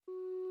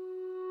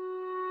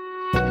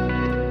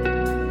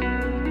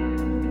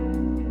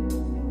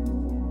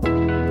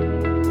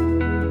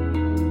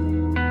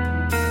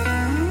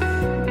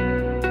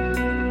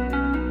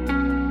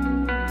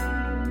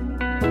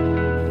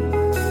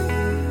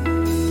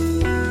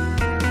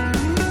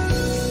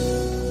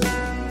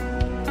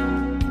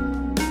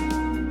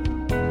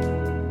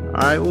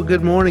right. Well,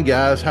 good morning,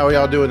 guys. How are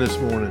y'all doing this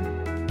morning?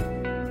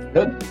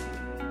 Good.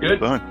 Good.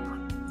 Fun.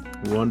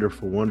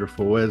 Wonderful,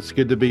 wonderful. Well, it's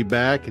good to be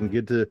back and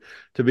good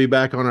to be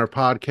back on our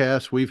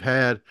podcast. We've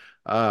had,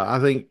 I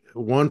think,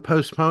 one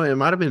postponement. It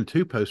might have been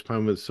two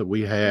postponements that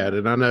we had,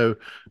 and I know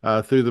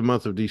through the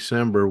month of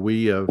December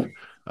we have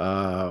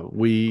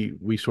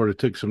we sort of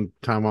took some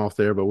time off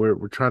there, but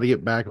we're trying to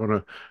get back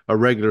on a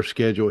regular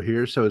schedule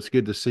here. So it's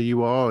good to see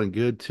you all and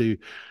good to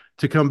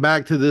come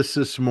back to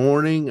this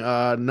morning.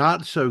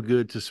 Not so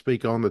good to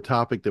speak on the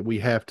topic that we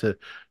have to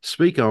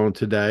speak on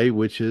today,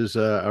 which is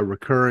a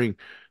recurring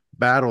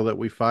battle that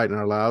we fight in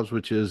our lives,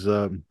 which is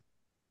the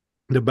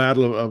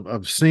battle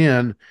of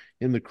sin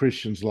in the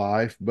Christian's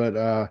life. But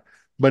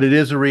it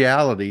is a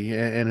reality,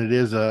 and it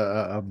is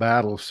a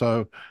battle.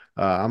 So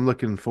I'm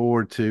looking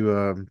forward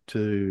to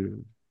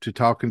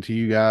talking to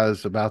you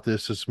guys about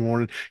this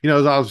morning.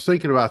 As I was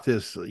thinking about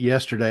this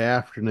yesterday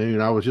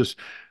afternoon, I was just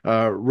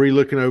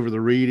re-looking over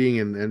the reading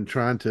and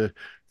trying to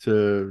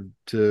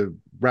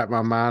wrap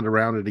my mind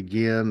around it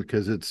again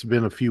because it's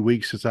been a few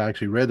weeks since I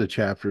actually read the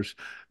chapters.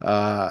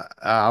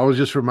 I was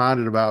just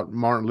reminded about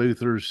Martin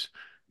Luther's,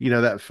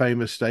 that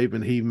famous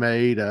statement he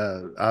made.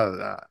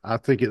 I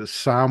think it's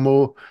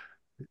Simul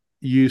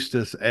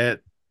Justus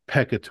et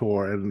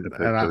Peccator, and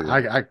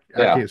I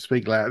Yeah. can't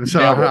speak Latin, so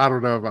Nailed it. I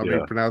don't know if I'm Yeah.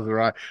 being pronounced it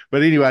right.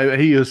 But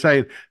anyway, he was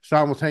saying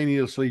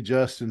simultaneously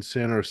just and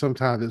sinner.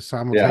 Sometimes it's Yeah.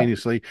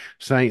 simultaneously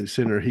saint and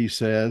sinner. He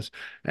says,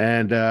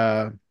 and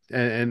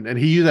and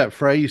he used that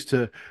phrase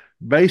to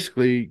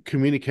basically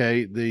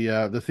communicate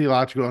the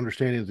theological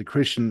understanding that the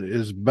Christian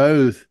is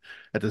both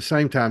at the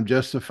same time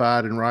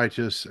justified and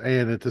righteous,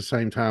 and at the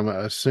same time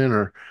a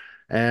sinner,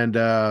 and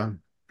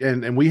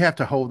and we have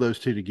to hold those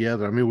two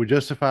together. I mean, we're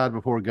justified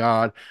before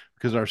God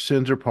because our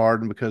sins are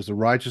pardoned, because the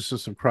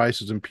righteousness of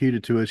Christ is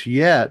imputed to us.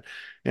 Yet,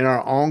 in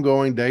our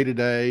ongoing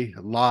day-to-day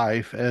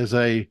life as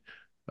a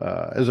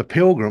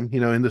pilgrim,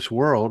 in this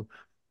world,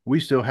 we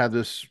still have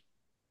this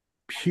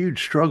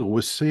huge struggle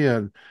with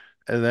sin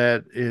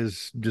that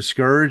is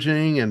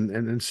discouraging,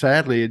 and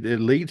sadly,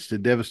 it leads to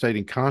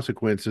devastating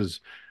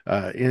consequences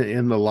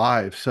in the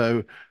life.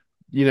 So,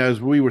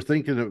 as we were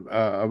thinking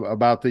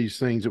about these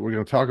things that we're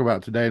going to talk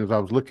about today, and as I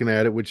was looking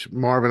at it, which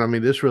Marvin, I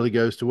mean, this really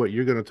goes to what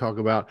you're going to talk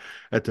about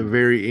at the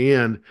very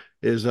end,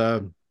 is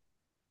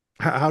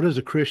how does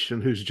a Christian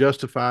who's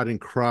justified in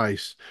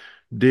Christ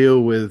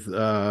deal with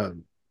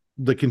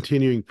the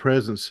continuing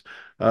presence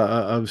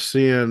of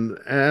sin?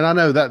 And I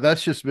know that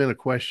that's just been a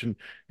question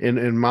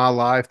in my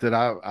life that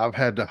I've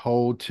had to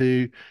hold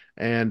to.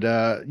 And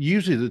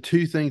usually the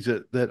two things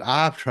that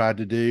I've tried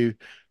to do,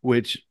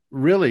 which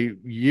really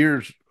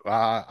years,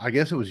 I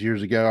guess it was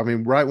years ago. I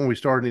mean, right when we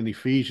started in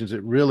Ephesians,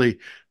 it really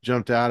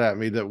jumped out at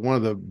me that one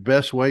of the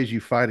best ways you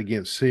fight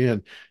against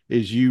sin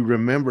is you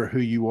remember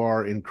who you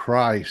are in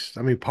Christ.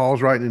 I mean,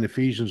 Paul's writing in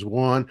Ephesians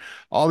 1,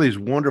 all these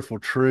wonderful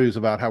truths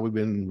about how we've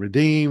been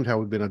redeemed, how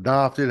we've been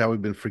adopted, how we've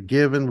been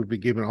forgiven, we've been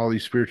given all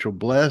these spiritual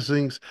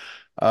blessings.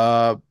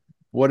 Uh,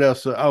 what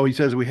else? Oh, he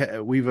says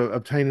we've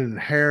obtained an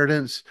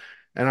inheritance.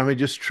 And I mean,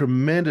 just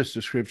tremendous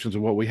descriptions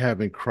of what we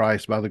have in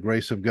Christ by the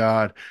grace of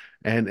God.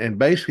 And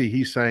basically,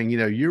 he's saying,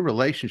 your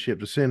relationship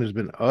to sin has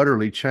been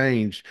utterly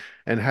changed,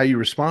 and how you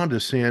respond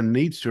to sin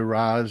needs to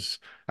arise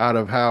out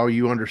of how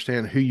you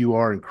understand who you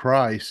are in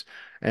Christ.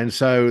 And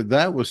so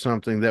that was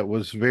something that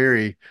was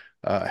very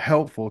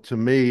helpful to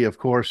me. Of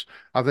course,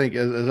 I think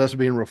as us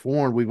being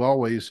reformed, we've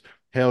always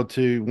held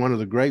to one of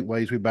the great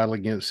ways we battle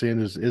against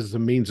sin is the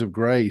means of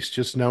grace,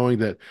 just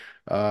knowing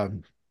uh,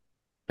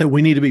 that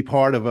we need to be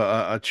part of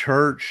a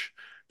church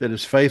that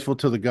is faithful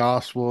to the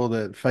gospel,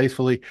 that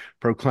faithfully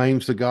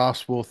proclaims the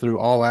gospel through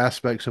all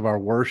aspects of our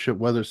worship,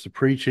 whether it's the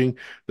preaching,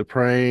 the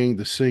praying,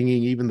 the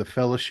singing, even the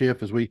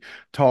fellowship. As we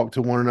talk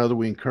to one another,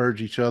 we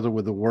encourage each other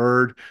with the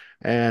word.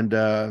 And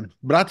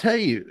but I tell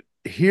you,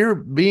 here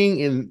being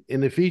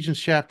in Ephesians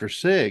chapter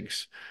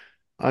 6,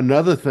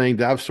 another thing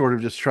that I've sort of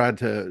just tried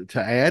to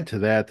add to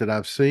that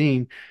I've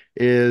seen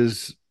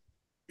is,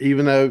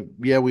 even though,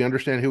 yeah, we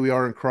understand who we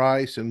are in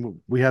Christ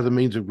and we have the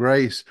means of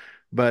grace,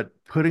 but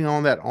putting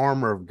on that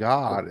armor of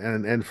God.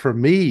 And for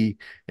me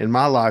in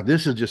my life,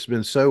 this has just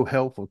been so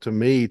helpful to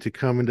me to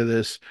come into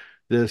this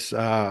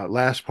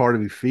last part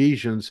of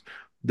Ephesians,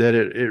 that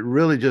it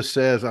really just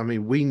says, I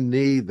mean, we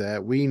need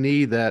that. We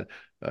need that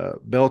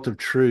belt of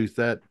truth,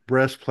 that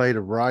breastplate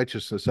of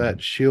righteousness,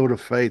 that shield of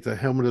faith, the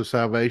helmet of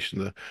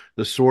salvation,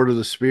 the sword of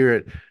the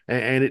Spirit.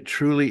 And it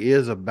truly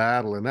is a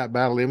battle. And that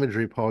battle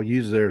imagery Paul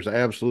uses there is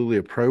absolutely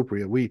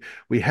appropriate.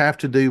 We have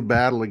to do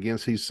battle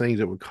against these things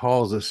that would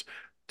cause us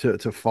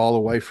to fall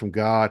away from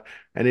God.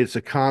 And it's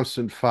a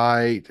constant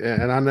fight.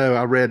 And I know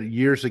I read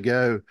years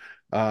ago,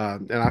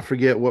 and I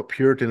forget what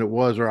Puritan it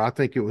was, or I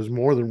think it was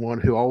more than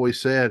one, who always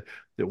said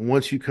that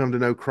once you come to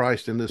know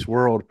Christ in this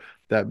world,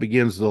 that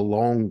begins the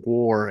long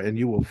war, and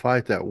you will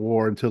fight that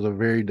war until the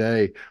very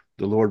day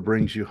the Lord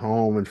brings you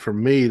home. And for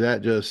me,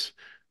 that just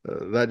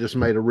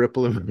made a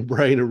ripple in my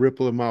brain, a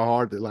ripple in my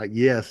heart, that like,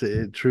 yes,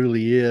 it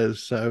truly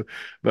is. So,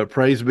 but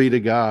praise be to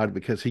God,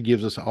 because he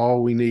gives us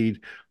all we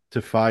need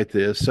to fight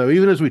this. So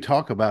even as we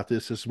talk about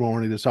this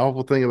morning, this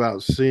awful thing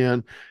about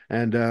sin,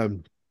 and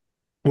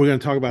we're going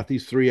to talk about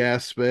these three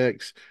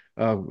aspects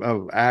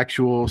of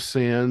actual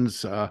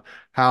sins,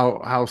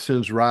 how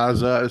sins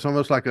rise up. It's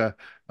almost like the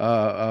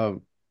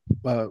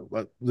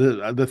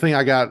thing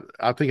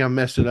I think I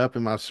messed it up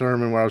in my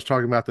sermon where I was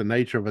talking about the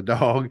nature of a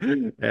dog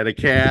and a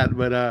cat,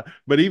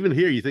 but even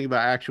here you think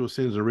about actual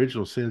sins,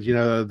 original sins,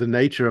 the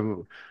nature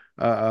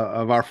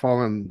of our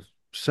fallen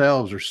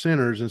selves are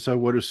sinners, and so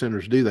what do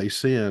sinners do? They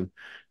sin.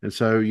 And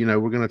so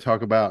we're going to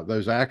talk about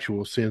those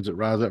actual sins that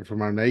rise up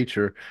from our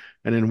nature.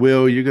 And then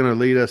Will, you're going to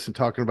lead us in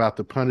talking about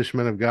the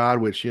punishment of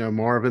God, which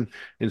Marvin,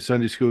 in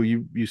Sunday school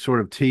you sort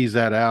of tease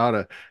that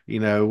out.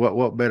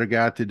 What better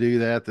guy to do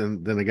that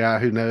than a guy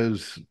who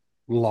knows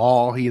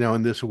law,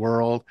 in this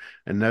world,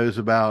 and knows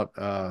about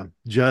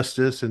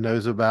justice, and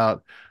knows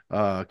about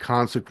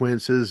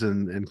consequences,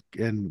 and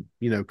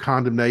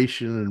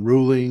condemnation and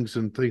rulings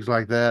and things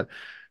like that.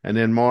 And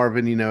then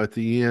Marvin, at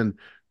the end,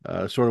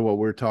 sort of what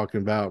we're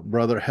talking about,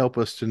 brother, help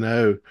us to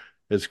know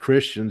as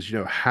Christians,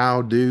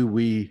 how do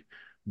we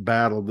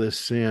battle this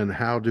sin?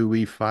 How do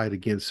we fight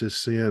against this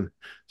sin?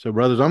 So,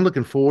 brothers, I'm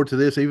looking forward to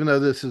this, even though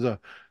this is a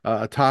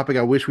topic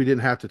I wish we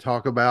didn't have to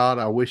talk about.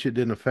 I wish it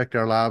didn't affect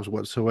our lives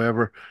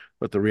whatsoever,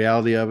 but the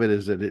reality of it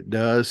is that it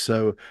does.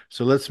 So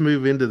let's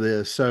move into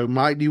this. So,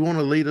 Mike, do you want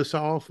to lead us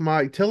off?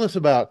 Mike, tell us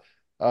about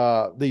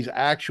these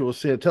actual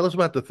sin. Tell us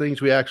about the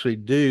things we actually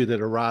do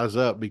that arise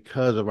up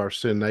because of our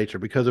sin nature,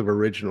 because of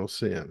original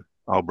sin.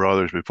 Oh,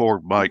 brothers, before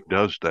Mike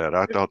does that,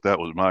 I thought that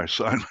was my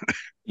assignment.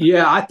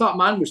 Yeah, I thought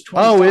mine was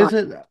Oh, 25.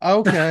 is it?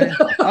 Okay.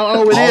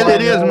 Oh, it is. Yeah. It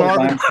All is, I know is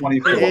Marvin. I'm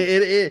 24.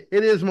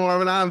 It is,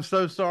 Marvin. I'm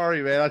so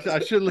sorry, man. I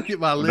should look at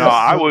my No, list.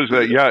 I was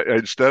yeah.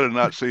 Instead of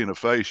not seeing a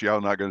face, y'all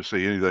not going to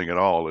see anything at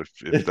all if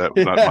that's not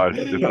my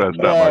if that's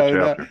not my No,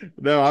 no, chapter.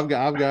 no. I've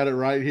got it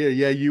right here.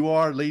 Yeah, you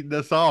are leading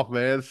us off,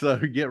 man. So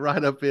get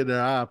right up in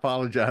there. I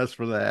apologize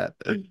for that.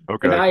 And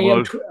Okay,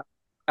 well,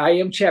 I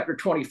am chapter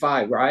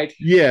 25, right?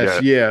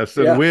 Yes, yeah, yes.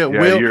 And Yeah,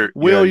 Will, your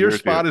you're at the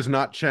spot has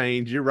not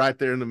changed. You're right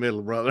there in the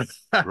middle, brother.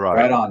 right,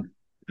 right on.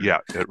 yeah,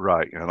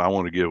 right. And I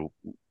want to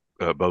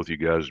give both you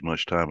guys as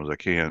much time as I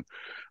can.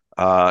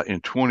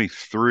 In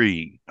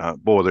 23,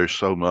 boy, there's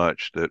so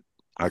much that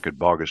I could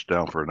bog us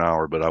down for an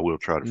hour, but I will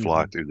try to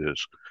fly Mhm. through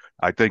this.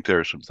 I think there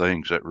are some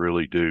things that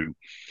really do.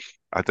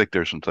 I think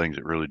there's some things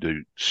that really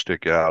do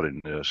stick out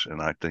in this,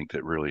 and I think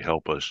that really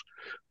help us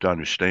to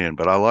understand.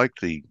 But I like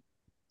the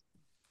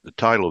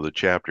title of the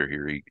chapter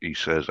here. He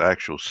says,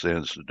 "Actual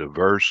sin's the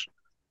diverse,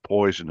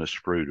 poisonous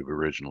fruit of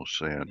original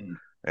sin," Mm.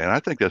 and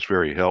I think that's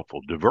very helpful.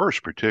 Diverse,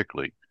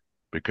 particularly,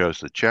 because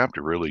the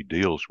chapter really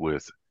deals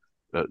with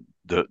uh,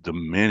 the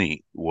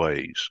many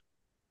ways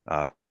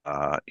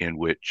in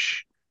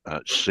which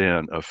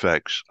sin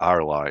affects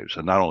our lives,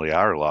 and not only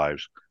our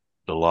lives,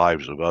 the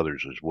lives of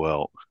others as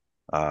well,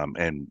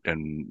 and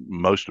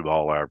most of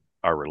all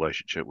our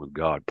relationship with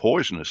God.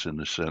 Poisonous in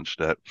the sense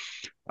that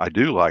I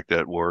do like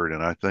that word,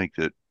 and I think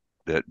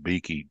that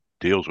Beeke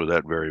deals with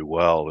that very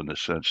well in the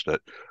sense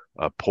that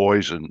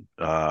poison,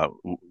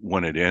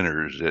 when it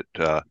enters,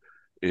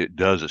 it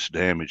does its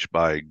damage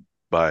by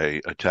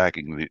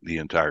attacking the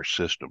entire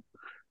system.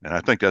 And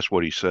I think that's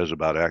what he says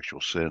about actual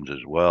sins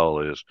as well,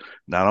 is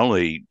not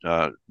only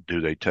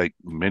do they take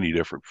many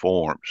different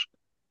forms,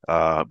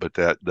 but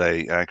that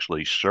they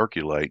actually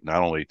circulate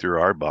not only through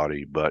our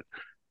body, but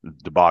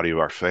the body of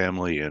our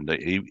family, and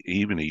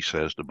even he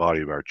says the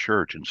body of our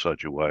church in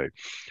such a way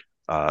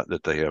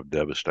that they have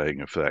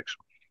devastating effects.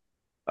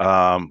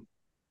 Um,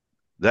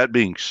 that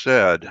being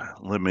said,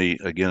 let me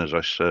again, as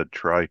I said,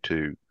 try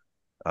to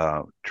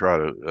go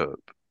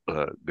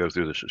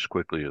through this as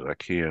quickly as I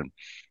can.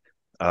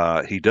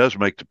 He does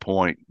make the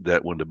point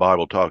that when the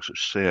Bible talks of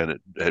sin,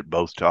 it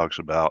both talks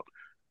about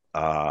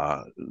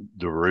uh,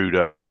 the root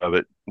of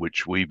it,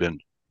 which we've been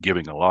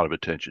giving a lot of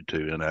attention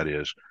to, and that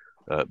is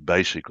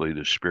basically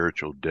the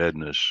spiritual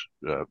deadness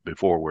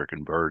before we're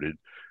converted,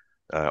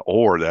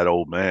 or that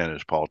old man,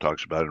 as Paul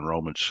talks about in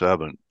Romans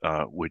 7,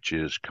 which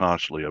is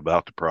constantly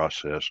about the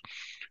process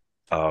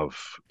of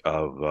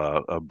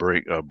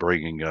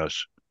bringing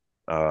us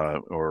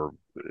or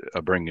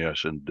bringing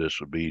us in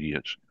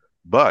disobedience.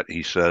 But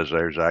he says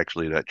there's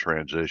actually that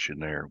transition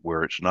there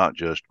where it's not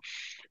just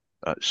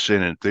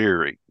sin in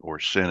theory or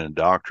sin in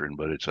doctrine,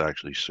 but it's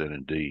actually sin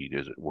in deed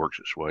as it works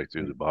its way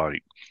through the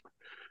body.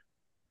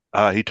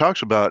 He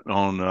talks about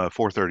on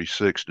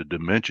 436 the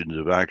dimensions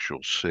of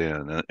actual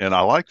sin, and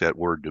I like that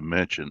word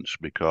dimensions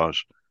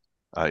because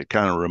it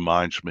kind of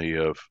reminds me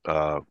of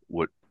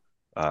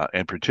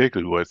and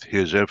particularly with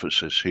his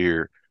emphasis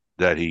here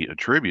that he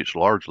attributes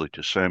largely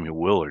to Samuel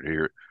Willard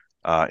here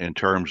in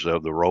terms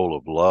of the role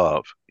of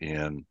love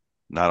in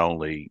not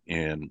only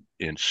in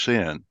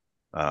sin,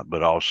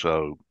 but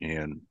also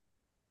in,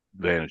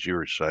 Van, as you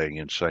were saying,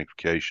 in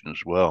sanctification as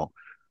well.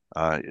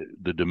 Uh,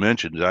 the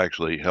dimensions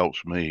actually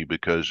helps me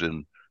because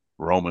in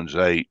Romans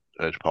 8,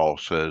 as Paul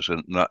says,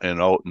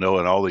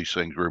 knowing all these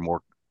things, we're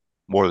more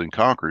than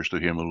conquerors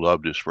through him who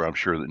loved us. For I'm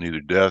sure that neither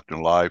death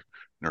nor life,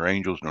 nor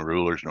angels, nor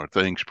rulers, nor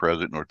things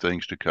present, nor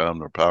things to come,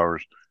 nor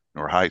powers,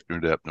 nor height, nor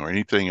depth, nor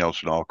anything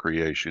else in all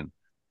creation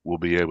will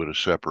be able to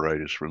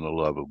separate us from the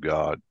love of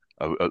God,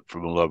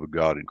 from the love of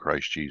God in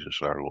Christ Jesus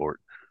our Lord.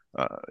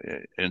 Uh,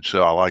 and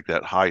so I like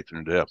that height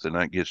and depth, and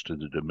that gets to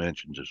the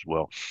dimensions as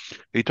well.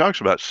 He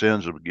talks about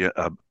sins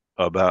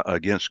about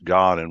against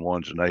God and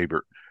one's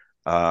neighbor.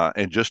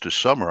 And just to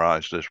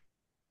summarize this,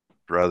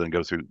 rather than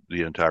go through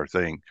the entire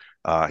thing,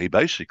 he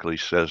basically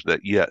says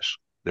that yes,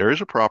 there is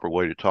a proper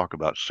way to talk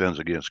about sins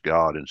against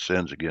God and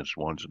sins against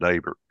one's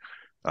neighbor.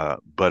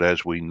 But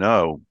as we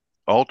know,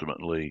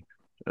 ultimately,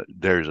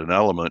 there's an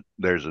element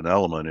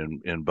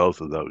in both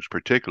of those,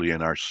 particularly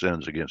in our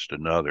sins against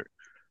another,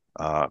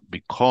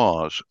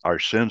 because our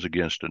sins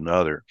against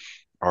another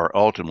are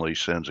ultimately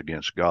sins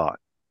against God.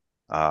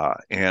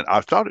 And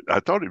I thought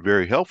it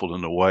very helpful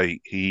in the way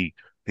he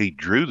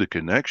drew the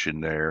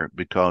connection there,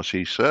 because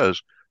he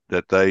says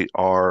that they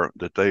are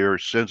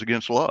sins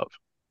against love.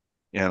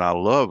 And I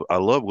love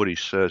what he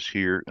says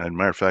here. And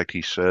matter of fact,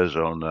 he says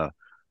on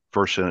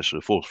first sentence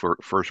of the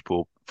first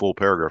full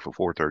paragraph of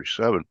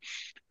 437,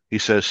 he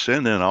says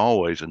sin then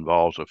always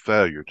involves a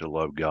failure to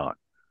love God.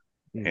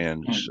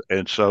 Mm.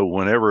 And so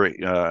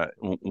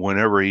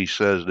whenever he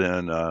says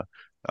then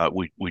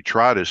we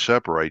try to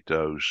separate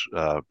those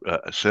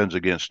sins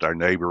against our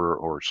neighbor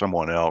or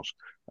someone else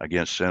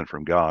against sin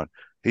from God,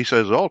 he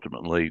says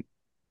ultimately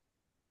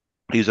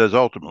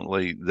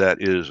that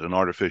is an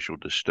artificial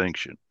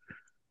distinction.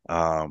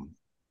 Um,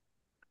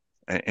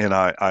 and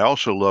I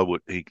also love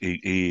what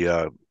he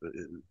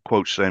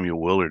quotes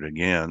Samuel Willard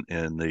again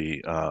in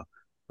the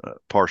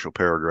partial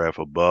paragraph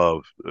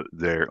above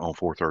there on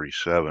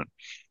 437.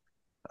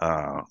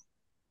 Uh,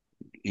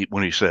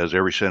 when he says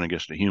every sin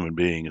against a human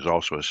being is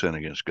also a sin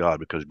against God,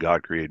 because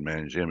God created man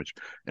in his image.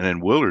 And then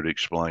Willard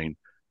explained,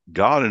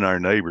 God and our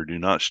neighbor do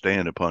not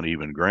stand upon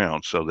even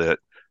ground, so that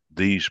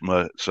these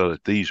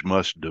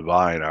must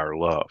divide our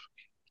love.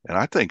 And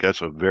I think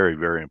that's a very,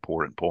 very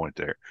important point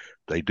there.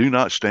 They do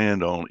not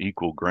stand on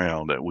equal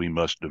ground that we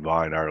must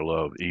divide our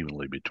love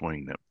evenly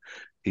between them.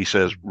 He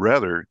says,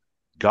 rather,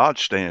 God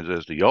stands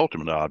as the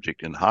ultimate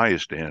object and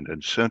highest end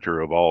and center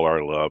of all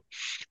our love,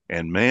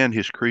 and man,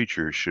 his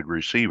creatures, should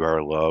receive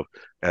our love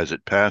as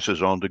it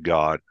passes on to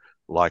God,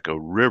 like a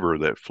river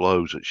that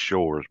flows its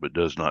shores but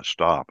does not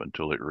stop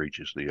until it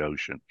reaches the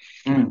ocean.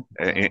 Mm.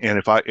 And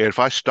if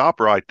I stop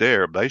right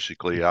there,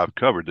 basically I've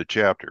covered the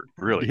chapter,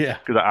 really, Yeah.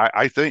 because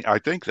I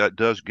think that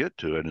does get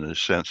to it in the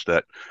sense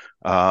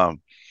um,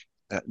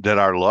 that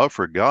our love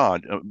for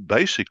God,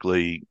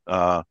 basically,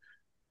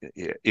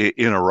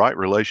 in a right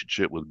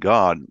relationship with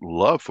God,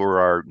 love for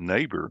our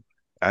neighbor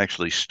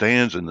actually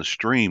stands in the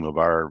stream of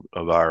our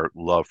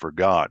love for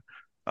God.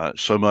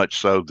 So much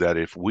so that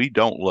if we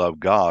don't love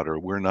God, or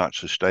we're not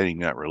sustaining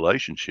that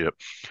relationship,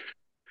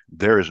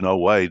 there is no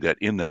way that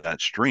in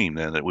that stream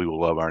then that we will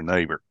love our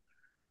neighbor.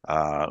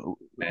 Uh,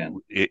 Man.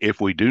 if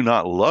we do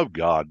not love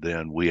God,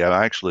 then we have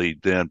actually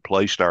then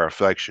placed our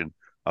affection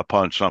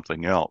upon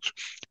something else,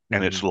 and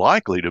Mm-hmm. it's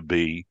likely to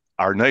be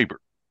our neighbor.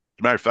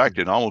 As a matter of fact,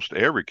 in almost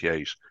every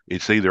case,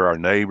 it's either our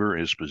neighbor,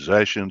 his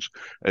possessions.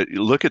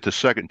 Look at the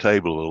second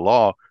table of the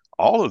law.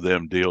 All of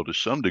them deal to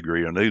some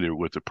degree on either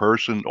with the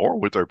person or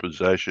with their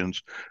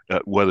possessions,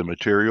 whether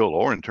material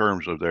or in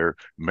terms of their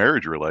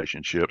marriage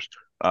relationships,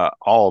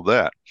 all of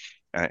that.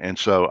 And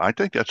so I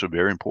think that's a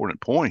very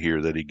important point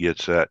here that he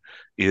gets at,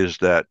 is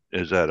that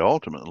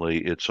ultimately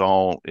it's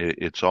all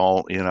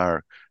in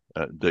our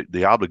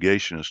the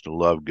obligation is to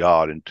love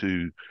God. And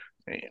to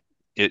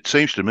it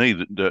seems to me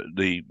that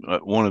the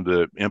one of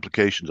the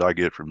implications I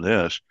get from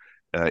this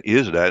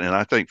is that, and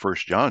I think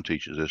First John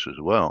teaches this as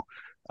well,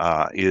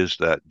 is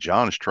that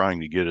John is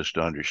trying to get us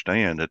to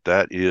understand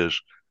that is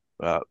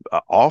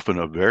often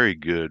a very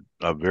good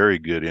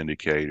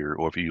indicator,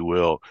 or if you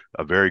will,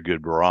 a very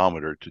good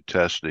barometer to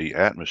test the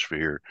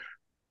atmosphere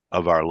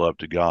of our love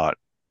to God,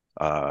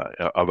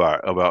 of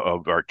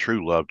our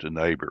true love to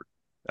neighbor.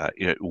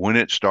 When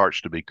it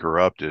starts to be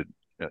corrupted,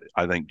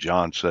 I think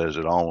John says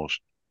it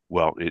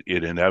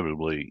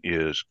inevitably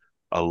is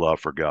a love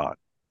for God.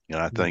 And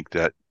I think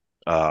that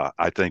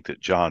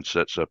John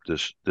sets up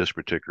this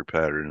particular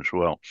pattern as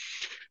well.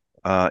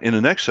 In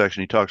the next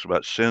section, he talks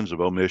about sins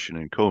of omission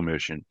and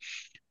commission,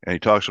 and he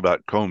talks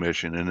about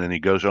commission, and then he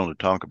goes on to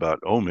talk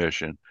about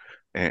omission.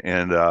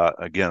 And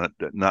again,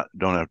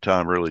 don't have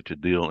time really to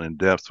deal in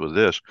depth with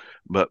this,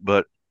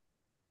 but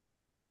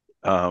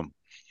um,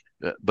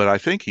 I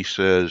think he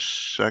says,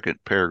 second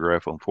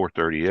paragraph on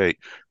 438,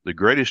 the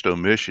greatest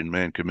omission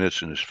man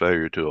commits in his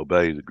failure to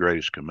obey the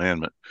greatest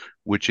commandment,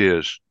 which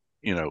is,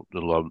 the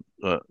love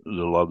of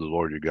the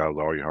Lord your God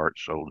with all your heart,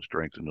 soul, and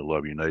strength, and to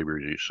love your neighbor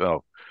as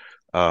yourself.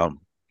 Um,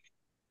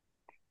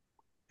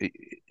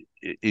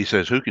 he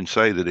says, who can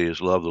say that he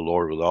has loved the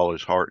Lord with all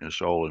his heart and his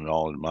soul and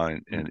all his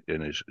mind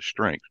and his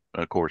strength?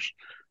 Of course,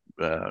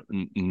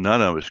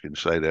 none of us can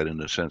say that in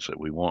the sense that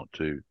we want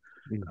to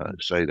Mm-hmm.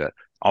 say that.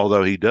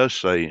 Although he does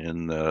say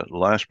in the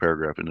last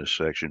paragraph in this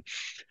section,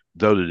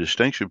 though the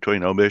distinction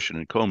between omission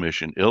and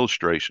commission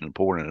illustrates an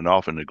important and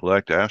often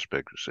neglected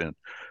aspect of sin,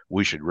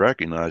 we should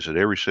recognize that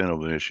every sin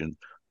of omission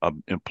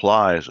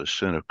implies a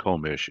sin of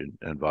commission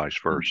and vice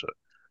versa.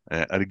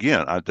 And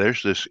again,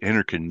 there's this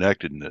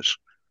interconnectedness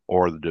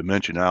or the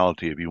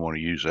dimensionality, if you want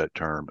to use that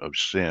term, of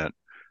sin.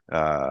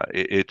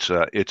 It's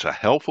a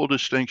helpful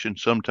distinction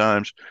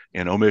sometimes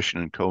in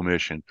omission and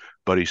commission,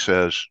 but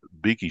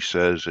Beeke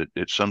says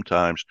it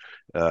sometimes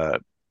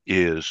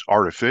is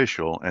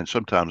artificial and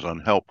sometimes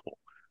unhelpful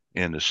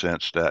in the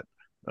sense that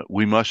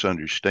we must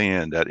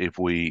understand that if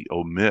we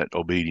omit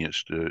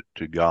obedience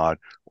to God,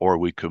 or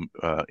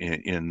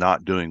in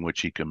not doing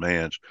which He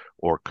commands,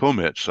 or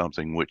commit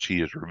something which He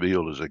has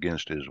revealed is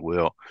against His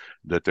will,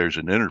 that there's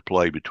an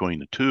interplay between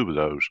the two of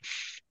those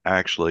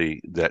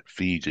actually that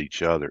feeds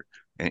each other.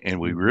 And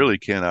we Mm-hmm. really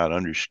cannot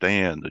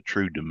understand the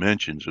true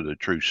dimensions or the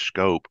true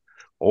scope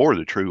or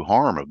the true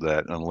harm of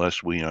that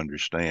unless we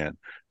understand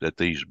that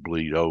these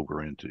bleed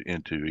over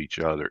into each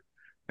other.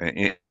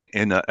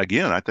 And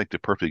again, I think the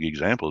perfect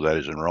example of that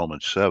is in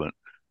Romans 7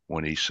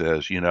 when he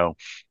says,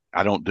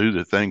 I don't do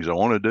the things I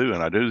want to do,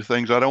 and I do the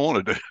things I don't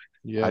want to do.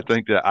 Yep.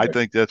 I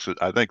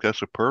think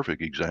that's a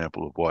perfect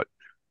example of what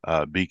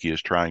Beeke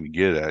is trying to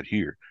get at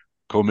here.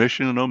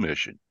 Commission and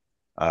omission.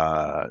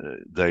 Uh,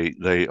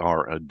 they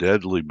are a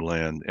deadly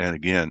blend. And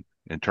again,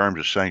 in terms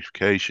of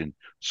sanctification,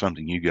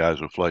 something you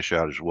guys will flesh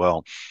out as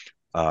well.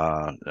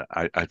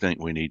 I think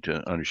we need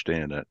to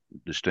understand that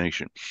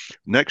distinction.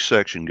 Next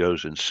section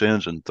goes in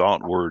sins in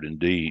thought, word, and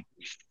deed.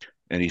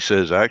 And he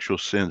says actual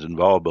sins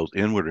involve both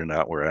inward and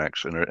outward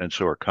acts, and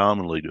so are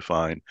commonly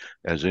defined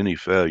as any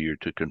failure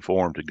to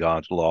conform to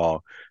God's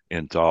law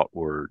in thought,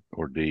 word,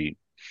 or deed.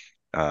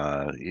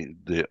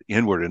 The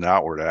inward and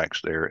outward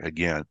acts there,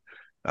 again,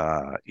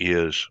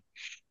 is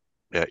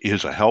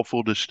a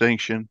helpful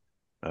distinction.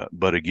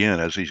 But again,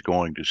 as he's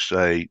going to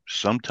say,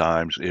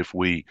 sometimes if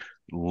we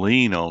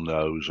lean on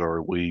those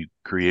or we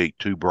create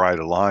too bright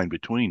a line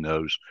between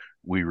those,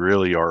 we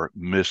really are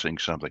missing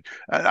something.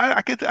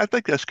 I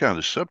think that's kind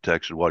of the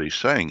subtext of what he's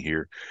saying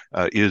here,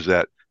 is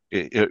that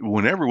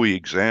whenever we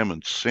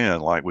examine sin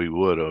like we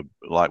would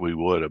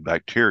a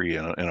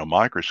bacteria in a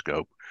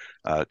microscope,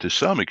 to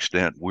some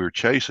extent we're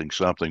chasing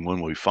something.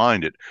 When we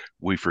find it,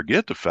 we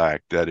forget the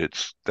fact that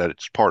it's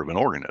part of an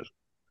organism,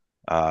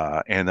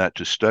 and that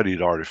to study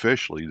it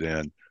artificially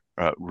then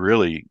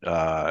really,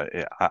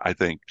 I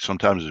think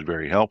sometimes is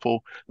very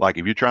helpful. Like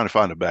if you're trying to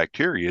find a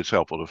bacteria, it's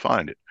helpful to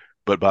find it.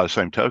 But by the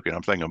same token,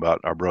 I'm thinking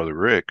about our brother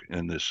Rick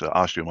and this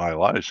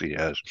osteomyelitis he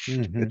has.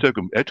 Mm-hmm.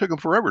 It took him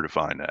forever to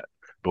find that.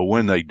 But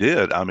when they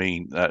did, I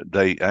mean,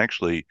 they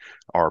actually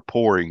are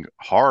pouring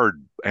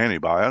hard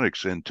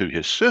antibiotics into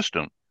his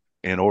system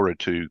in order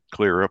to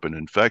clear up an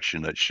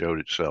infection that showed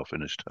itself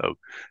in his toe.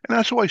 And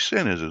that's the way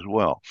sin is as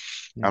well.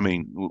 I Mm-hmm.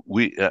 mean,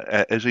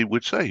 as he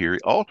would say here,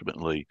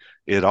 ultimately,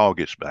 it all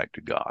gets back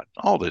to God.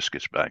 All this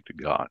gets back to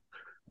God.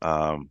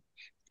 Um,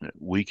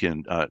 we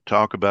can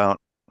talk about,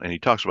 and he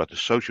talks about the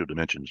social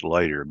dimensions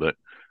later,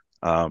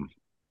 um,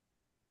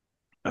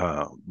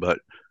 but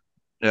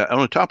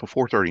on the top of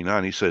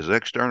 439, he says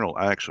external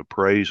acts of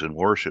praise and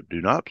worship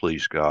do not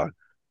please God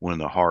when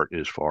the heart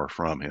is far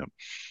from Him.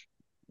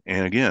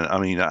 And again, I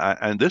mean,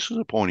 and this is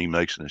a point he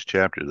makes in this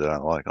chapter that I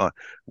like.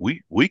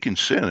 We can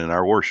sin in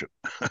our worship.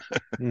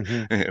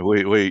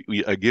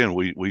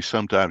 Mm-hmm. We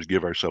sometimes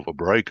give ourselves a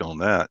break on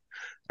that,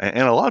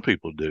 and a lot of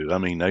people do. I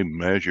mean, they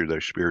measure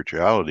their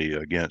spirituality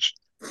against,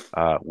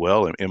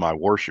 well, am I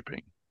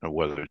worshiping,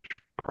 whether it's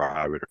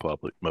private or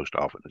public? Most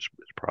often it's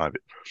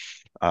private.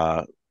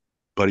 Uh,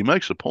 but he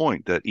makes the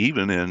point that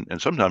even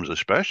and sometimes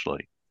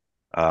especially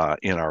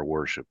in our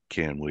worship,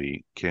 can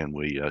we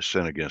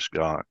sin against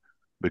God?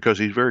 Because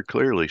he's very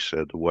clearly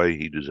said the way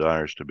he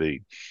desires to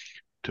be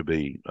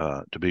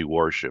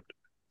worshipped.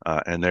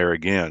 And there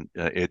again,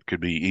 it could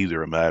be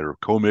either a matter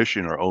of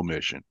commission or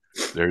omission.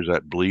 There's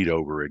that bleed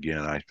over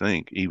again, I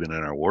think, even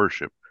in our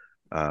worship,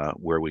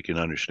 where we can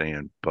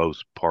understand both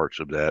parts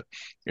of that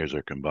as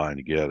they're combined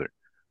together.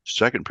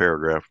 Second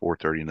paragraph,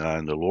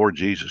 439, the Lord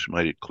Jesus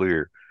made it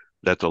clear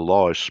that the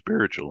law is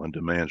spiritual and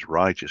demands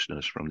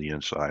righteousness from the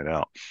inside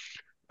out.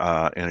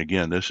 And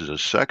again, this is a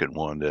second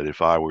one that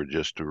if I were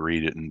just to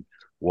read it and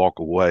walk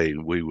away,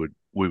 we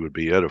would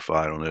be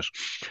edified on this.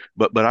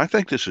 But I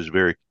think this is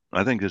very,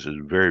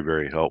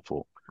 very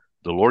helpful.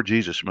 The Lord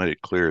Jesus made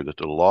it clear that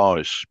the law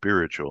is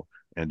spiritual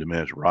and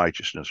demands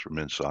righteousness from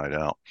inside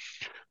out.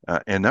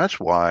 And that's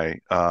why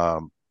I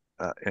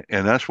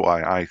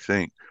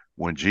think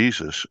when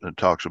Jesus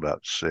talks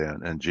about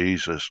sin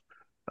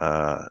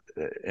uh,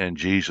 and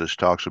Jesus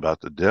talks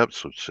about the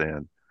depths of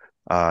sin,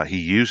 he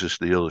uses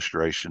the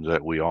illustrations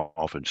that we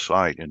often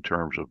cite in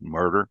terms of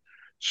murder,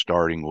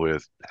 starting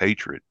with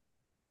hatred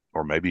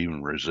or maybe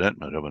even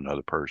resentment of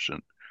another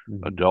person,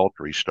 Mm-hmm.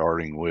 adultery,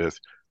 starting with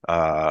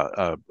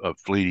a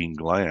fleeting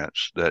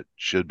glance that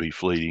should be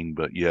fleeting,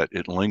 but yet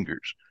it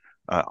lingers.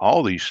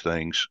 All these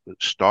things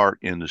start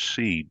in the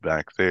seed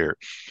back there,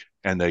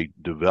 and they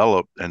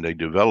develop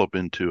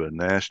into a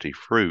nasty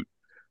fruit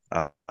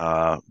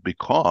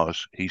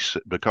because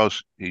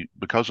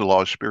the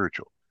law is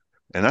spiritual.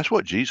 And that's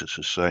what Jesus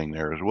is saying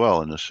there as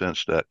well, in the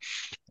sense that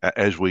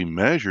as we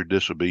measure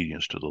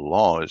disobedience to the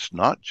law, it's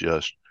not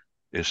just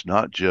It's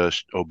not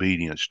just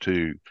obedience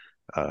to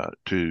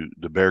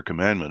the bare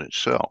commandment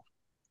itself,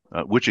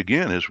 which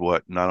again is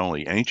what not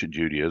only ancient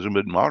Judaism,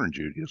 but modern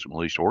Judaism, at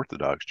least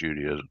Orthodox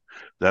Judaism,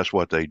 that's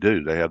what they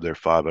do. They have their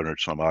 500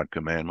 some odd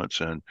commandments,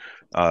 and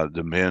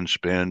the men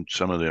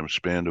some of them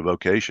spend a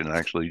vocation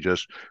actually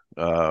just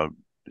uh,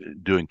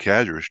 doing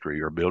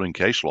casuistry or building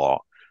case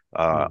law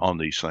on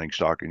these things,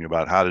 talking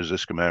about how does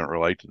this commandment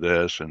relate to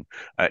this. And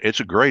it's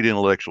a great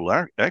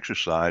intellectual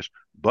exercise,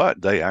 but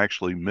they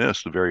actually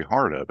miss the very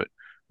heart of it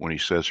when he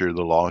says here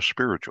the law is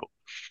spiritual,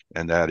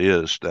 and that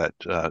is that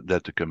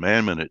the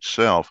commandment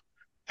itself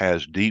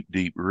has deep,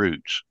 deep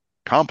roots,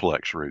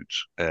 complex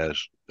roots, and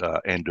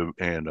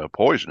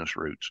poisonous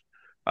roots,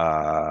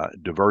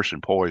 diverse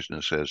and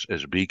poisonous,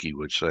 as Beeke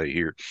would say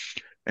here.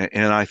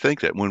 And I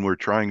think that when we're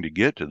trying to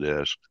get to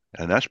this,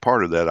 and that's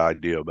part of that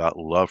idea about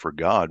love for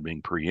God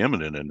being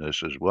preeminent in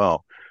this as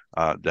well,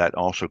 that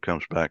also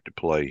comes back to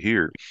play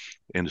here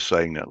in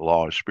saying that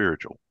law is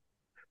spiritual.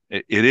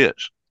 It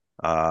is.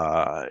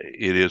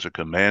 It is a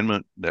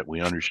commandment that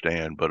we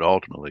understand, but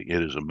ultimately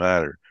it is a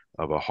matter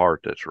of a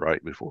heart that's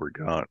right before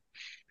God.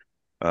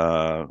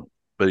 Uh,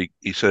 but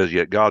he says,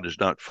 yet God does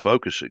not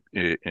focus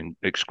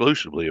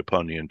exclusively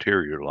upon the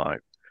interior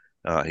life.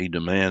 He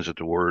demands that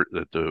the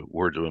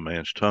words of a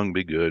man's tongue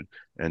be good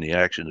and the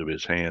actions of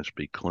his hands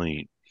be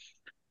clean.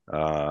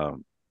 Uh,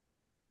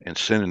 and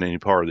sin in any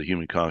part of the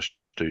human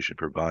constitution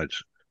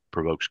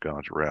provokes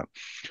God's wrath.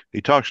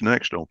 He talks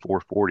next on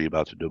 440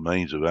 about the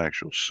domains of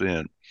actual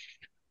sin.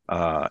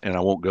 And I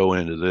won't go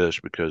into this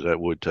because that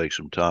would take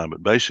some time,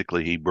 but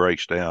basically he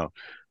breaks down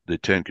the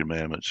Ten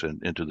Commandments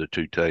into the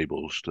two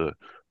tables, the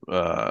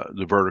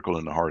vertical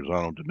and the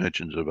horizontal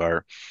dimensions of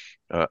our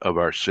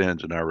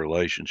sins and our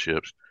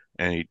relationships.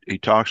 And he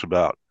talks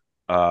about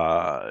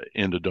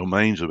in the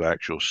domains of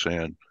actual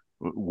sin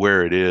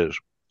where it is.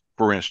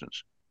 For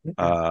instance,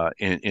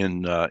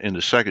 in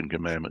the second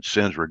commandment,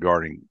 sins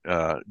regarding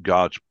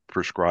God's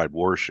prescribed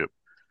worship.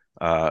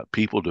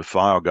 People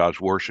defile God's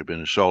worship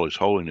and insult his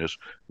holiness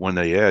when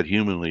they add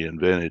humanly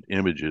invented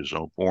images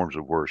on forms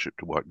of worship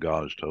to what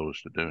God has told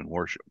us to do in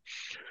worship.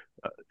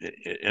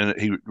 And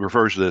he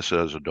refers to this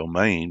as a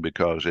domain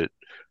because it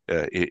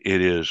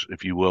is,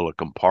 if you will, a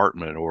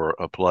compartment or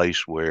a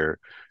place where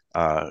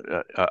when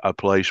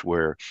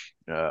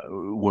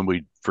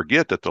we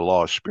forget that the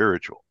law is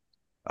spiritual,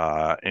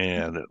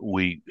 and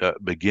we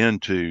begin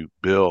to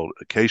build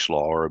a case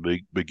law or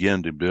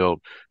begin to build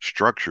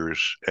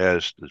structures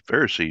as the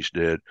Pharisees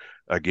did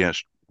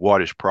against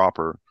what is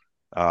proper.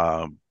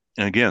 And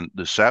again,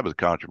 the Sabbath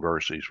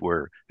controversies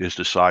where his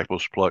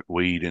disciples pluck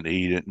weed and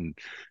eat it, and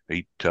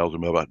he tells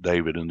them about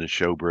David and the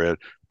showbread.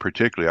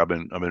 Particularly, I've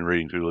been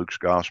reading through Luke's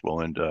gospel,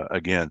 and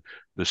again,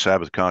 the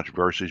Sabbath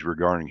controversies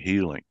regarding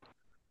healing.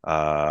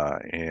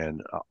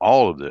 And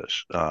all of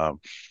this,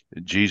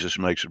 Jesus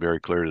makes it very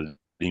clear to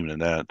even in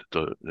that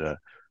that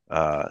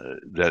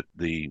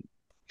the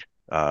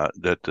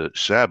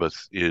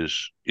Sabbath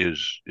is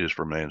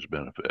for man's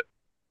benefit,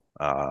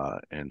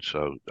 and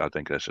so I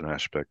think that's an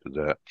aspect of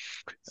that.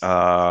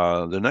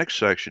 The next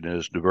section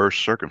is diverse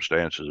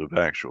circumstances of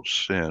actual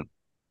sin.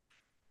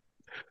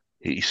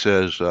 He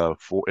says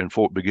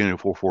beginning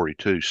of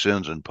 442,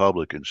 sins in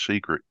public and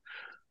secret.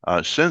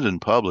 Sins in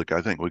public,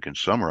 I think we can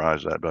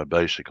summarize that by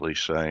basically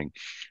saying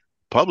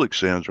public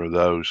sins are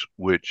those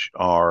which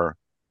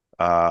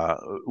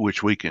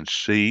we can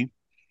see.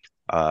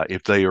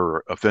 If they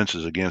are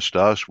offenses against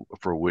us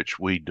for which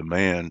we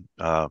demand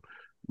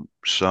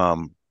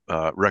some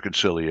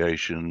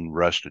reconciliation,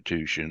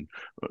 restitution,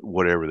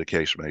 whatever the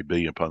case may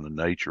be upon the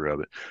nature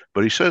of it.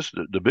 But he says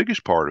that the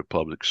biggest part of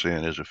public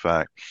sin is the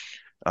fact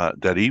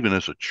that even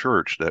as a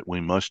church that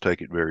we must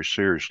take it very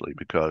seriously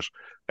because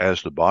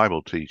as the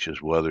Bible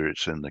teaches, whether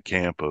it's in the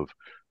camp of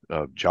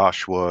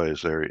Joshua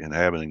as they're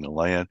inhabiting the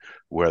land,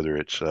 whether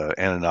it's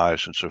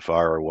Ananias and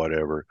Sapphira or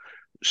whatever,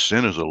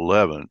 sin is a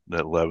leaven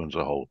that leavens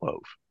a whole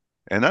loaf.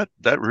 And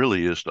that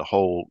really is the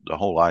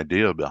whole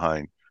idea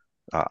behind,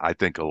 I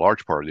think a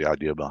large part of the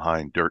idea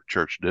behind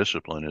church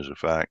discipline is the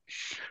fact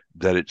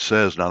that it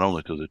says not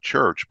only to the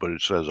church, but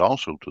it says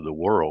also to the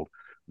world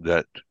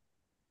that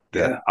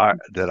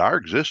our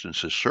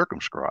existence is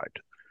circumscribed,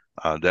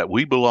 that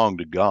we belong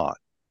to God.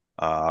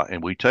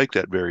 And we take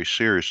that very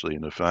seriously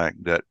in the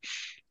fact that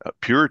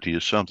purity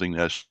is something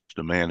that's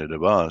demanded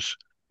of us.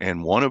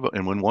 And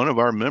when one of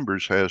our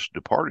members has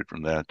departed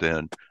from that,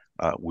 then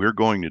we're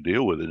going to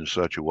deal with it in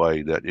such a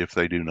way that if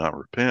they do not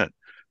repent,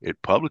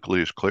 it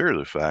publicly is clear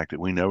the fact that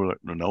we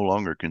no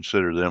longer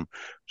consider them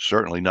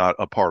certainly not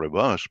a part of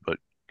us, but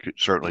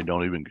certainly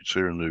don't even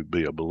consider them to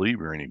be a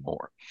believer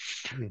anymore.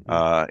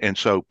 And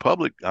so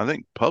I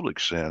think public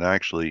sin,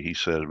 actually, he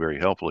says very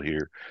helpful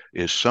here,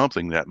 is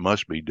something that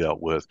must be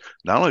dealt with,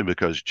 not only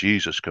because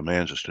Jesus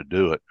commands us to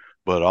do it,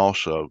 but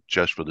also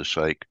just for the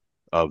sake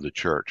of the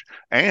church.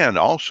 And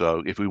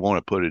also, if we want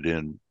to put it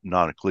in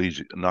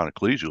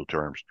non-ecclesial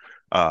terms,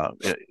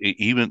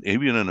 even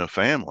in a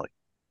family,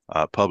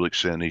 public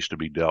sin needs to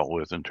be dealt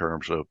with in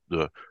terms of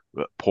the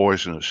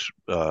poisonous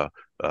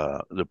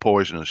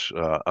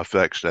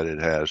effects that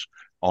it has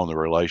on the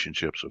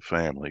relationships of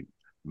family,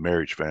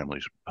 marriage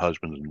families,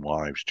 husbands and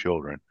wives,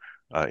 children,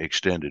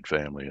 extended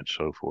family, and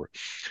so forth.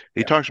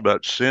 He Yeah. talks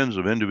about sins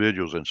of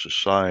individuals and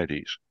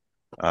societies.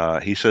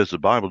 He says the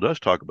Bible does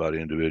talk about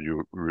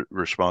individual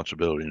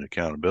responsibility and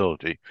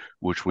accountability,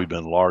 which we've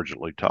been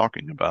largely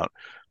talking about.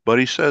 But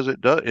he says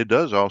it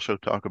does also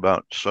talk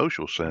about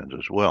social sins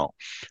as well.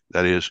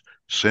 That is,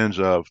 sins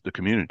of the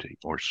community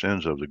or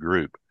sins of the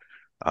group.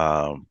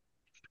 Um,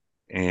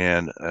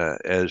 and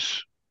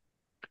as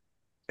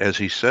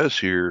he says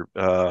here,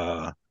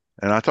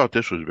 and I thought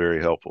this was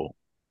very helpful.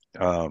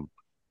 Um,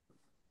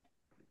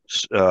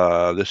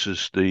 this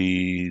is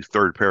the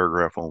third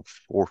paragraph on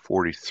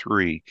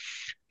 443.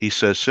 He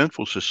says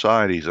sinful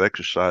societies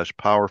exercise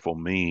powerful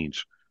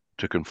means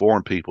to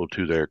conform people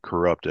to their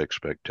corrupt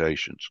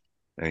expectations.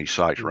 And he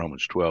cites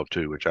Romans 12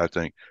 too, which I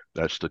think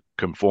that's the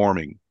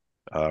conforming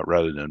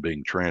rather than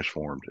being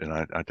transformed. And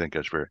I think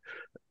that's very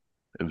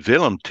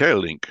Willem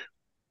Telink.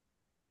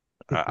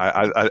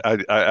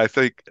 I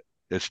think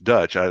it's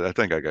Dutch. I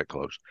think I got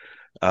close.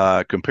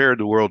 Compared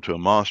the world to a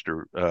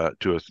monster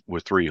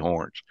with three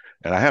horns.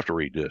 And I have to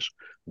read this.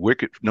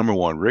 Number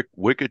one,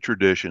 wicked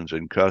traditions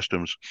and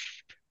customs.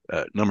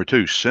 Number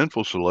two,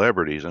 sinful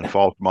celebrities and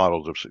false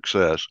models of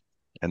success.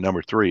 And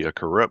number three, a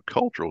corrupt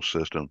cultural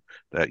system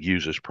that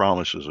uses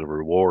promises of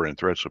reward and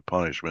threats of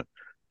punishment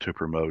to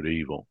promote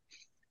evil.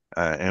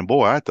 And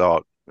boy, I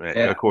thought, of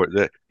Yeah. course,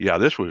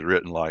 this was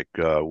written like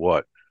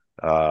what,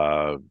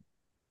 uh,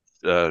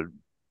 uh,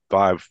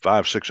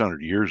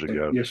 600 years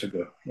ago. Years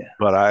ago. Yeah.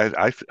 But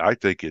I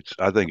think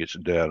it's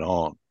dead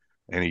on,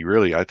 and he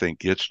really I think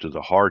gets to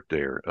the heart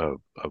there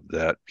of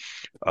that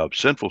of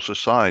sinful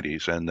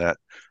societies, and that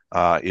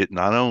it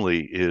not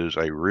only is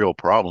a real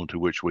problem to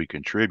which we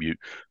contribute,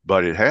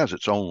 but it has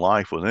its own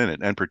life within it.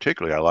 And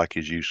particularly, I like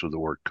his use of the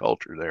word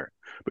culture there,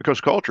 because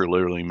culture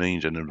literally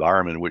means an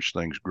environment in which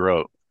things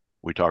grow.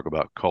 We talk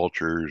about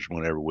cultures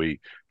whenever we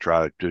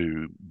try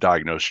to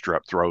diagnose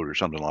strep throat or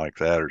something like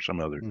that, or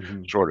some other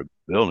Mm-hmm. sort of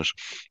illness.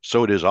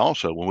 So it is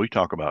also when we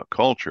talk about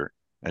culture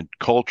and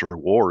culture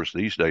wars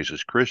these days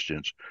as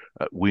Christians,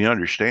 we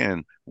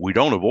understand we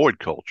don't avoid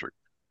culture.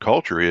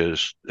 Culture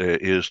is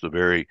the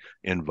very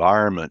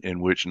environment in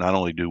which not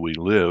only do we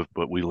live,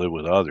 but we live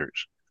with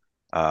others.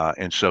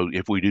 And so,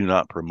 if we do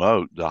not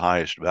promote the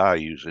highest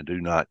values and do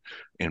not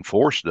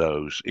enforce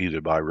those either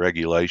by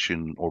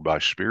regulation or by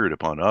spirit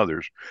upon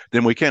others,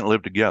 then we can't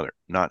live together,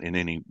 not in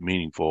any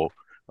meaningful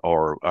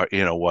or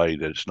in a way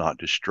that is not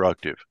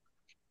destructive.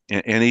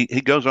 And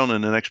he goes on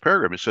in the next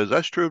paragraph. It says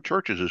that's true of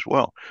churches as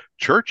well.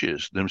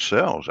 Churches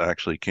themselves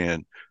actually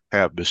can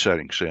have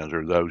besetting sins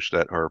or those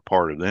that are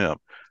part of them.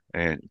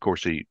 And of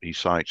course, he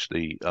cites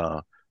the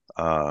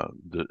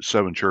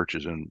seven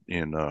churches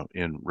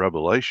in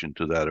Revelation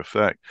to that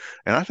effect.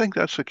 And I think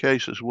that's the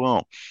case as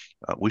well.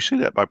 We see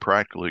that by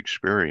practical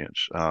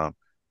experience.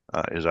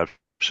 As I've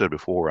said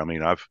before, I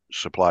mean, I've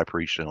supply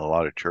preached in a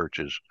lot of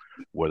churches,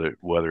 whether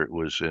it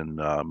was in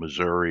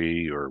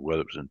Missouri or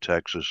whether it was in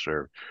Texas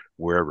or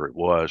wherever it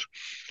was.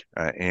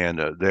 And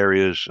there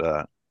is,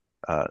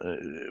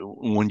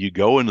 when you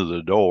go into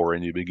the door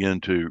and you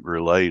begin to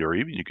relate, or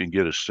even you can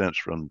get a sense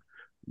from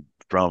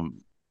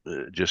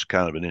just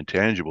kind of an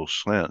intangible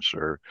sense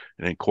or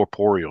an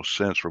incorporeal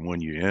sense from when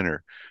you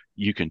enter,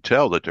 you can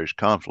tell that there's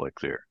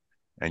conflict there,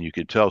 and you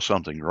can tell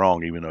something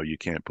wrong, even though you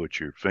can't put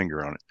your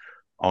finger on it.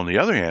 On the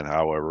other hand,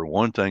 however,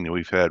 one thing that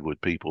we've had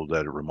with people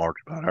that have remarked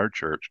about our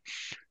church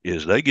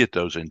is they get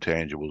those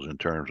intangibles in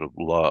terms of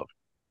love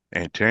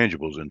and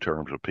tangibles in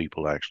terms of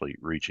people actually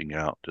reaching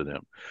out to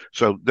them.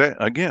 So that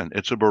again,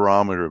 it's a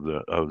barometer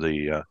of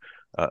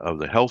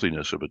the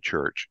healthiness of a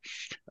church.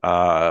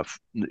 Uh,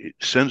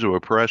 Sins of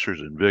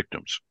oppressors and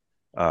victims.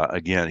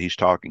 Again, he's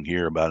talking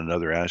here about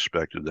another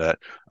aspect of that.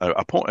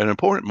 An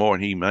important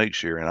point he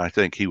makes here, and I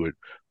think he would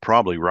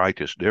probably write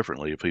this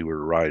differently if he were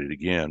to write it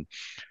again.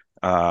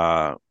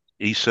 Uh,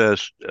 he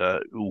says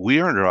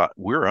we're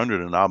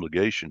under an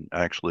obligation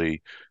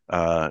actually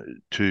uh,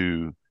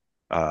 to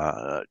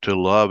to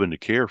love and to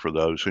care for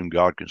those whom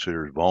God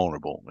considers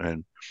vulnerable.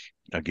 And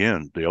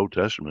again, the Old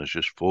Testament is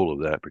just full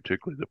of that,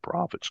 particularly the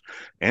prophets.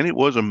 And it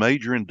was a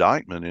major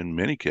indictment in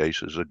many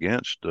cases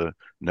against the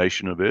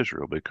nation of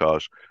Israel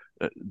because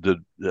the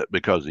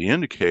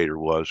indicator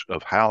was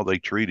of how they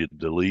treated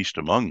the least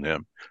among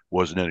them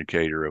was an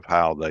indicator of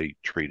how they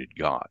treated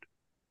God.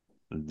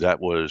 That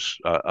was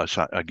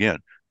again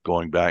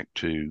going back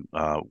to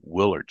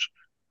Willard's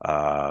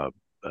uh,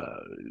 uh,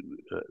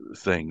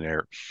 thing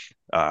there.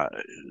 Uh,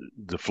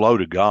 the flow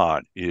to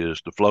God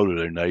is the flow to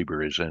their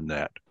neighbor is in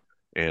that.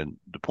 And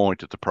the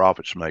point that the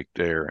prophets make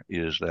there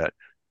is that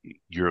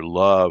your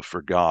love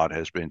for God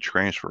has been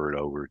transferred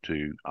over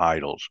to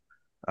idols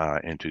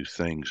and to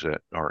things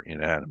that are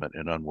inanimate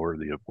and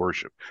unworthy of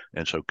worship.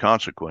 And so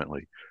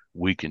consequently,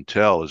 we can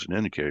tell as an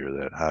indicator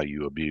that how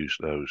you abuse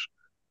those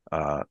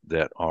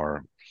that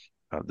are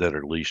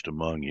least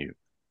among you.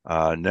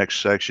 Next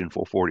section,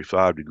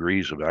 445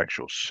 degrees of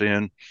actual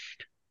sin.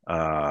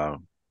 Uh,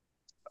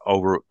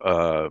 over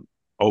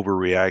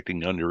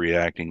Overreacting,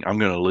 underreacting. I'm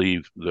going to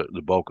leave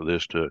the bulk of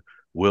this to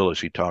Will as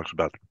he talks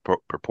about the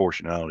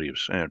proportionality of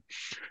sin.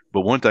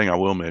 But one thing I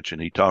will mention,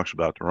 he talks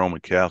about the Roman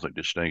Catholic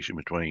distinction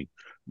between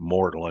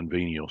mortal and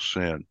venial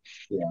sin,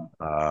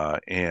 Yeah.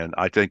 and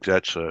I think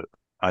that's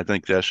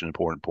an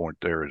important point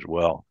there as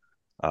well,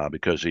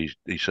 because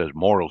he says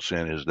mortal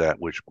sin is that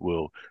which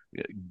will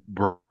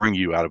bring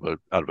you out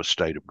of a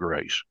state of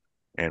grace,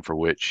 and for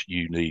which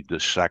you need the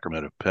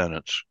sacrament of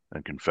penance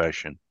and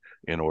confession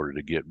in order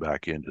to get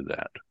back into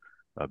that.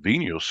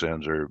 Venial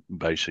sins are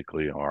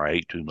basically, or I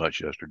ate too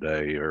much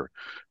yesterday, or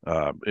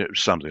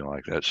something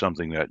like that,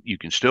 something that you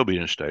can still be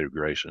in a state of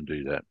grace and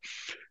do that.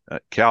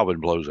 Calvin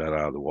blows that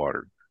out of the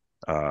water,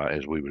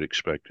 as we would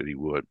expect that he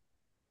would.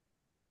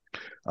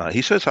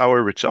 He says,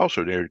 however, it's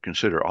also there to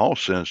consider all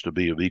sins to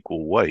be of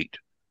equal weight.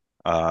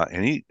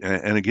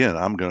 And again,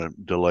 I'm going to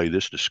delay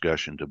this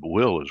discussion to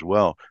Will as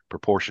well,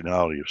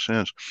 proportionality of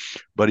sins.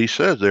 But he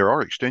says there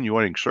are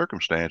extenuating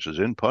circumstances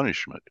in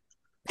punishment.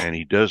 And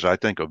he does, I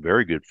think, a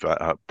very good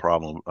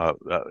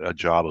a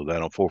job of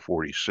that on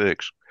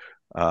 446,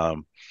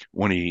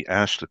 when he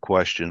asks the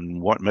question,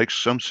 what makes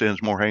some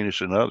sins more heinous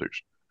than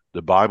others?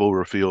 The Bible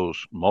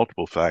reveals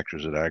multiple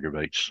factors that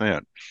aggravate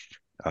sin.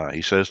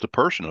 He says the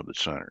person of the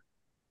sinner,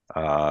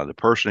 the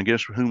person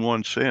against whom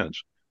one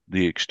sins,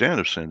 the extent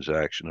of sin's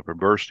action, the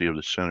perversity of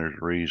the sinner's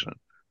reason,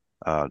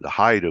 the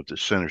height of the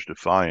sinner's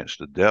defiance,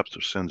 the depth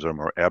of sin's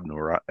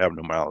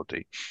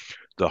abnormality,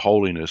 the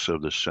holiness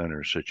of the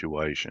sinner's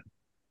situation.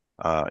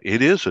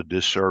 It is a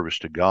disservice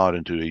to God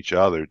and to each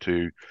other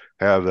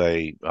have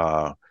a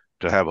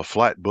have a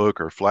flat book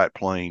or flat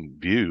plane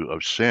view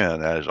of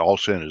sin as all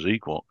sin is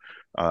equal,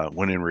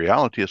 when in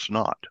reality it's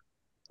not.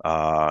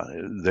 Uh,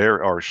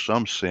 there are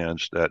some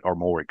sins that are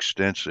more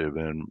extensive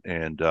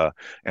and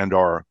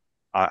are,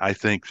 I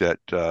think that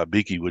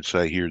Beeke would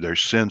say here,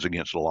 there's sins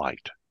against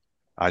light.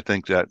 I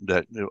think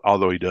that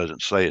although he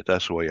doesn't say it,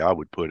 that's the way I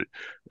would put it.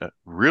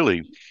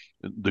 Really,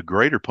 the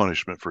greater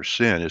punishment for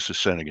sin is to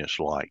sin against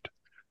light.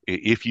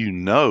 If you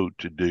know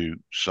to do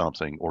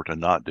something or to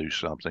not do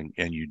something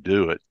and you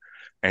do it,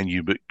 and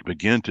you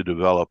begin to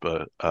develop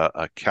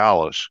a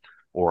callous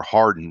or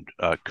hardened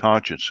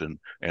conscience and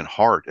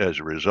heart as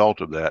a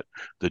result of that,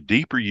 the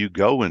deeper you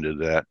go into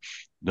that,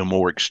 the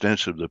more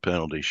extensive the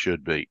penalty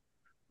should be.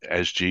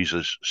 As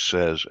Jesus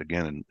says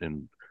again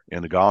in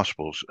the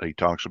Gospels, he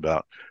talks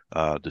about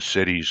the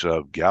cities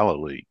of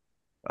Galilee,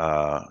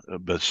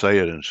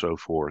 Bethsaida and so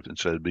forth, and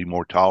said, be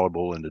more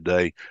tolerable in the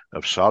day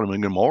of Sodom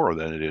and Gomorrah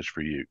than it is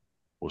for you.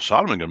 Well,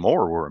 Sodom and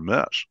Gomorrah were a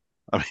mess.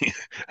 I mean,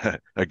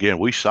 again,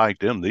 we cite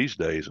them these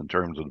days in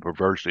terms of the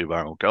perversity of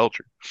our own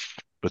culture.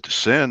 But the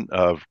sin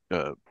of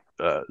the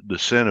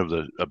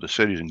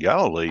cities in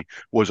Galilee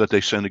was that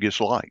they sinned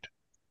against light.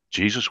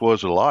 Jesus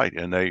was the light,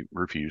 and they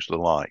refused the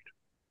light.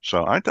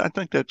 So I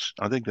think that's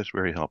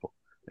very helpful.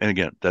 And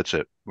again, that's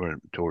it. We're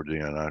toward the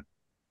end. I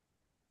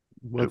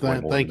Well, took way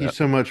more than thank you that.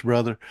 so much,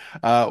 brother.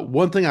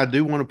 One thing I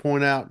do want to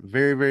point out,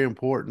 very, very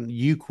important.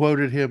 You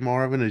quoted him,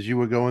 Marvin, as you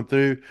were going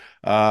through.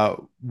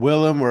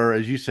 Willem, or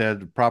as you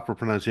said, proper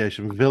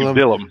pronunciation, Willem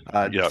Willem,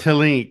 yeah,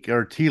 Tillink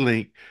or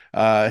Teelink.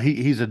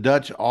 He's a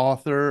Dutch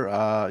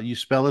author. You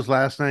spell his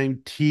last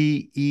name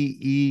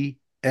Teellinck.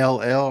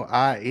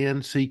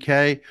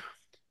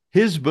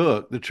 His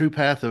book, The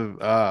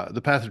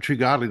Path of True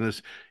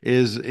Godliness,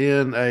 is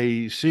in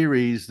a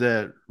series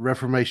that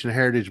Reformation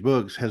Heritage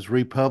Books has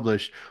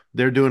republished.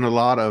 They're doing a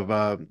lot of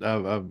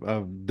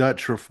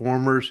Dutch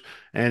reformers,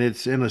 and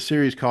it's in a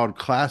series called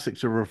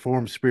Classics of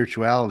Reformed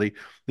Spirituality.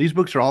 These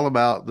books are all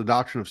about the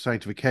doctrine of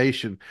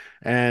sanctification,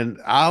 and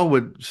I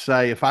would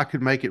say if I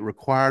could make it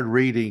required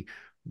reading,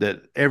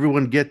 that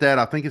everyone get that.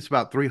 I think it's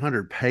about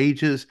 300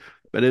 pages,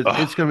 but oh,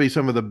 it's going to be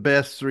some of the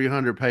best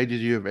 300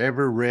 pages you have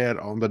ever read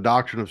on the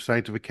doctrine of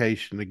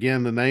sanctification.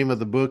 Again, the name of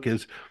the book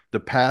is The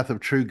Path of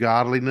True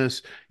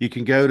Godliness. You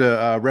can go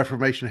to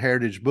Reformation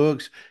Heritage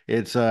Books.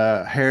 It's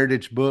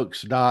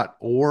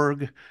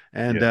heritagebooks.org,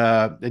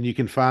 yeah, and you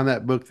can find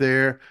that book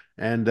there.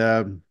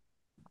 And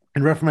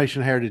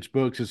Reformation Heritage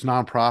Books is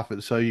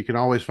nonprofit, so you can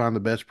always find the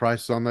best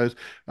prices on those.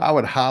 I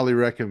would highly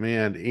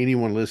recommend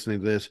anyone listening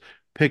to this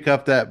pick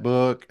up that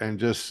book and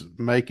just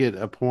make it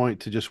a point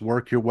to just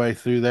work your way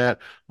through that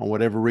on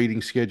whatever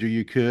reading schedule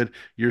you could.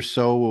 Your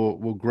soul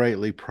will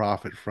greatly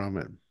profit from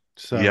it.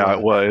 So, yeah.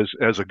 Well,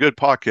 as a good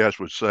podcast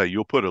would say,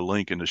 you'll put a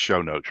link in the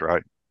show notes,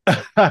 right?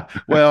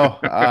 well,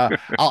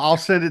 I'll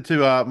send it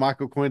to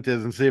Michael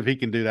Quintez and see if he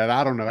can do that.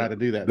 I don't know how to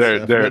do that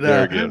stuff,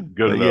 There again.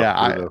 Good but enough.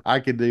 yeah, Good enough. I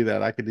can do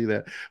that. I can do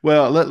that.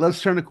 Well, let's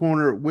turn the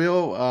corner.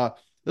 Will,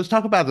 let's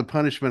talk about the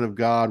punishment of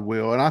God,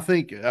 Will. And I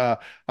think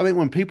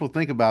when people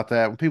think about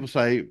that, when people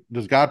say,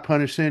 "Does God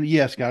punish sin?"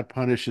 Yes, God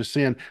punishes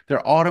sin.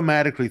 They're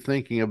automatically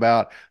thinking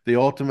about the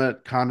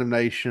ultimate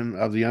condemnation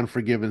of the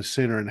unforgiven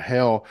sinner in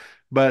hell.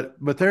 But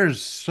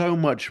there's so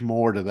much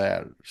more to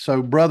that.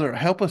 So, brother,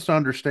 help us to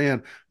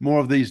understand more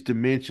of these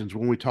dimensions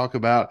when we talk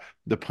about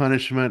the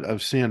punishment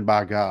of sin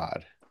by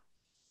God.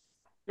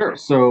 Sure.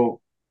 So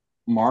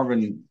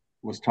Marvin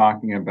was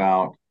talking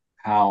about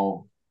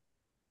how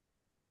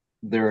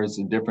there is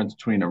a difference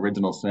between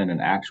original sin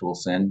and actual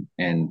sin,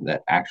 and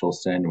that actual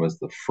sin was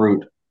the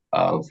fruit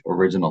of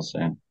original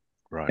sin.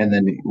 Right. And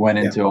then went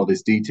Yeah. into all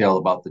this detail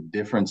about the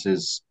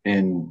differences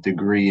in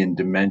degree and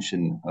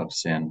dimension of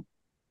sin.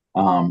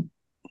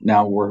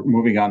 Now we're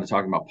moving on to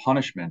talking about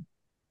punishment.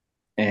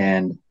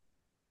 And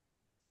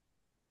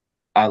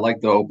I like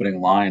the opening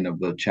line of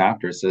the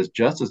chapter. It says,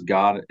 just as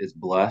God is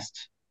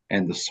blessed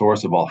and the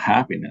source of all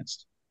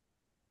happiness,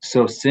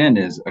 so sin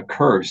is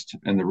accursed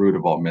and the root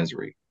of all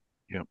misery.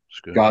 Yep, it's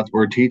good. God's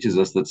word teaches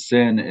us that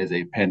sin is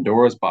a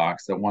Pandora's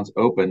box that, once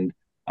opened,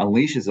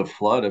 unleashes a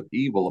flood of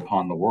evil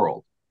upon the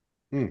world.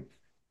 Hmm.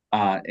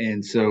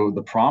 And so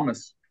the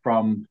promise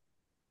from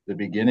the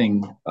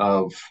beginning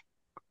of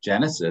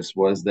Genesis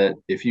was that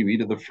if you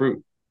eat of the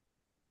fruit,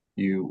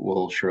 you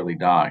will surely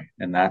die.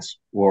 And that's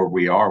where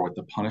we are with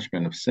the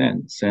punishment of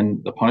sin.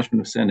 The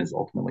punishment of sin is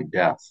ultimately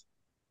death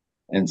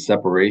and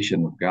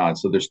separation with God.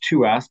 So there's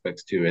two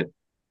aspects to it.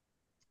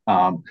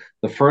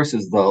 The first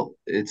is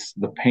it's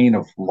the pain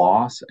of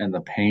loss and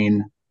the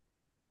pain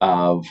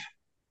of,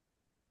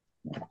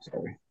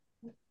 sorry,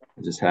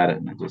 I just had it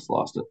and I just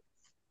lost it.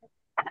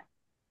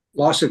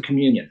 Loss of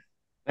communion.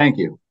 Thank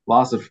you.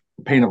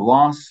 Pain of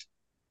loss.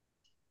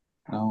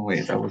 Oh,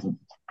 wait, that wasn't.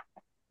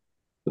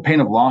 The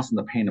pain of loss and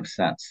the pain of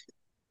sense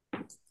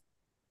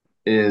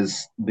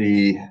is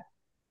the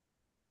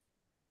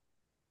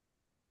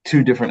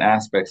two different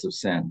aspects of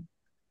sin.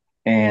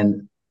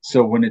 And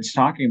so when it's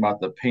talking about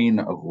the pain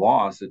of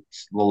loss,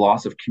 it's the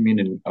loss of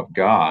communion of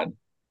God.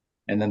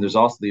 And then there's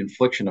also the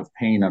infliction of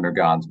pain under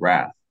God's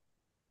wrath.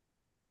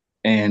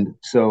 And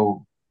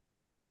so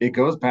it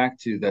goes back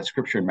to that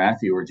scripture in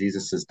Matthew where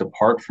Jesus says,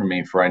 depart from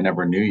me, for I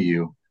never knew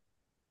you.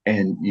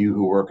 And you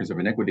who workers of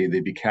iniquity, they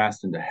be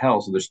cast into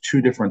hell. So there's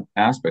two different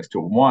aspects to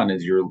it. One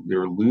is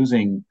you're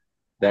losing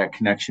that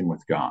connection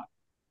with God.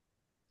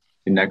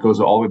 And that goes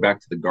all the way back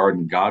to the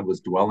garden. God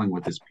was dwelling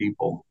with his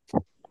people.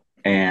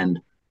 And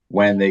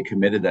when they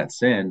committed that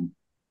sin,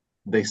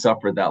 they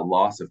suffered that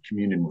loss of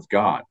communion with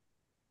God.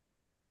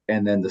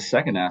 And then the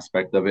second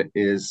aspect of it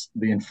is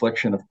the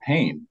infliction of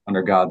pain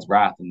under God's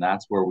wrath. And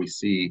that's where we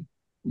see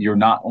you're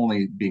not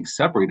only being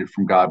separated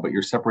from God, but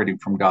you're separating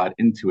from God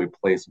into a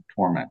place of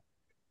torment.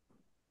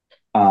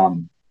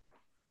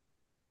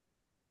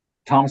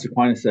 Thomas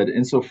Aquinas said,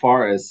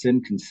 insofar as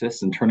sin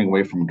consists in turning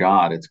away from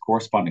God, its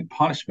corresponding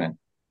punishment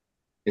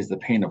is the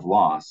pain of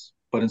loss.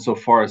 But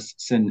insofar as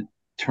sin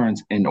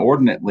turns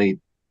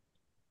inordinately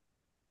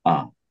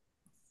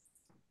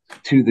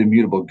to the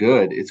immutable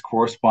good, its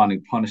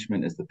corresponding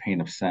punishment is the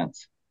pain of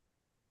sense,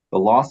 the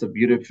loss of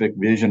beatific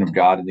vision of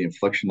God and the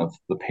infliction of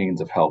the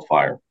pains of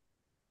hellfire.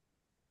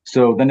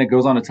 So then it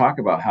goes on to talk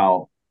about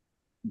how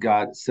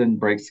sin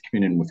breaks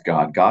communion with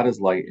God. God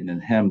is light, and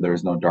in him there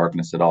is no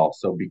darkness at all.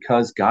 So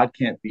because God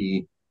can't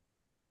be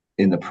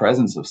in the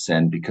presence of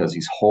sin because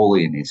he's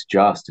holy and he's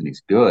just and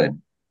he's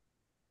good,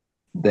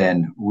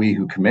 then we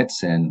who commit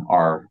sin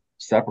are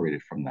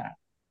separated from that.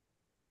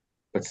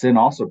 But sin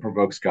also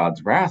provokes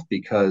God's wrath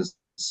because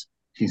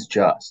he's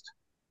just.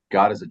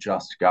 God is a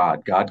just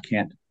God. God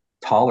can't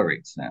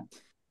tolerate sin.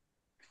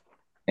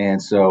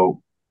 And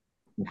so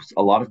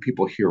a lot of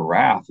people hear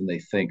wrath and they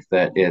think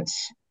that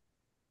it's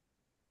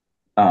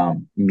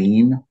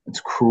mean, it's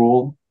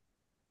cruel.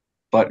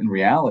 But in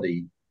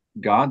reality,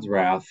 God's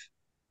wrath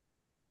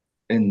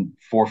in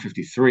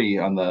 453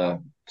 on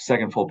the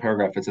second full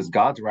paragraph, it says,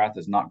 God's wrath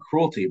is not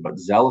cruelty, but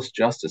zealous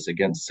justice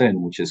against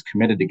sin, which is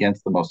committed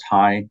against the most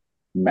high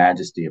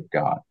majesty of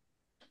God.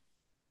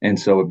 And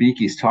so what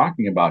Beeke's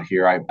talking about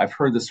here, I've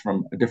heard this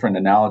from different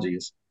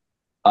analogies.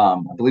 I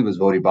believe it was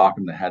Vodi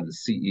Bakum that had the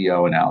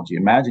CEO analogy.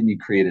 Imagine you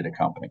created a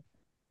company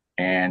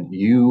and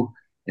you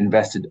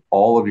invested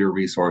all of your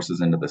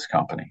resources into this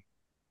company.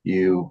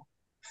 You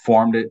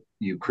formed it,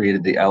 you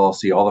created the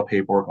LLC, all the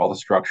paperwork, all the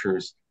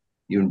structures,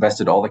 you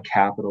invested all the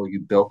capital, you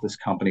built this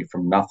company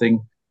from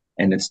nothing,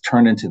 and it's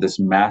turned into this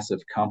massive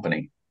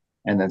company.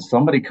 And then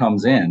somebody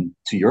comes in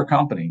to your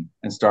company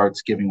and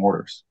starts giving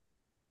orders.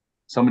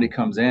 Somebody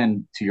comes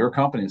in to your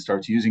company and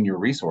starts using your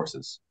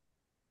resources.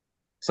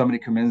 Somebody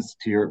comes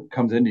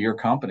into your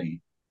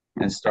company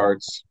and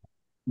starts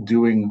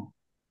doing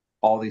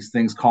all these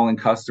things, calling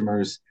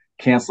customers,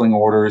 canceling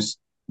orders,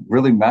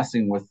 really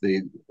messing with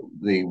the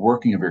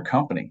working of your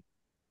company.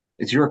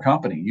 It's your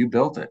company. You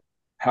built it.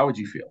 How would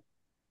you feel?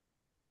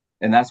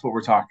 And that's what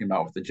we're talking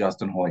about with the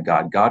just and holy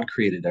God. God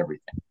created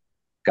everything.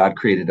 God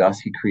created us.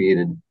 He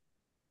created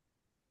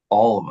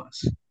all of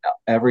us.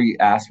 Every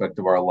aspect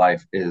of our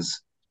life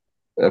is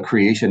a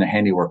creation, a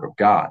handiwork of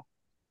God.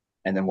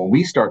 And then when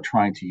we start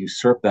trying to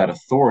usurp that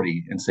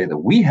authority and say that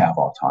we have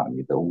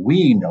autonomy, that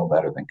we know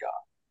better than God,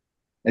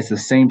 it's the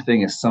same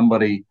thing as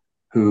somebody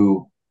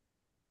who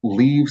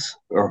leaves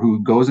or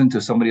who goes into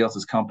somebody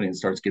else's company and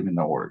starts giving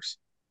the orders.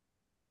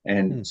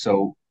 And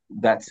so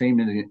that same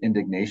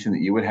indignation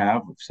that you would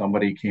have if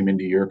somebody came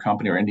into your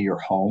company or into your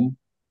home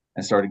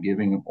and started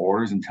giving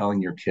orders and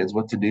telling your kids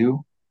what to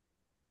do,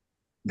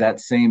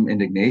 that same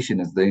indignation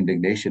is the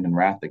indignation and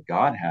wrath that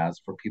God has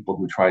for people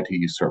who try to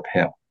usurp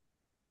him.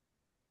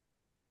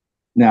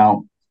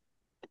 Now,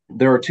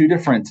 there are two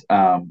different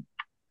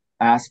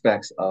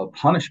aspects of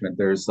punishment.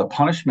 There's the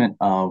punishment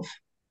of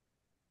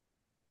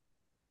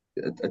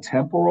a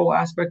temporal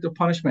aspect of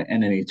punishment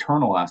and an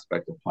eternal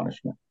aspect of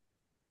punishment.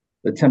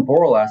 The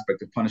temporal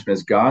aspect of punishment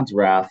is God's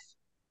wrath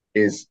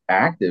is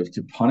active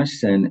to punish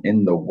sin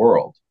in the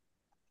world.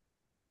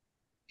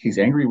 He's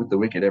angry with the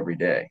wicked every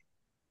day.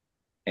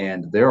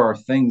 And there are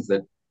things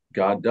that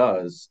God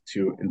does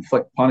to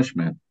inflict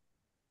punishment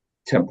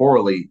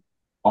temporally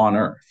on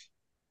earth.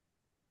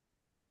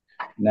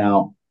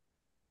 Now,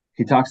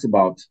 he talks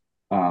about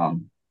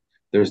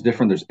there's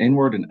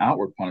inward and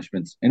outward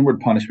punishments. Inward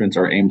punishments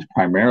are aimed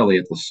primarily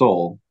at the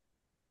soul,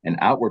 and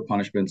outward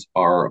punishments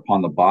are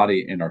upon the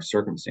body and our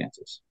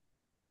circumstances.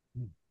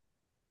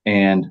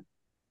 And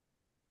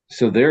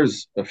so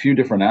there's a few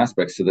different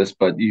aspects to this,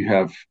 but you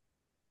have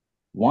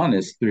one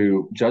is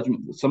through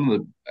judgment. Some of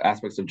the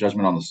aspects of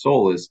judgment on the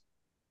soul is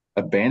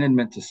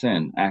abandonment to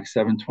sin. Acts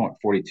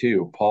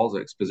 7:42, Paul's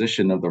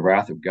exposition of the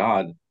wrath of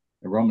God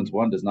in Romans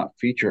 1 does not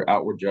feature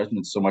outward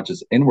judgments so much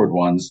as inward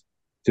ones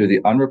through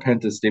the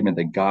unrepentant statement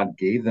that God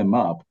gave them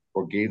up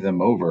or gave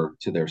them over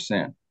to their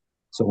sin.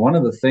 So one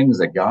of the things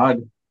that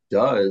God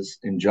does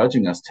in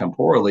judging us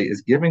temporally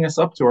is giving us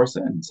up to our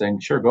sin,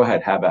 saying, sure, go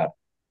ahead, have at it.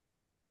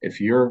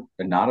 If you're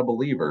not a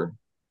believer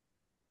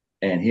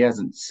and he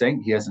hasn't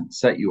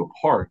set you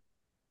apart,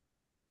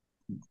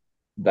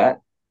 that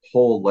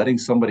whole letting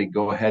somebody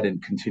go ahead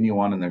and continue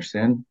on in their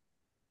sin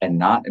and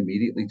not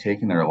immediately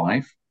taking their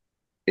life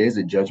is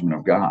a judgment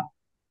of God.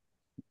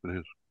 It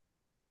is.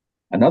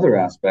 Another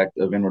aspect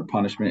of inward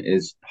punishment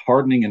is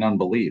hardening and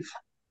unbelief.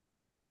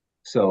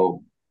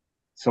 So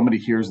somebody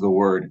hears the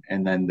word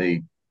and then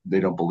they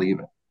don't believe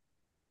it.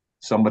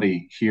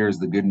 Somebody hears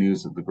the good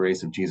news of the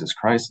grace of Jesus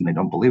Christ and they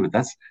don't believe it.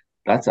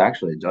 That's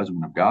actually a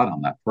judgment of God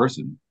on that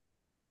person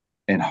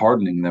and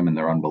hardening them in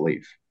their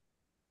unbelief.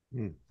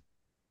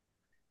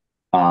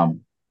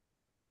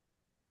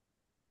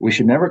 We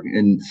should never,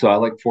 and so I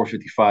like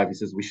 455, he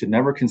says, we should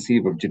never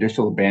conceive of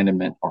judicial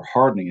abandonment or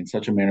hardening in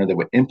such a manner that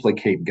would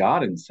implicate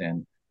God in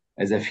sin,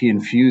 as if he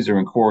infused or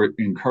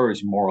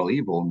encouraged moral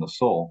evil in the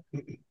soul.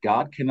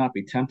 God cannot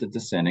be tempted to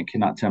sin and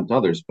cannot tempt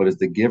others, but is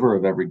the giver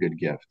of every good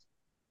gift.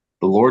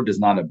 The Lord does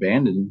not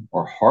abandon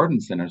or harden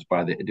sinners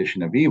by the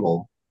addition of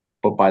evil,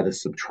 but by the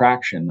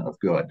subtraction of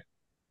good.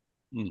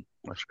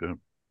 That's good.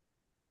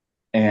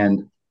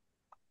 And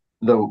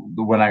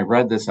when I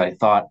read this, I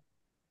thought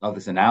of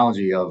this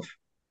analogy of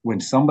when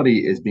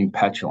somebody is being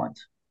petulant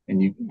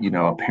and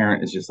a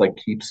parent is just like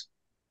keeps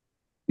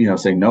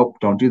saying, nope,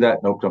 don't do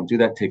that, nope, don't do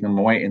that, take them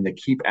away, and they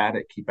keep at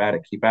it,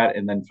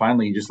 and then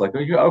finally you just like,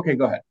 okay,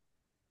 go ahead.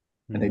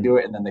 And they do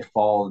it, and then they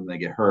fall and they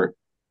get hurt.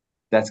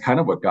 That's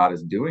kind of what God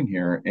is doing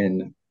here.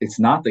 And it's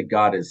not that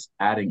God is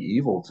adding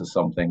evil to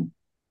something,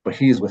 but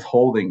he's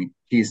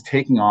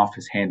taking off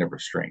his hand of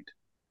restraint.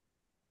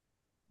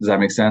 Does that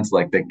make sense?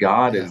 Like that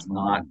God is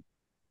not,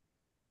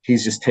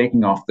 he's just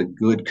taking off the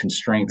good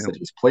constraints that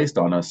he's placed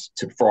on us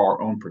for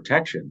our own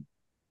protection,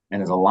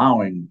 and is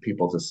allowing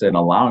people to sin,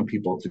 allowing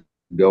people to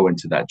go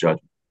into that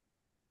judgment.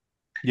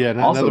 Yeah, in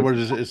other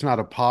words, it's not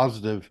a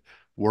positive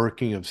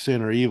working of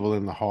sin or evil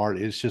in the heart.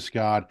 It's just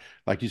God,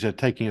 like you said,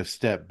 taking a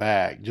step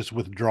back, just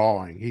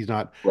withdrawing. He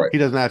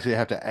doesn't actually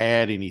have to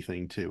add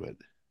anything to it.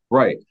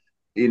 Right.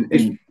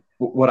 And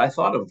what I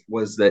thought of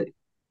was that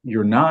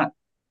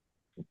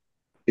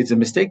it's a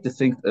mistake to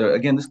think,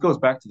 again, this goes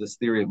back to this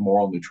theory of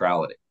moral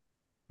neutrality.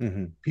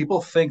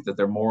 People think that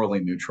they're morally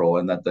neutral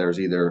and that there's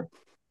either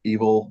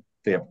evil,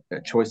 they have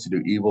a choice to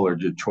do evil or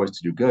a choice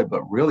to do good,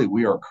 but really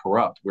we are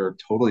corrupt. We're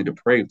totally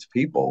depraved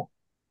people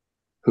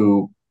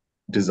who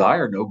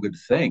desire no good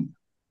thing.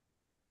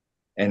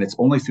 And it's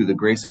only through the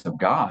grace of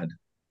God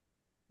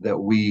that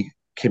we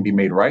can be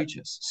made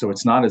righteous. So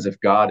it's not as if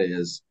God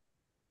is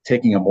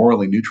taking a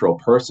morally neutral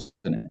person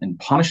and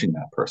punishing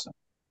that person.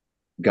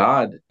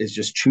 God is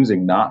just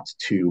choosing not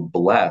to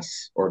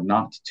bless or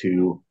not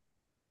to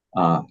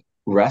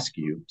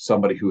rescue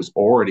somebody who is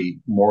already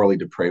morally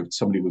depraved,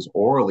 somebody who's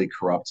morally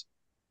corrupt,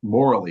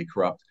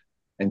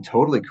 and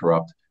totally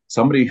corrupt,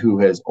 somebody who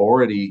is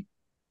already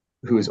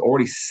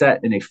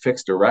set in a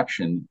fixed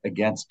direction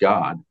against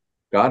God.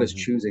 God is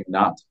choosing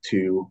not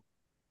to,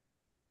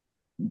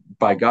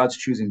 by God's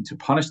choosing to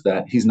punish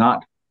that, he's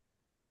not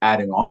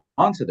adding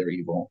on to their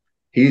evil.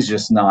 He's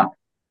just not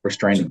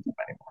restraining them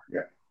anymore.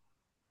 Yeah.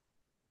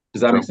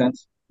 Does that make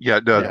sense? Yeah,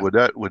 it does.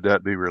 Yeah. Would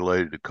that be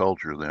related to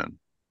culture then?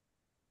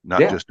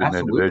 Not just an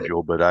absolutely.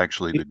 individual, but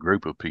actually the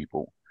group of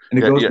people.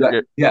 And it goes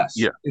back. Yes.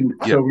 Yeah.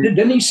 So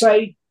doesn't he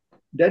say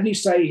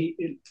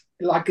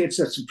like it's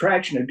a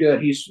subtraction of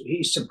good?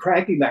 He's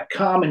subtracting that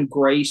common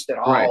grace that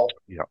all.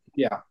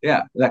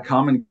 Yeah. That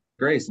common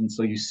grace. And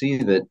so you see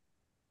that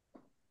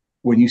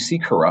when you see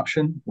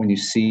corruption, when you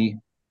see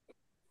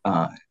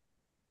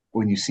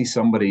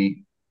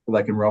somebody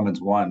like in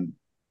Romans 1,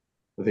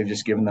 where they've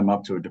just given them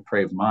up to a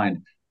depraved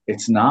mind,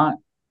 it's not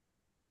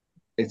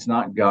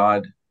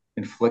God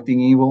inflicting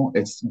evil,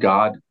 it's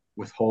God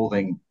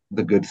withholding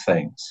the good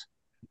things.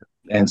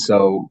 And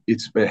so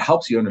it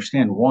helps you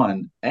understand,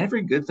 one,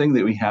 every good thing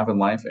that we have in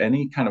life,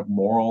 any kind of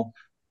moral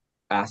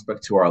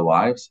aspect to our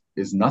lives,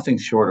 is nothing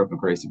short of the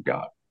grace of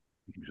God.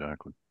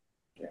 Exactly.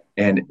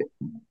 And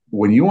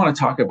when you want to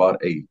talk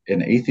about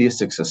an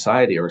atheistic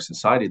society or a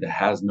society that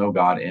has no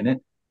God in it,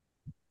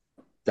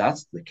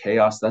 that's the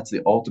chaos. That's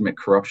the ultimate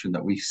corruption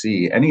that we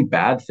see. Any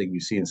bad thing you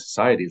see in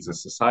society is a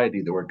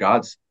society that where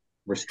God's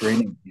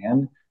restraining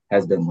hand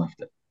has been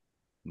lifted.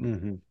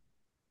 Mm-hmm.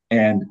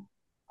 And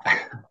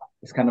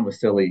it's kind of a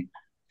silly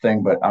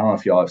thing, but I don't know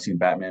if y'all have seen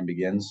Batman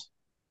Begins.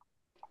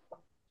 Have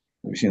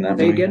you seen that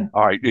Say movie? again?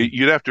 All right,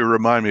 you'd have to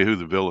remind me who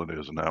the villain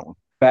is in that one.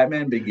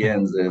 Batman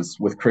Begins is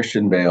with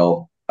Christian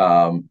Bale.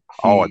 Oh,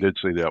 I did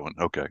see that one.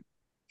 Okay.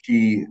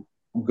 He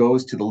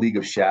goes to the League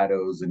of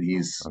Shadows and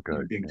he's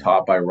Okay. being Yeah.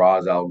 taught by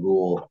Ra's al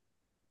Ghul.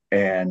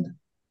 And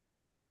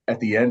at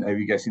the end, have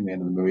you guys seen the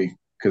end of the movie?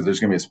 Because there's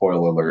going to be a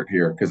spoiler alert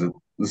here. Because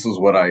this is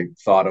what I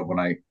thought of when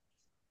I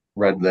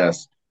read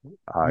this.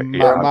 My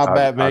Yeah, my I've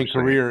Batman seen it.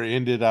 career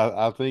ended,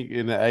 I think,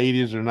 in the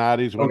 80s or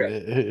 90s when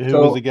Okay, who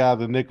was the so guy?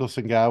 The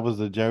Nicholson guy was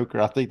the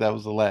Joker. I think that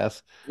was the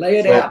last Lay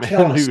it so out. Batman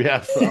Tell us. movie I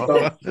saw.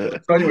 so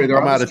so anyway, they're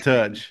I'm on out this of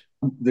train. touch.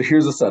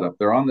 Here's the setup.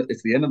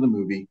 It's the end of the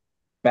movie.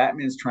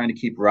 Batman's trying to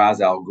keep Ra's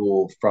al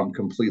Ghul from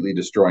completely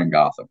destroying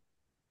Gotham,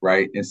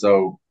 right? And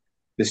so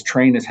this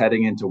train is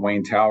heading into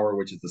Wayne Tower,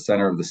 which is the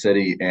center of the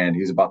city, and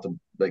he's about to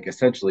like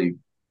essentially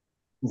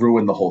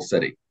ruin the whole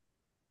city.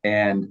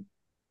 And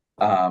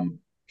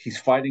he's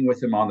fighting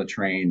with him on the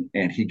train,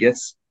 and he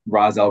gets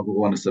Ra's al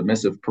Ghul in a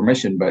submissive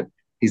permission, but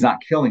he's not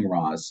killing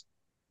Ra's.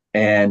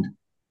 And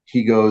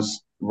he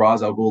goes,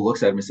 Ra's al Ghul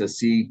looks at him and says,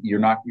 "See, you're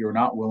not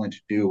willing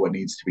to do what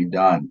needs to be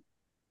done."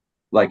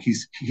 Like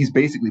he's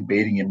basically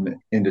baiting him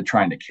into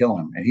trying to kill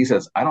him. And he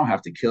says, "I don't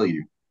have to kill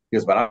you." He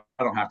goes, "But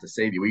I don't have to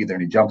save you either."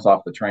 And he jumps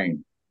off the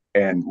train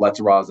and lets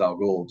Ra's al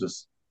Ghul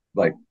just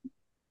like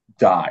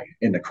die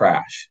in the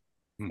crash.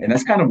 Hmm. And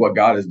that's kind of what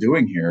God is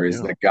doing here is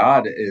Yeah. that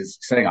God is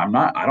saying,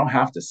 I don't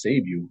have to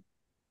save you.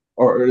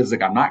 Or it's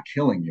like, I'm not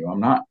killing you. I'm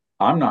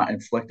not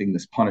inflicting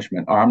this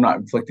punishment or I'm not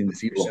inflicting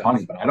this evil upon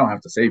you, but I don't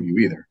have to save you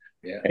either.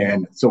 Yeah.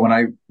 And so when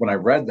I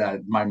read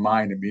that, my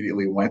mind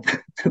immediately went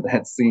to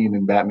that scene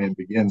in Batman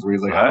Begins where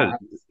he's like, Well,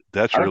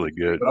 that's I don't have really to save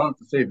you, good. but I don't have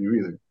to save you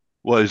either.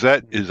 Well, is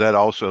that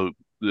also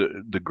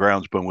the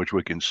grounds upon which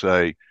we can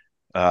say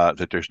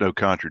that there's no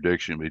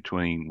contradiction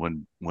between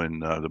when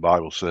the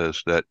Bible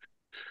says that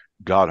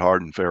God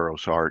hardened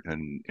Pharaoh's heart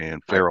and Right.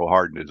 Pharaoh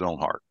hardened his own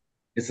heart.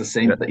 It's the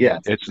same thing. Yeah,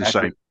 it's It's the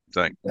exactly same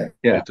thing. the same.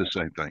 Yeah. It's the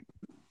same thing.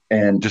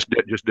 And Just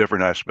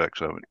different aspects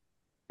of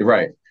it.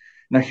 right.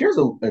 Now here's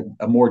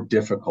a more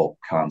difficult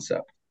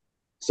concept.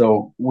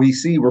 So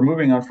we're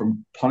moving on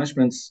from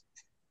punishments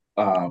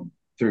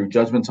through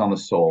judgments on the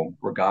soul,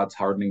 where God's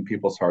hardening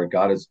people's heart.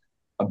 God is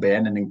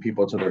abandoning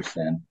people to their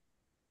sin.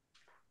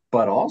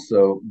 But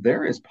also,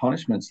 there is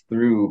punishments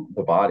through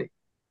the body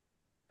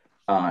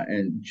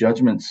and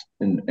judgments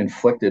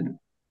inflicted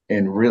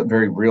in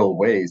very real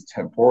ways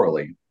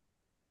temporally.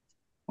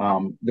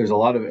 There's a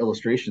lot of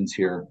illustrations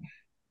here.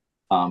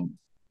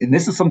 And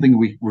this is something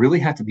we really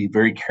have to be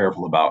very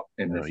careful about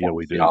in Yeah, Reformed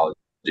we do.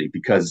 theology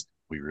because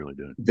We really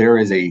do. there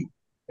is a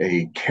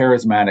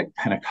charismatic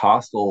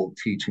Pentecostal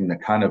teaching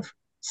that kind of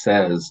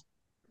says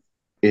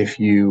if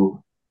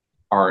you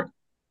are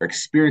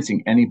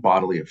experiencing any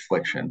bodily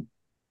affliction,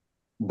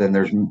 then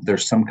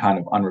there's some kind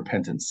of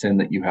unrepentant sin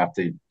that you have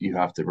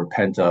to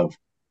repent of.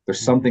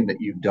 There's something that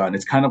you've done.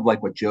 It's kind of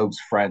like what Job's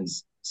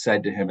friends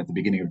said to him at the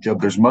beginning of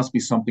Job. There must be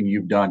something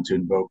you've done to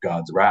invoke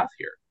God's wrath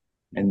here.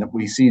 And that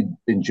we see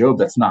in Job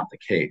that's not the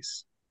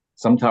case.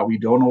 Sometimes we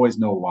don't always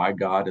know why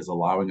God is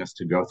allowing us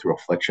to go through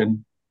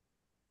affliction,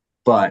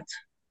 but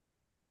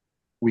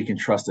we can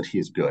trust that he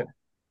is good.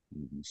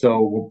 Mhm.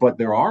 So, but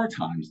there are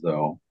times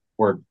though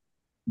where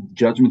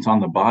judgments on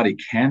the body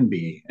can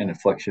be an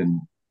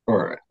affliction,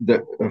 or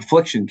the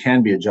affliction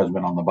can be a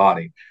judgment on the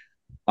body.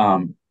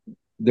 Um,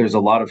 there's a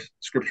lot of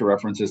scripture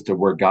references to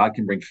where God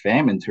can bring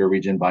famine to a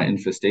region by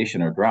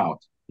infestation or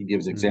drought. He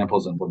gives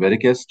examples in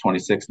Leviticus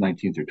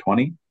 26:19 through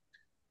 20,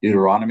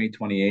 Deuteronomy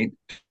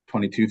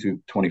 28:22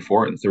 through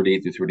 24, and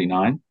 38 through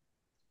 39.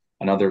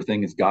 Another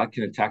thing is God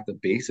can attack the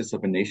basis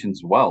of a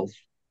nation's wealth,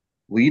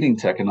 leading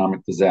to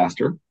economic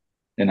disaster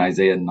in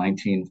Isaiah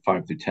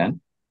 19:5 through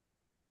 10.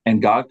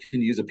 And God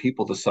can use a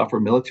people to suffer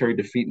military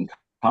defeat and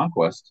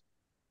conquest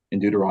in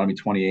Deuteronomy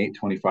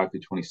 28:25 through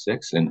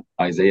 26, and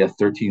Isaiah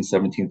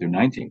 13:17 through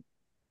 19.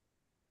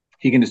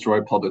 He can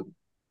destroy public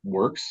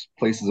works,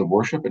 places of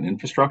worship, and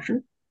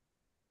infrastructure.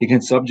 He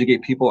can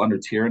subjugate people under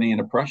tyranny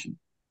and oppression.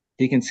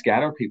 He can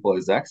scatter people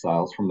as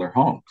exiles from their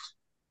homes.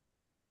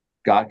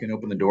 God can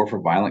open the door for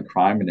violent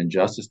crime and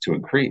injustice to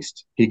increase.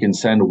 He can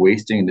send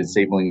wasting and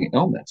disabling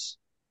illness.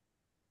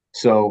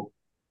 So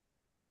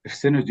if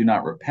sinners do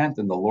not repent,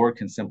 then the Lord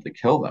can simply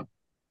kill them.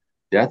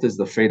 Death is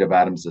the fate of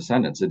Adam's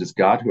descendants. It is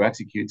God who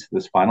executes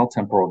this final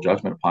temporal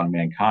judgment upon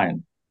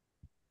mankind.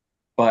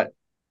 But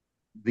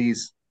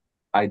these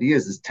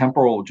ideas, these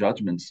temporal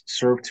judgments,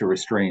 serve to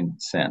restrain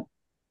sin.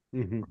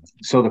 Mm-hmm.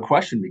 So the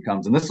question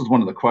becomes, and this is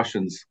one of the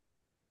questions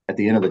at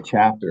the end of the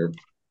chapter,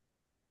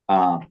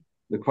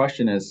 the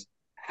question is,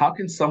 how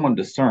can someone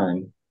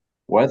discern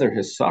whether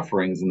his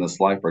sufferings in this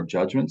life are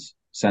judgments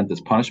sent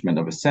as punishment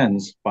of his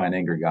sins by an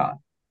angry God?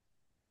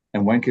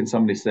 And when can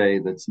somebody say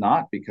that's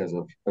not because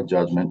of a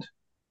judgment,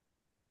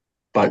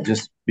 but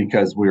just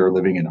because we are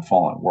living in a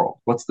fallen world?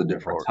 What's the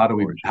difference?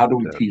 Or it's How just do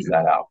we a test. tease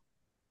that out?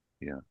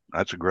 Yeah,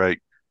 that's a great,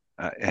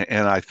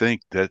 and I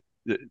think that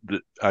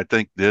I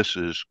think this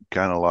is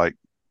kind of like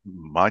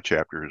my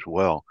chapter as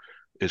well.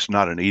 It's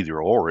not an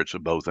either or; it's a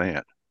both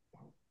and.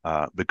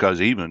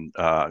 Because even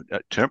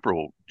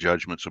temporal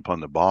judgments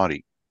upon the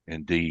body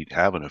indeed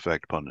have an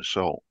effect upon the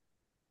soul,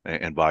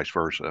 and vice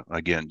versa.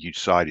 Again, you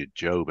cited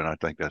Job, and I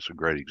think that's a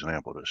great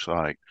example to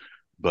cite.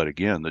 But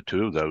again, the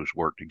two of those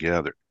work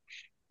together.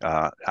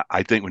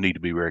 I think we need to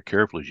be very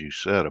careful, as you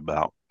said,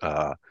 about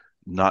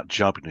not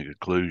jumping to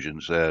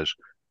conclusions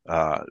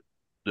uh,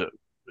 the,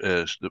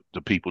 as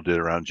the people did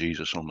around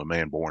Jesus on the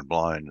man born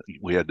blind.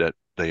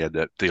 They had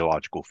that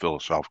theological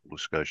philosophical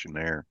discussion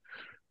there.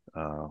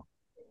 Uh,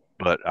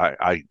 but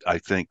I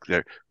think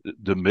that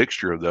the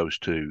mixture of those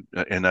two,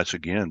 and that's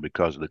again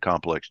because of the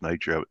complex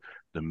nature of it,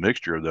 the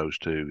mixture of those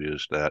two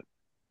is that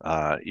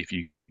if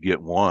you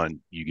get one,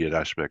 you get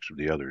aspects of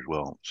the other as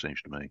well, it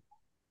seems to me.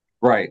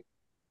 Right.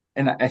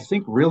 And I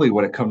think really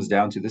what it comes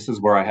down to, this is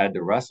where I had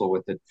to wrestle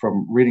with it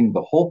from reading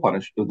the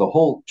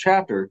whole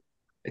chapter.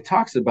 It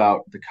talks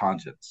about the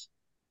conscience,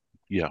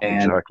 Yeah,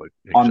 and exactly.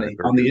 Exactly.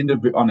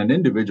 on an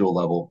individual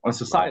level, on a Right.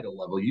 societal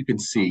level, you can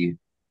see,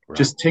 Right.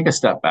 just take a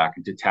step back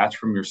and detach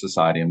from your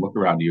society and look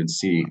around you and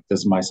see,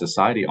 does my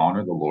society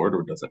honor the Lord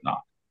or does it not?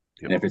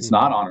 Yep. And if it's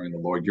not Mhm. honoring the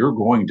Lord, you're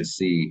going to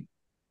see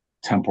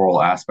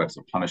temporal aspects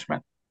of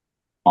punishment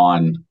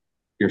on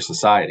your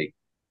society.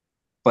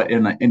 But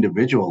in an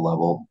individual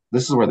level,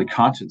 this is where the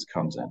conscience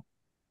comes in.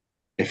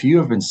 If you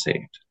have been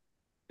saved,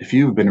 if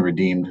you have been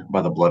redeemed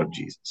by the blood of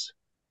Jesus,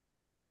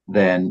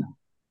 then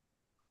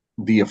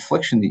the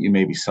affliction that you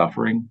may be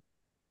suffering,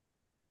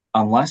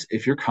 unless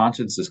if your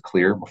conscience is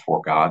clear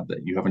before God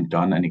that you haven't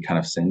done any kind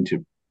of sin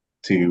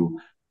to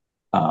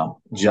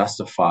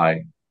justify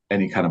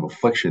any kind of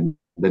affliction,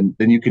 then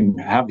you can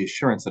have the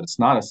assurance that it's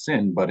not a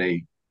sin, but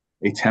a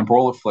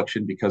temporal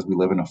affliction because we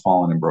live in a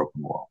fallen and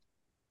broken world.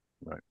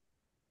 Right.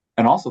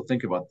 And also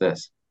think about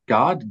this: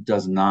 God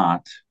does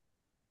not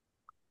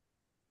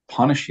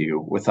punish you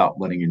without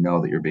letting you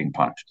know that you're being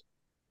punished,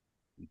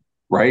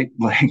 right?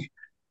 Like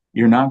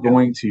you're not Yeah.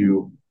 going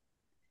to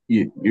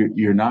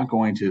you're not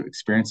going to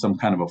experience some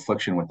kind of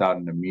affliction without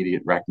an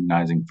immediate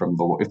recognizing from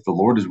the Lord. If the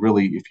Lord is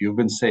really, if you've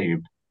been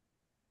saved,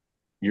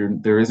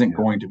 there isn't Yeah.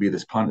 going to be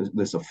this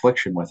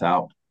affliction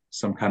without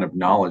some kind of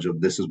knowledge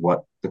of this is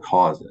what the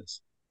cause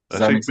is. Does That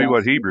that seems make to be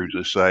what sense? Hebrews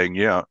is saying.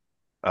 Yeah.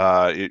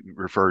 It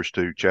refers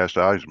to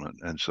chastisement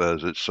and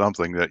says it's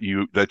something that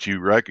you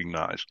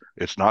recognize.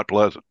 It's not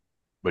pleasant,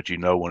 but you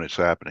know when it's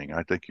happening.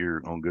 I think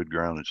you're on good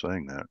ground in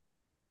saying that.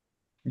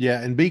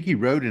 Yeah, and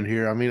Beeke wrote in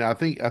here. I mean, I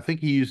think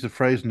he used the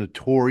phrase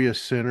notorious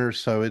sinner.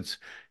 So it's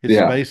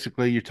Yeah,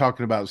 basically you're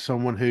talking about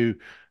someone who,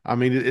 I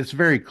mean, it's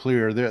very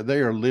clear they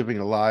are living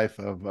a life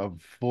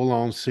of full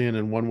on sin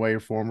in one way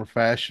or form or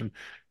fashion.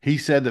 He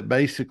said that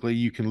basically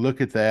you can look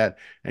at that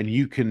and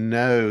you can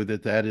know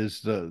that that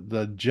is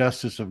the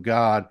justice of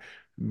God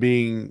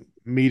being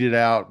meted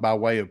out by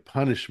way of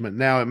punishment.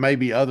 Now it may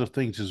be other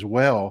things as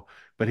well,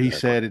 but he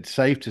Exactly. said it's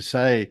safe to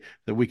say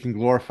that we can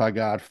glorify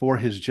God for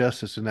his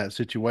justice in that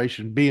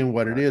situation, being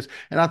what it Right. is.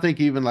 And I think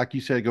even like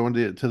you said, going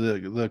to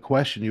the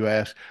question you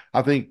asked,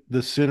 I think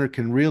the sinner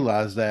can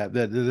realize that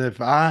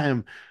if I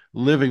am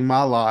living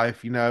my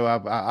life,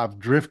 I've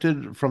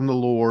drifted from the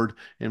Lord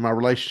in my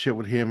relationship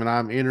with him, and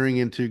I'm entering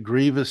into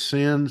grievous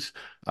sins,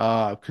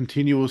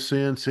 continual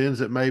sins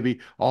that maybe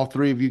all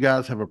three of you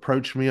guys have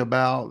approached me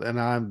about, and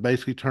I'm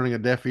basically turning a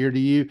deaf ear to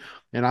you,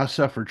 and I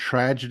suffer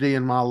tragedy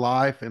in my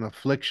life and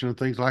affliction and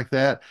things like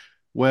that.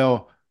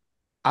 Well,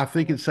 I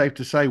think it's safe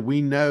to say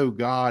we know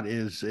God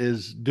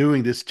is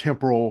doing this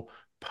temporal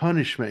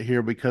punishment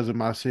here because of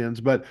my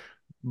sins, but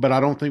I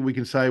don't think we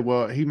can say,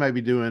 well, he may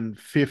be doing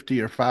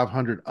 50 or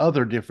 500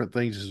 other different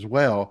things as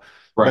well.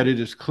 But right, it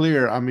is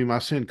clear, I mean, my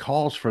sin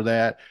calls for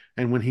that,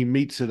 and when he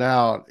metes it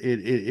out, it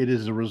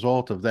is a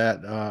result of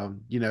that,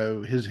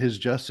 his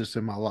justice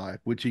in my life,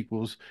 which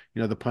equals,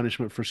 the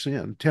punishment for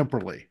sin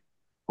temporally.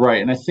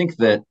 right. And I think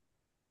that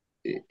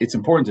it's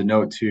important to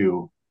note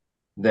too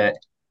that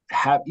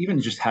have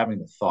even just having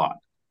the thought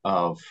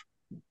of,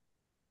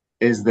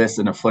 is this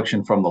an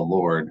affliction from the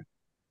Lord?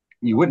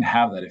 You wouldn't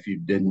have that if you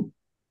didn't,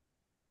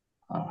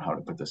 how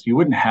to put this, you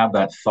wouldn't have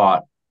that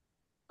thought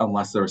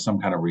unless there was some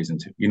kind of reason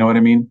to. You know what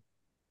I mean?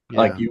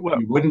 Like Yeah. Well,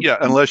 you wouldn't. yeah,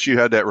 unless you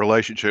had that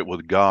relationship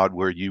with God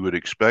where you would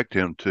expect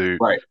Him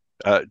Right,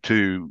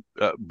 to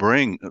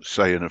bring,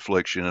 say, an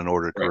affliction in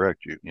order to right.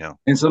 correct you. Yeah.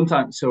 And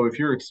sometimes, so if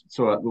you're,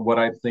 so what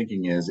I'm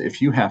thinking is,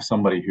 if you have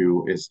somebody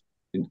who is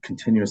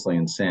continuously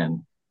in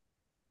sin,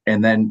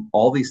 and then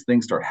all these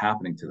things start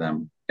happening to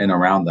them and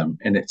around them,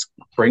 and it's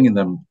bringing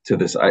them to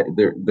this,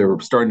 they're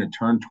starting to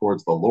turn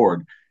towards the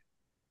Lord.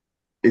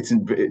 It's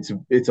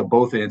a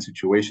both and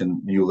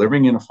situation. You're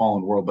living in a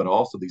fallen world, but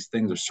also these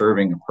things are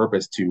serving a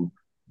purpose to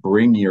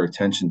bring your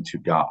attention to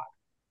God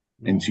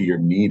and to Mhm. your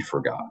need for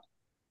God.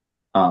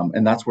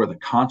 And that's where the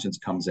conscience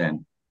comes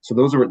in. So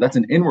that's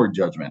an inward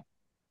judgment.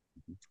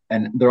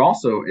 And there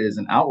also is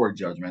an outward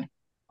judgment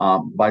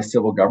by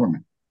civil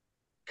government.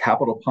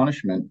 Capital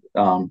punishment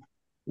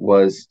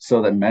was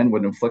so that men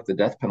would inflict the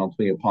death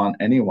penalty upon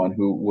anyone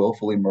who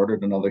willfully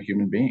murdered another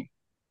human being.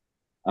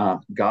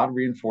 God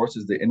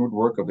reinforces the inward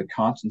work of the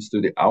conscience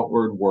through the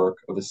outward work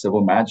of the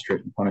civil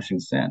magistrate in punishing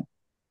sin.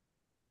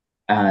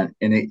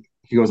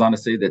 He goes on to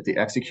say that the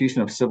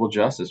execution of civil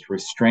justice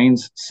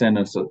restrains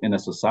sin in a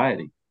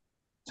society.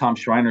 Tom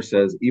Schreiner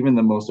says even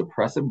the most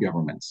oppressive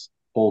governments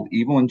hold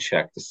evil in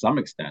check to some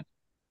extent,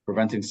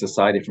 preventing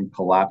society from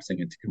collapsing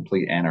into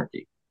complete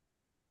anarchy.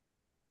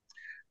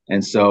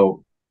 And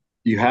so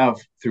you have,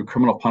 through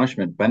criminal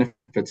punishment,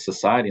 benefits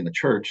society and the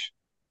church.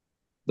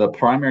 The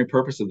primary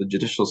purpose of the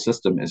judicial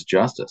system is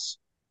justice.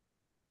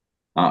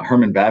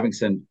 Herman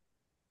Babington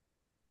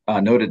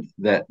noted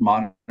that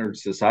modern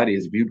society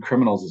has viewed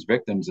criminals as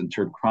victims and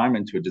turned crime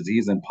into a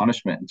disease and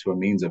punishment into a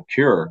means of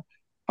cure.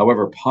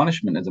 However,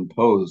 punishment is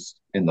imposed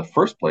in the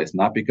first place,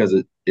 not because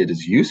it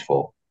is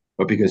useful,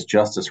 but because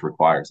justice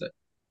requires it.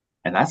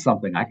 And that's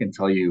something I can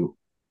tell you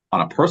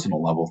on a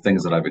personal level,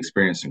 things that I've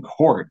experienced in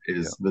court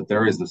is that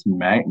there is this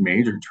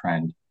major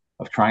trend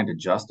of trying to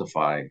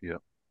justify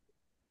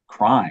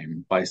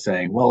crime by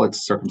saying, well,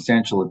 it's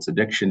circumstantial, it's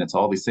addiction, it's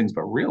all these things.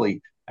 But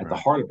really, at the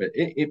heart of it,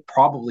 it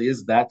probably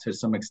is that to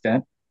some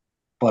extent,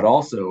 but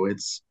also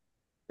it's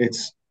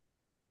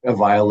a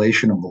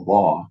violation of the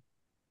law.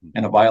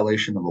 And a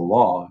violation of the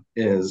law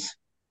is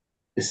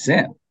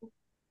sin.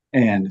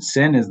 And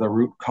sin is the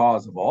root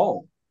cause of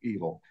all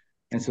evil.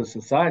 And so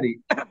society,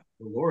 the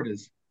Lord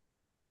is,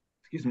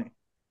 excuse me,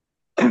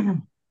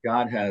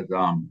 God has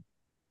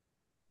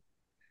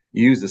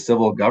used the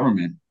civil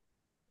government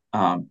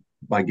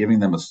by giving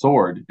them a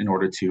sword in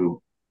order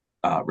to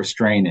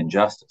restrain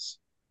injustice.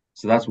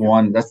 So that's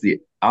the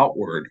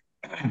outward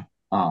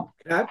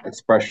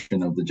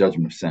expression of the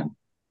judgment of sin.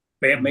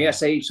 May I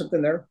say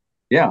something there?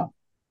 Yeah.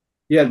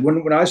 Yeah,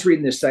 when I was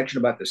reading this section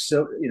about the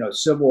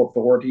civil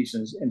authorities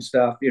and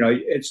stuff,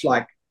 it's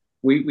like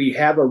we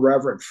have a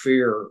reverent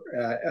fear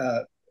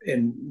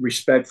in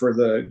respect for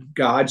the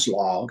God's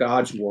law,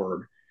 God's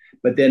word,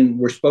 but then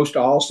we're supposed to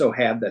also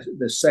have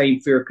the same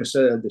fear because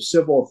the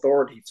civil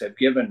authorities have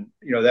given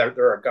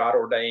they're a God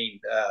ordained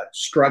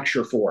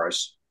structure for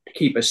us to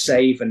keep us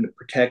safe and to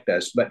protect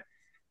us, but.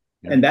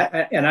 And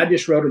I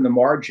just wrote in the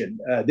margin,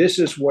 this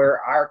is where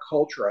our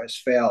culture has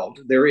failed.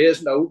 There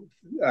is no,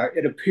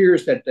 it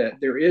appears that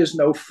there is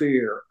no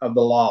fear of the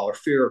law or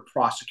fear of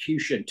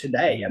prosecution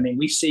today. I mean,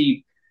 we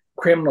see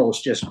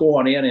criminals just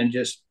going in and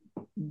just,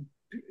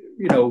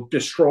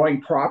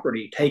 destroying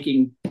property,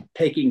 taking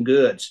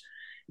goods,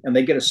 and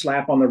they get a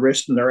slap on the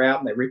wrist and they're out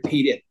and they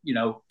repeat it,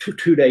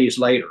 2 days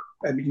later.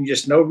 I mean,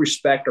 just no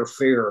respect or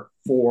fear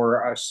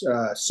for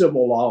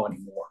civil law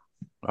anymore.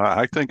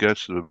 I think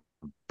that's the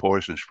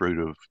poisonous fruit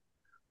of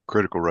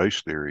critical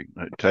race theory,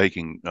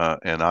 taking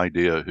an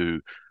idea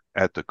who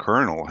at the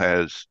kernel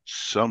has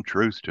some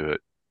truth to it,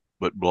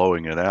 but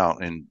blowing it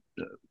out. And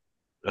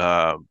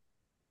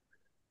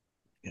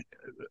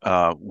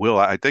Will,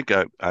 I think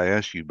I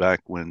asked you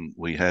back when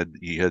you had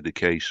the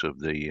case of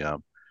the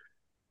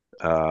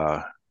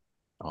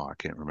I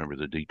can't remember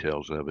the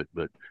details of it,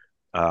 but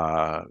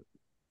the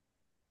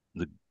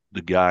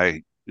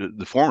guy,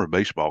 the former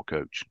baseball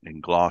coach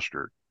in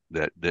Gloucester,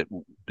 that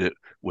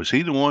was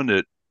he the one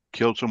that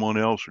killed someone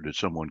else, or did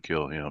someone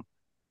kill him?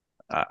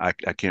 I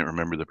can't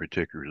remember the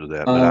particulars of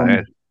that, but I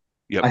asked.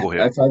 Yeah, go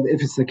ahead.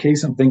 If it's the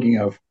case I'm thinking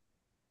of,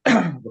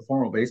 the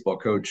former baseball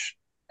coach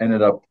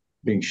ended up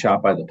being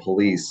shot by the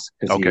police.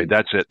 Okay,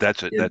 that's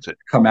it.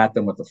 Come at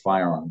them with a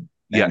firearm.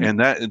 Yeah, and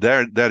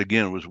that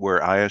again was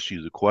where I asked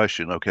you the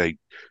question. Okay,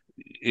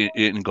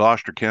 in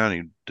Gloucester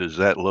County, does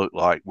that look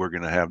like we're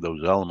going to have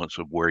those elements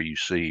of where you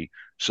see,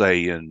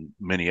 say, in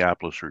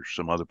Minneapolis or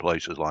some other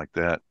places like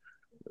that,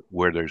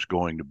 where there's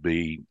going to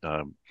be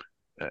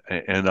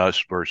an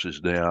us versus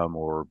them,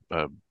 or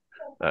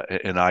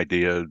an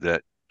idea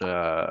that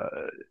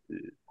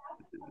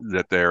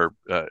that they're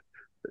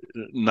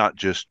not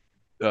just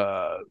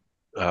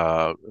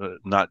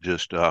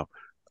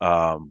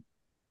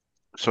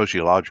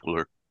sociological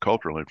or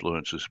cultural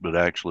influences, but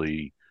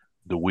actually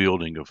the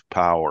wielding of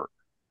power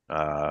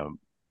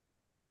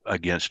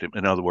against him.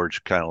 In other words,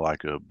 kind of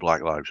like a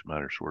Black Lives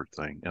Matter sort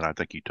of thing. And I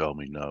think you told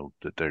me no,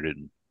 that there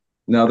didn't.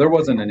 No, there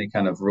wasn't any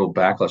kind of real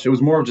backlash. It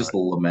was more of just a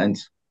lament.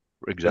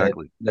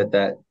 Exactly.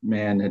 That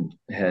man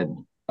had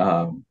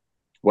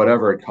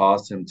whatever it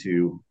cost him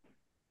to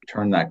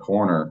turn that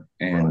corner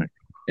and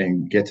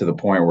get to the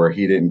point where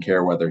he didn't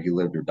care whether he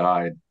lived or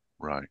died.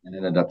 Right. And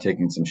ended up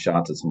taking some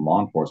shots at some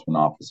law enforcement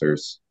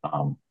officers.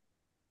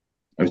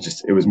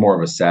 It was more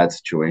of a sad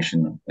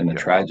situation and a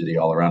tragedy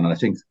all around. And I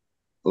think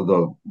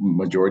the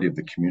majority of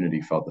the community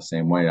felt the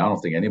same way. I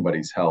don't think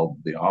anybody's held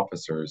the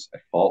officers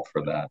at fault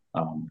for that.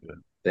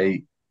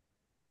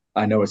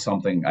 I know it's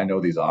something, I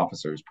know these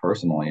officers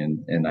personally,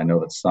 and I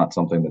know that's not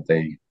something that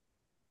they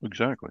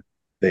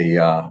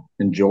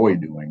enjoy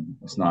doing.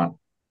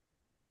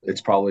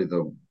 It's probably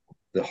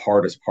the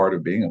hardest part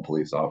of being a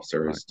police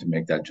officer is to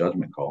make that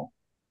judgment call.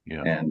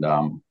 Yeah. And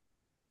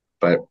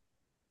but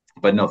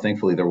But no,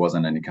 thankfully there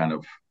wasn't any kind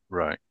of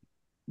Right.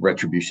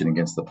 retribution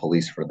against the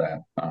police for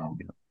that. Yeah.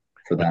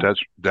 For But that,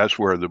 that's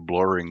where the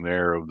blurring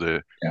there of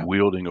the yeah,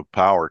 wielding of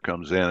power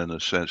comes in the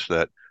sense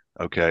that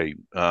okay,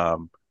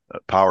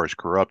 power is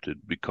corrupted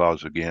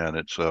because again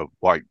it's a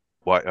white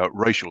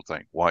racial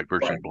thing, white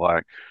versus right,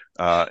 black.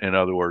 In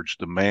other words,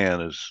 the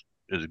man is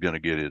going to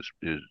get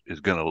is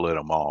going to let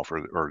him off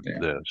or yeah,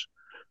 this.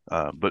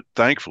 But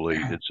thankfully,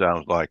 it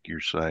sounds like you're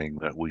saying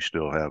that we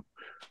still have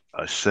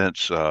a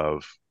sense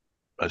of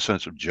a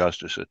sense of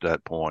justice at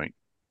that point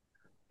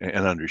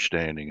and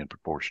understanding and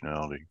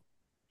proportionality.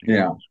 Yeah,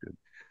 yeah. that's good.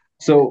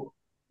 So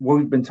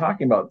we've been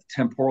talking about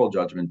temporal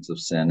judgments of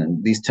sin,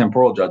 and these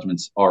temporal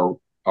judgments are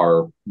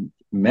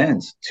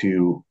meant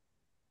to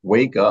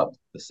wake up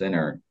the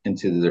sinner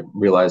into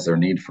realize their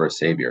need for a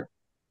savior,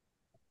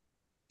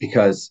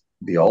 because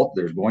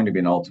there's going to be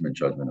an ultimate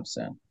judgment of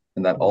sin,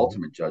 and that Mhm.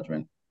 ultimate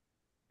judgment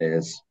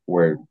is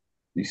where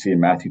you see in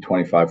Matthew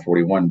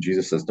 25:41,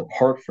 Jesus says,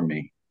 "Depart from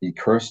me, ye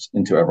cursed,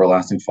 into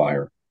everlasting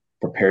fire,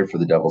 prepared for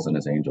the devils and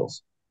his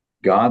angels."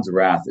 God's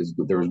wrath is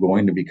there's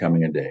going to be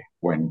coming a day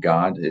when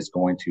God is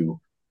going to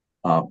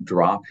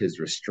drop his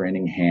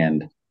restraining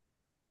hand,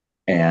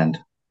 and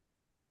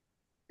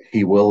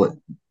he will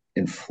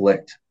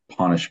inflict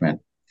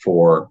punishment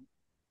for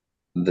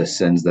the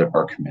sins that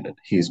are committed.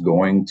 He's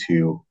going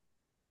to,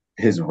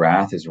 his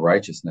wrath, his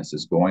righteousness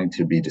is going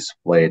to be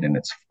displayed in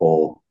its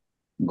full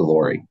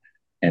glory.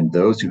 And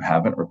those who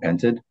haven't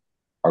repented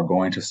are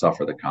going to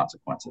suffer the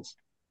consequences.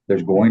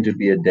 There's going to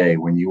be a day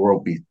when you will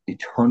be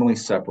eternally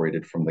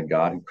separated from the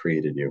God who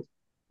created you,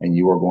 and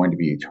you are going to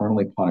be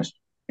eternally punished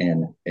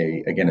in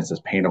again, it says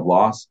pain of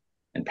loss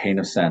and pain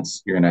of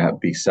sense. You're going to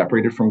be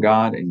separated from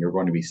God, and you're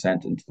going to be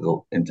sent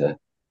into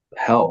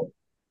hell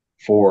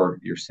for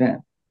your sin.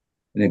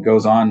 And it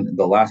goes on,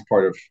 the last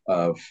part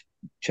of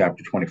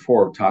chapter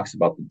 24 talks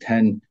about the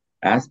 10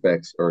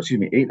 aspects, or excuse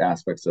me, 8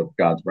 aspects of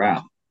God's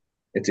wrath.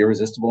 It's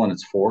irresistible in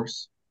its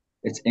force,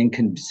 it's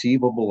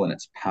inconceivable in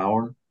its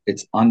power,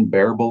 it's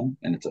unbearable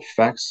in its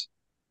effects,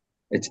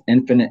 it's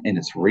infinite in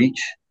its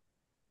reach,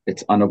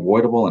 it's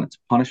unavoidable in its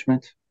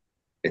punishment,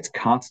 it's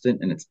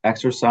constant in its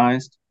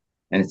exercise,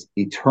 and it's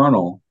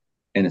eternal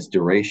in its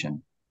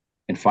duration.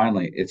 And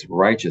finally, it's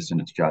righteous in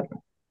its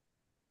judgment.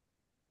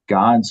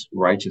 God's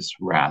righteous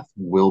wrath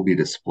will be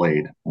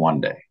displayed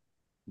one day.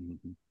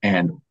 Mm-hmm.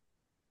 And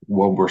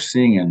what we're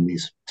seeing in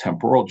these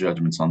temporal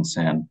judgments on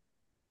sin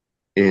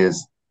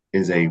is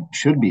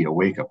should be a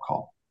wake up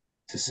call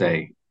to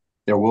say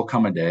there will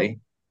come a day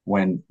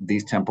when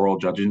these temporal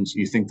judgments,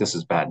 you think this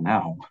is bad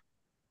now,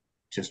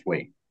 just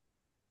wait.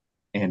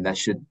 And that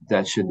should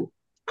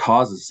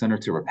cause the sinner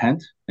to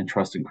repent and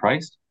trust in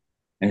Christ,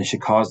 and it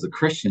should cause the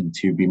Christian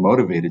to be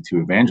motivated to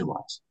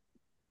evangelize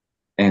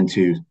and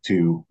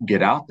to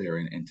get out there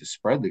and to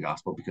spread the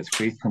gospel, because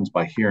faith comes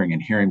by hearing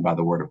and hearing by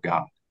the word of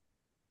God.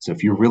 So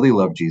if you really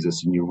love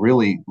Jesus and you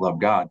really love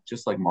God,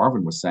 just like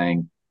Marvin was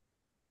saying,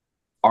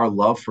 our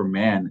love for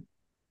man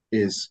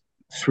is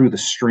through the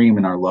stream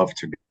in our love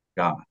to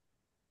God.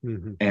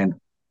 Mm-hmm. And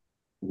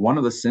one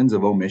of the sins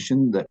of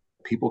omission that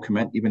people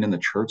commit, even in the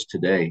church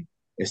today,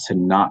 is to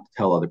not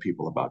tell other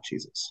people about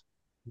Jesus.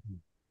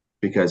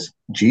 Because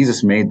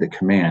Jesus made the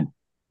command,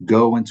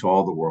 go into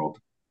all the world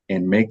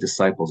and make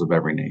disciples of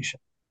every nation.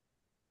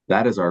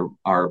 That is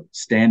our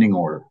standing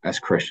order as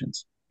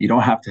Christians. You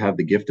don't have to have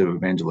the gift of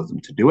evangelism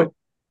to do it.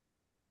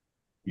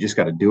 You just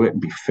got to do it and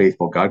be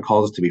faithful. God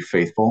calls us to be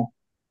faithful,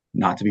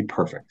 not to be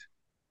perfect.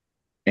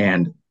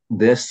 And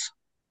this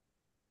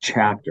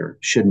chapter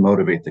should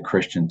motivate the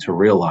Christian to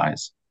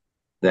realize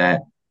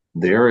that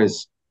there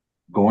is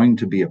going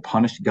to be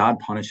God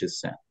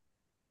punishes sin.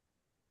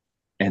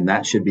 And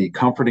that should be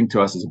comforting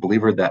to us as a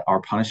believer, that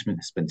our punishment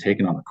has been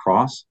taken on the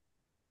cross,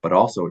 but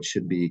also it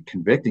should be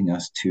convicting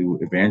us to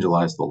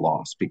evangelize the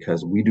lost,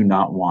 because we do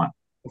not want,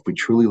 if we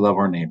truly love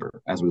our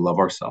neighbor as we love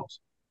ourselves,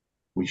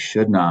 we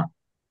should not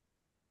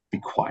be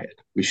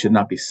quiet. We should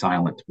not be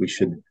silent. We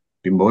should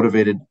be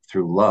motivated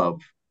through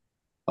love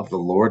of the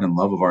Lord and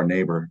love of our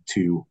neighbor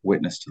to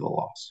witness to the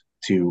lost,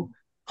 to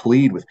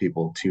plead with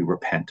people to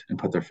repent and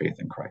put their faith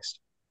in Christ.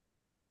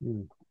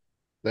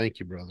 Thank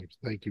you, brother.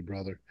 Thank you,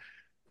 brother.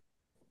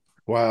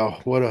 Wow,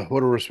 what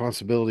a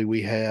responsibility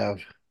we have.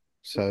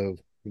 So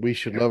we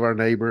should love our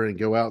neighbor and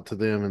go out to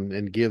them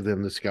and give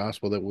them this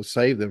gospel that will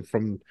save them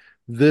from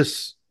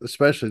this,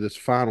 especially this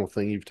final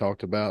thing you've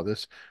talked about,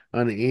 this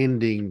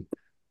unending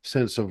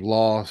sense of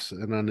loss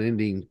and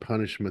unending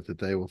punishment that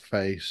they will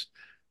face.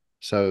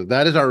 So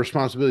that is our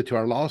responsibility to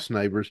our lost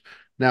neighbors.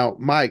 Now,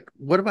 Mike,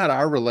 what about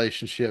our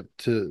relationship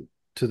to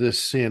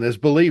this sin as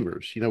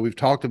believers? You know, we've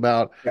talked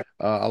about Yeah.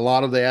 a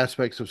lot of the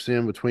aspects of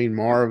sin between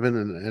Marvin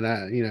and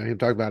I, you know, him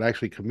talking about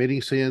actually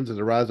committing sins as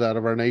arise out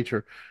of our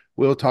nature.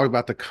 We'll talk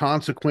about the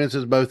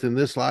consequences both in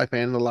this life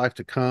and the life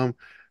to come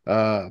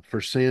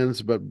for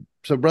sins. But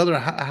so, brother,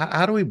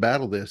 how do we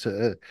battle this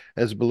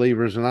as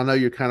believers? And I know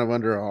you're kind of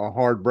under a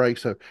hard break.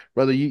 So,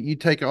 brother, you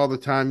take all the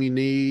time you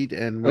need,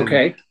 and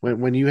Okay.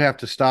 when you have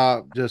to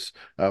stop, just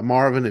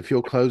Marvin, if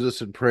you'll close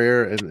us in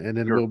prayer, and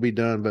then Sure. we'll be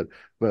done.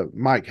 But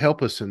Mike,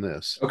 help us in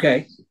this.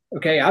 Okay.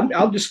 Okay.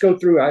 I'll just go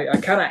through. I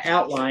kind of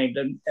outlined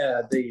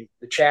the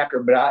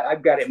chapter, but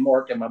I've got it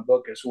marked in my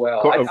book as well.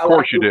 Of I like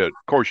course you did.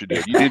 Of course you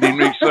did. You didn't even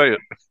need to say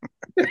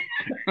it.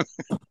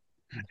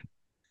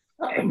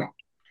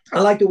 I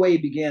like the way he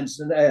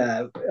begins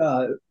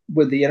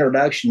with the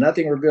introduction.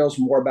 Nothing reveals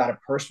more about a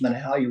person than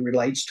how he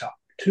relates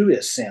to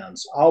his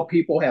sins. All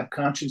people have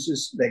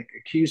consciences that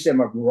accuse them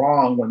of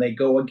wrong when they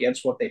go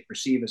against what they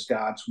perceive as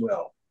God's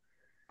will.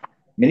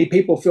 Many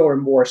people feel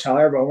remorse.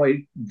 However,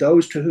 only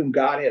those to whom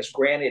God has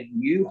granted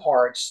new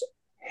hearts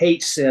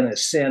hate sin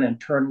as sin and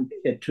turn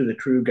it to the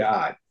true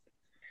God.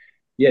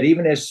 Yet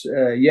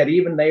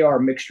even they are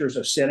mixtures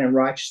of sin and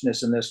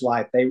righteousness in this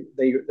life.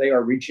 They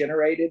are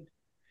regenerated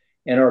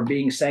and are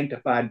being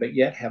sanctified, but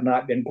yet have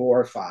not been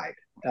glorified.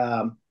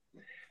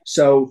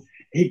 So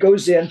he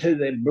goes into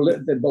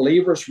the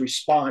believer's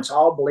response,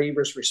 all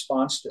believers'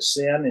 response to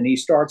sin, and he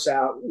starts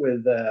out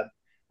with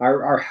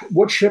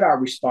what should our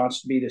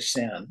response be to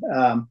sin?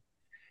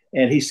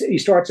 And he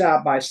starts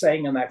out by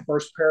saying in that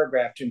first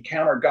paragraph, to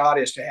encounter God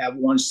is to have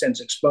one's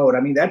sins exposed. I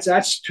mean,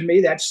 that's to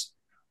me, that's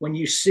when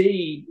your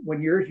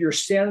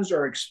sins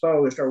are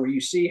exposed, or when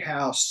you see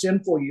how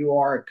sinful you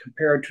are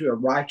compared to a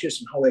righteous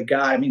and holy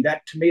God. I mean,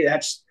 that to me,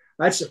 that's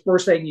the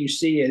first thing you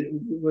see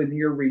when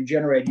you're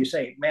regenerated. You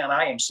say, man,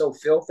 I am so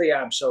filthy.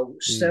 I'm so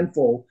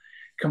sinful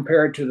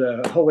compared to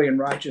the holy and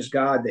righteous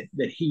God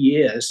that he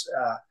is.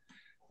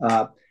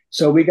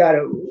 So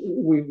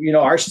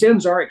our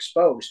sins are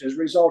exposed. As a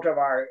result of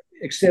our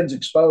sins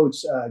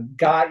exposed,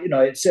 God,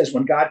 it says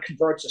when God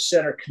converts a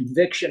sinner,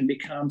 conviction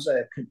becomes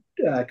a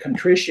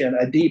contrition,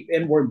 a deep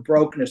inward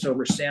brokenness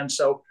over sin.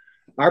 So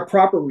our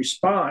proper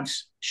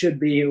response should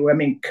be,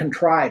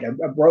 contrite,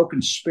 a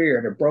broken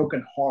spirit, a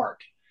broken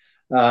heart.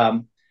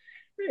 Then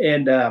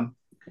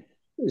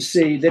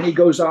he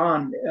goes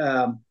on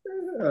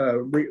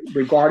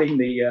regarding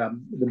the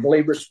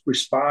believer's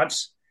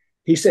response.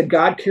 He said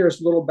God cares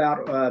little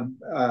about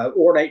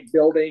ornate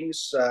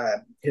buildings.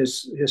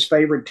 His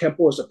favorite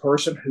temple is a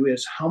person who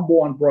is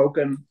humble and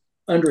broken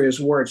under his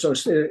word. So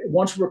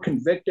once we're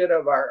convicted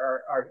of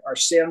our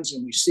sins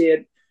and we see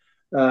it,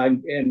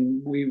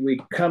 and we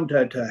come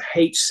to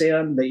hate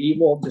sin, the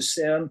evil of the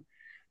sin,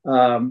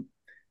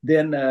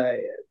 then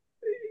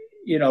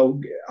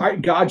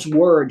God's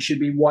word should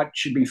be what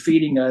should be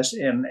feeding us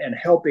and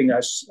helping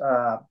us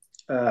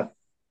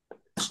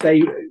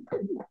stay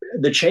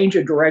the change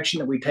of direction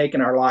that we take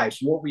in our lives.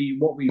 What we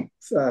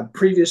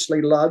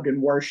previously loved and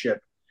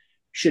worshiped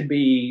should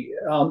be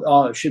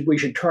we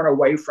should turn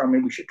away from,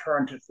 and we should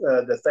turn to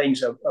the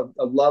things of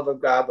love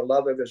of God, the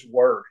love of His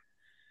Word.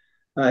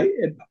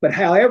 But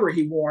however,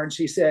 he warns,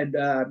 he said,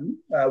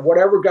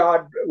 whatever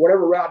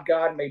route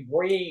God may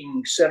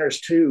bring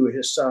sinners to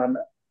His Son,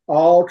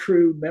 all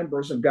true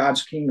members of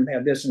God's kingdom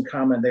have this in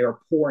common: they are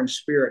poor in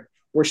spirit.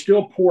 We're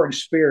still poor in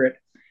spirit,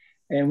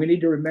 and we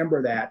need to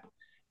remember that.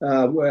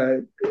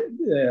 And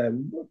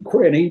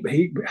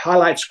he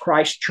highlights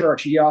Christ's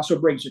church. He also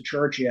brings the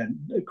church in.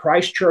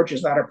 Christ's church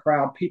is not a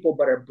proud people,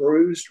 but a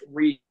bruised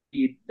reed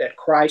that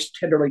Christ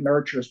tenderly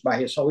nurtures by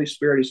His Holy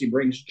Spirit as He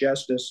brings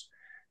justice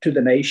to the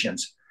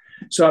nations.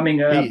 So,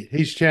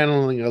 he's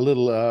channeling a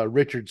little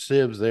Richard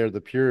Sibbes there,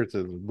 the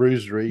Puritan,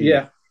 bruised reed.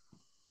 Yeah.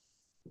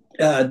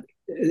 Then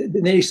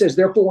he says,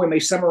 therefore, we may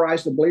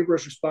summarize the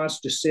believer's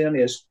response to sin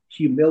as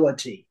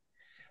humility.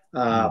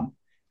 And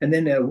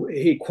then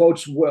he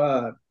quotes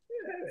Wilmus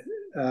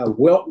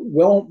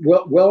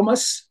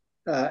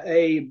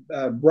A.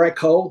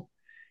 Breco.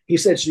 He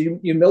says,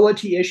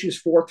 humility issues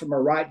forth from a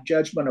right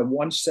judgment of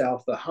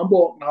oneself, the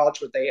humble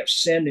acknowledgement they have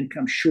sinned and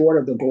come short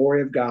of the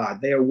glory of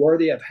God. They are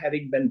worthy of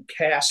having been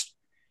cast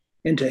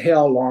into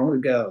hell long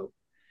ago.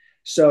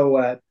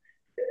 So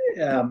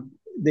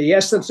the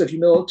essence of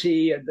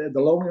humility, the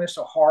loneliness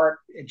of heart,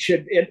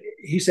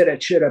 he said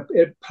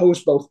it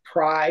pose both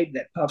pride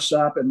that puffs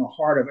up and the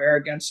heart of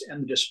arrogance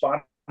and the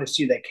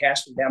despondency that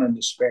casts it down and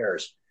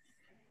despairs.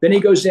 Then he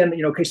goes in,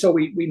 okay, so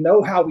we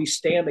know how we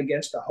stand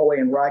against a holy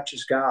and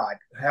righteous God,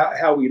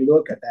 how we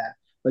look at that.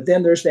 But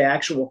then there's the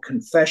actual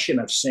confession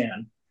of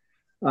sin.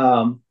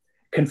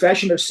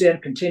 Confession of sin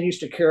continues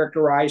to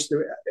characterize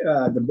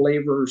the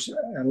believer's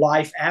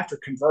life after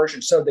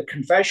conversion. So the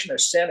confession of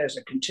sin is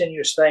a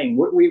continuous thing.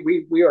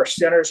 We are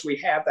sinners. We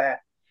have that.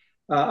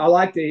 I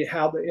like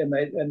how in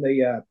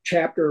the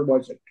chapter,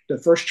 was it the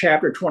first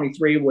chapter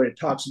 23, when it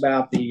talks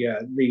about the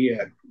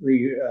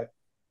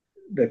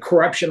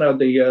corruption of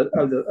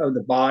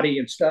the body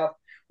and stuff.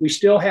 We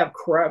still have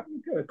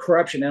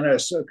corruption in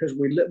us because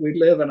we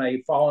live in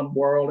a fallen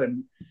world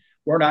and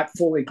we're not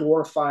fully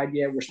glorified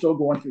yet. We're still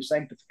going through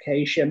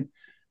sanctification.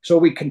 So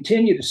we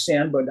continue to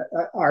sin, but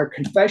our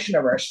confession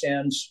of our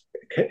sins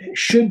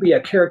should be a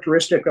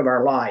characteristic of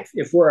our life.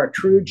 If we're a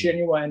true,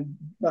 genuine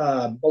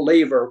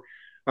believer,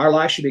 our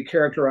life should be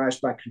characterized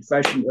by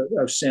confession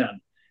of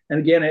sin. And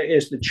again, it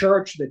is the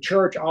church. The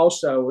church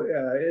also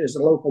is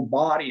a local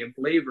body of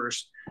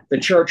believers. The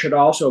church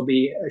should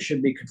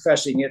be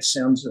confessing its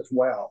sins as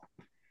well.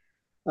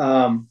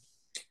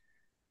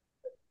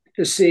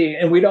 To see,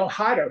 and we don't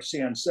hide our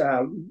sins.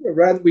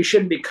 Rather, we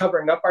shouldn't be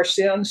covering up our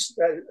sins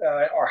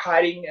or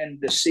hiding in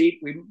deceit.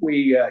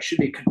 We should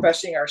be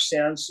confessing our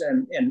sins,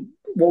 and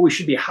what we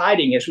should be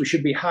hiding is we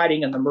should be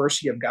hiding in the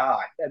mercy of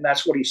God, and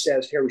that's what he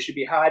says here. We should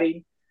be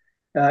hiding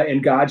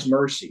in God's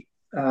mercy.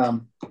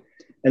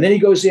 And then he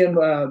goes in,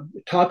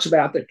 talks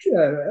about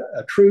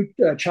a true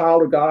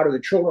child of God or the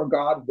children of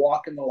God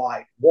walk in the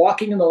light.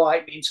 Walking in the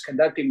light means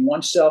conducting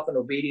oneself in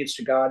obedience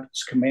to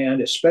God's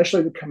command,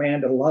 especially the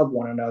command to love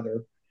one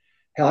another.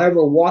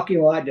 However, walking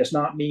in the light does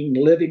not mean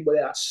living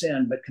without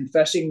sin, but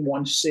confessing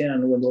one's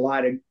sin when the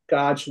light of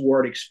God's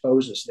word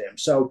exposes them.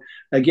 So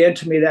again,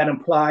 to me, that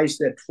implies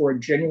that for a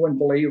genuine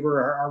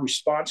believer, our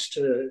response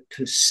to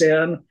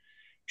sin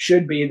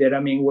should be that,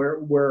 I mean,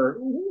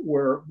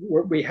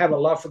 we have a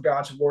love for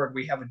God's word.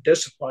 We have a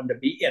discipline to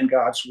be in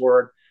God's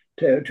word,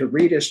 to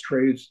read his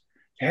truth,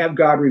 to have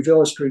God reveal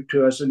his truth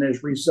to us. And as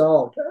a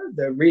result,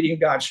 the reading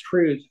God's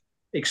truth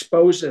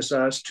exposes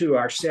us to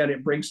our sin.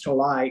 It brings to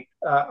light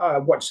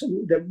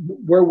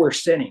where we're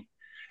sinning.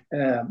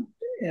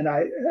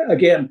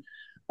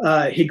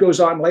 He goes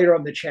on later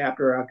on in the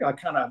chapter. I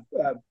kind of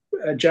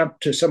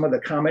jumped to some of the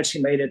comments he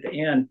made at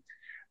the end.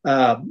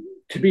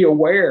 To be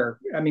aware,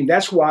 I mean,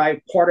 that's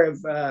why part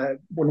of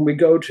when we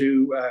go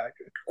to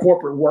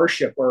corporate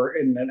worship or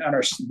in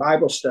our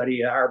Bible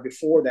study, hour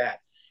before that,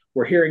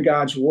 we're hearing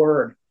God's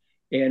word.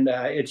 And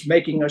it's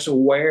making us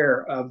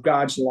aware of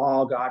God's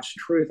law, God's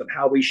truth, and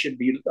how we should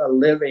be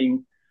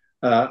living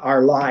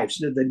our lives,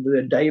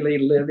 the daily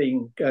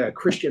living,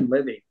 Christian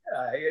living.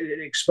 It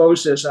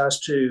exposes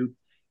us to,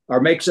 or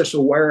makes us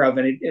aware of,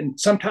 and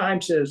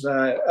sometimes, as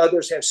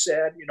others have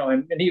said,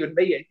 and even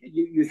me,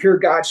 you hear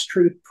God's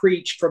truth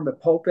preached from the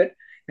pulpit,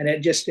 and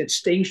it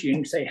stings you, and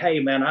you say,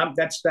 "Hey, man,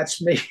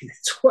 that's me.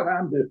 That's what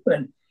I'm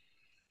doing."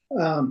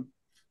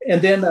 And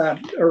then a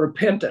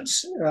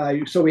repentance.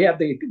 So we have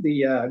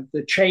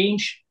the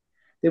change,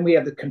 then we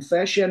have the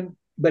confession,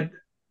 but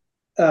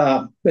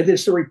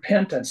it's the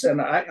repentance.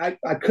 And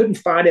I couldn't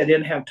find it, I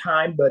didn't have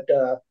time, but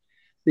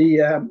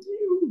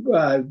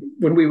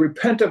when we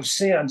repent of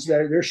sins,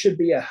 there should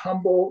be the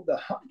humble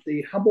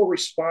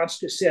response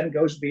to sin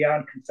goes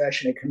beyond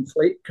confession.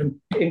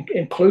 It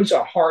includes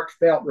a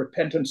heartfelt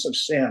repentance of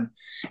sin.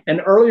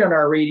 And earlier in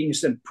our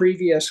readings in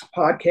previous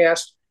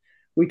podcasts,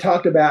 we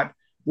talked about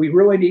we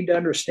really need to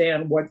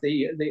understand what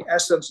the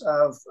essence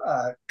of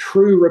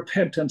true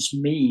repentance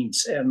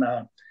means. And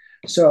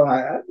so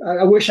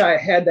I wish I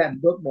had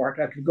that bookmarked.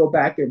 I could go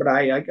back there, but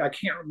I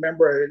can't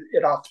remember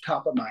it off the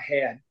top of my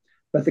head.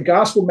 But the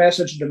gospel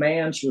message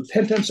demands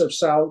repentance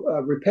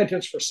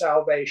for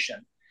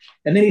salvation.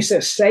 And then he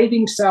says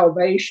saving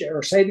salvation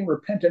or saving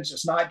repentance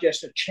is not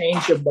just a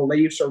change of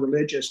beliefs or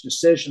religious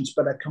decisions,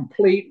 but a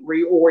complete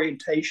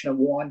reorientation of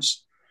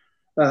one's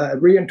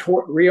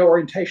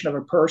reorientation of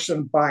a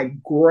person by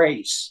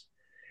grace.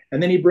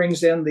 And then he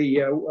brings in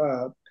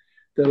the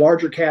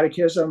larger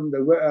catechism,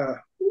 the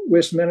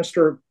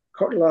Westminster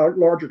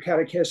larger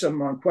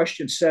catechism on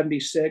question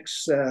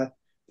 76,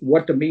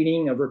 what the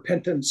meaning of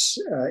repentance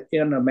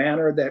in a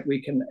manner that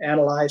we can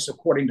analyze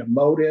according to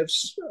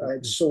motives,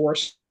 its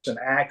source and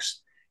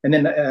acts. And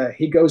then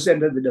he goes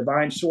into the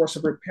divine source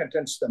of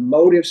repentance, the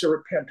motives of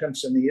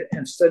repentance, and the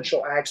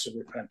essential acts of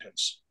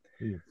repentance.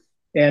 Yeah.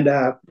 And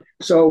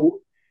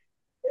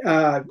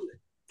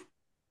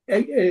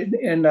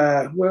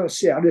well,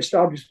 see, I'll just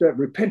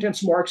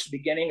repentance marks the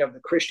beginning of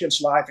the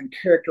Christian's life and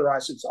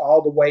characterizes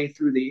all the way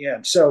through the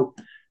end. So,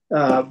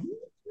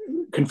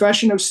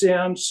 confession of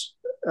sins,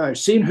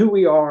 seeing who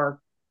we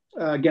are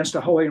against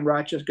a holy and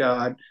righteous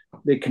God,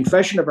 the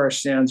confession of our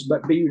sins,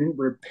 but being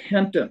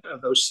repentant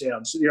of those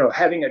sins.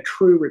 Having a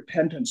true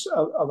repentance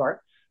of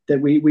our that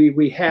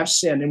we have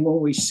sinned, and when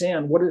we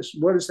sin, what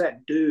does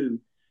that do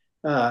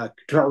to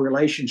our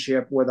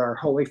relationship with our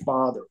Holy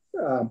Father?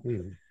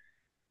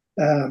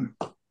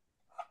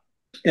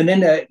 And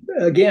then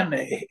again,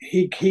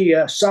 he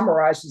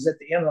summarizes at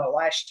the end of the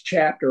last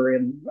chapter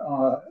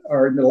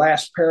or in the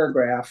last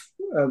paragraph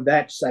of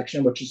that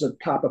section, which is at the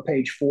top of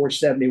page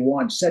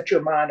 471. Set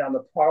your mind on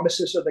the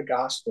promises of the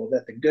gospel,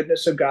 that the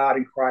goodness of God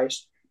in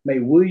Christ may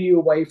woo you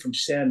away from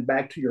sin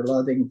back to your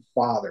loving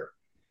Father.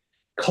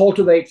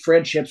 Cultivate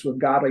friendships with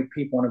godly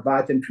people and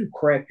invite them to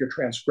correct your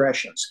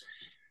transgressions.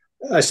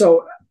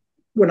 So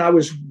when I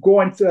was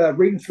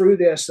reading through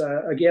this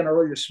again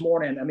earlier this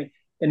morning, I mean,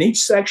 in each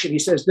section, he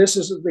says this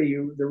is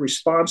the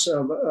response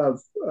of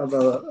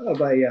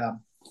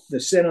the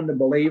sin in the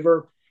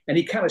believer, and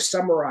he kind of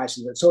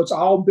summarizes it. So it's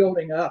all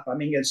building up. I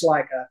mean, it's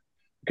like,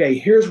 okay,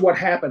 here's what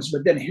happens,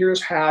 but then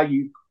here's how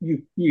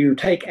you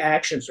take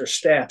actions or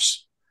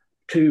steps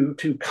to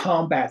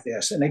combat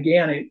this. And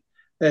again,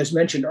 as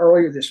mentioned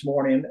earlier this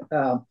morning,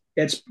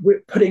 it's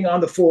putting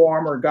on the full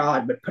armor of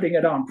God, but putting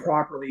it on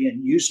properly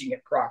and using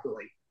it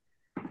properly.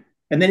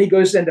 And then he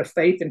goes into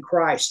faith in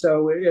Christ.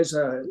 So as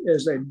a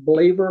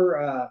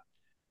believer,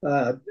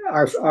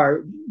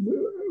 our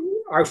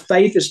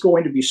faith is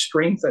going to be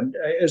strengthened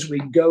as we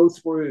go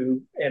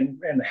through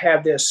and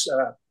have this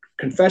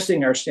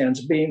confessing our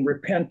sins, being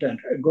repentant,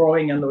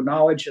 growing in the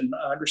knowledge and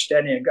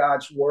understanding of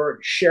God's word,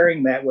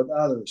 sharing that with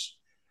others.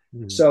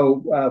 Mm-hmm.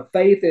 So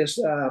faith is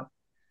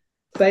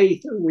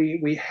faith.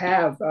 We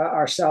have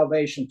our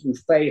salvation through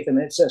faith, and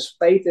it says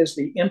faith is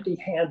the empty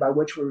hand by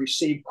which we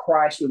receive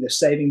Christ with the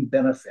saving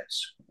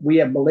benefits. We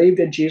have believed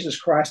in Jesus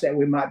Christ that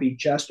we might be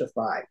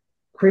justified.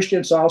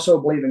 Christians also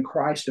believe in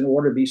Christ in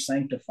order to be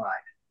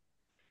sanctified.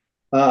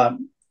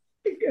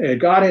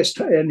 God has,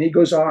 and he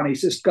goes on, he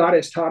says, God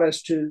has taught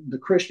us to the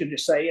Christian to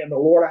say, in the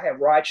Lord I have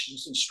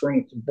righteousness and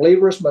strength.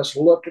 Believers must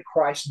look to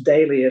Christ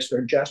daily as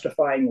their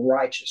justifying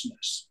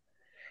righteousness.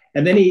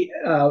 And then he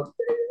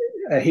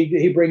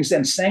brings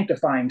in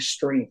sanctifying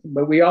strength,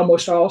 but we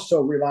almost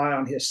also rely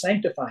on his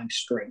sanctifying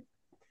strength.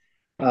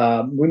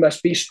 We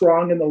must be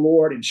strong in the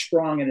Lord and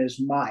strong in his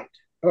might,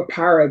 or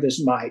power of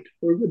his might.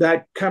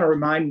 That kind of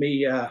remind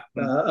me of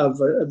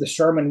the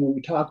sermon when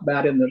we talk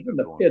about in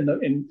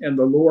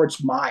the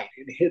Lord's might,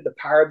 the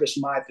power of his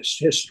might,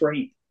 his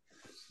strength.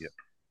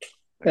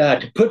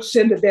 Yep. To put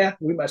sin to death,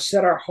 we must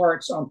set our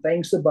hearts on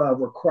things above,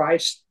 where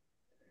Christ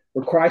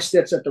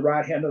sits at the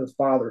right hand of the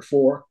Father.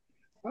 For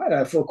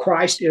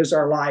Christ is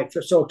our life.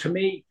 So to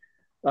me,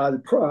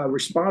 the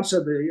response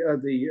of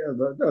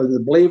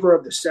the believer,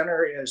 of the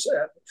sinner, is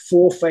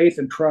full faith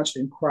and trust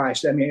in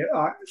Christ. I mean,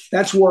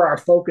 that's where our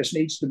focus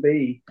needs to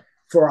be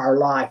for our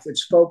life.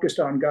 It's focused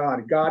on God,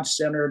 a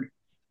God-centered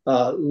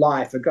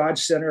life, a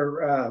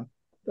God-centered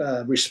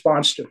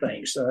response to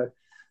things,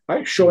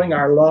 showing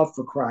our love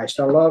for Christ,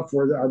 our love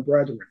for our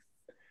brethren.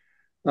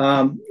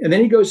 And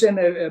then he goes in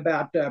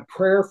about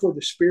prayer for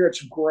the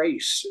Spirit's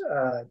grace.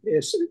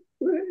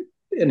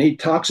 And he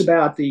talks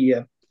about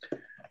that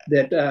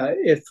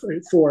if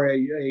for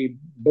a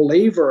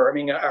believer, I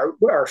mean,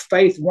 our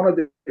faith, one of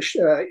the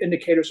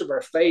indicators of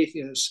our faith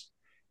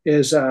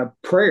is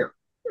prayer.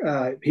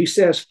 He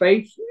says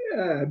faith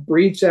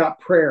breathes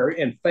out prayer,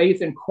 and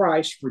faith in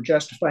Christ for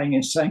justifying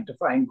and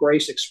sanctifying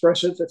grace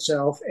expresses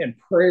itself in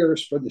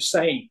prayers for the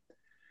same.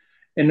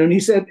 And then he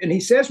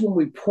says when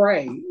we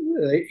pray,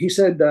 he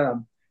said,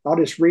 I'll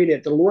just read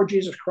it. The Lord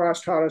Jesus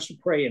Christ taught us to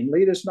pray, and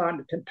lead us not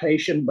into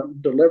temptation, but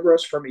deliver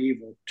us from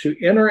evil. To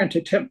enter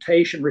into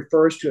temptation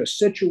refers to a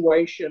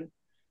situation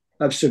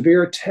of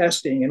severe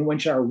testing in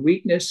which our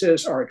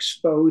weaknesses are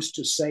exposed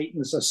to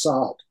Satan's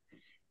assault.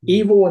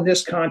 Evil in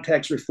this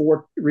context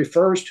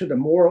refers to the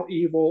moral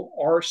evil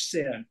or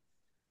sin.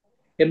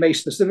 It may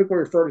specifically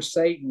refer to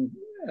Satan,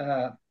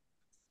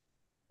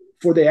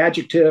 for the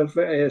adjective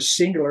is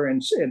singular,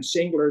 and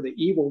singular, the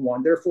evil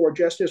one. Therefore,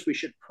 just as we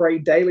should pray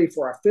daily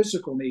for our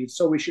physical needs,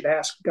 so we should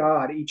ask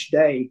God each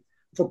day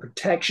for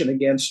protection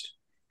against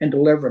and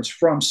deliverance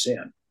from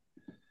sin.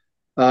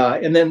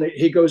 And then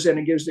he goes in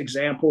and gives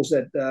examples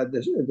that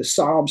the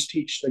Psalms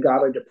teach the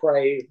godly to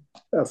pray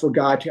for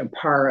God to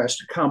empower us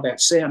to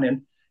combat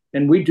sin.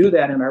 And we do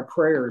that in our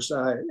prayers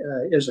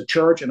as a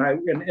church. And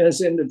as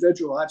an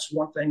individual, that's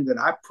one thing that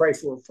I pray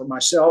for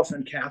myself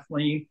and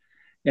Kathleen.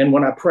 And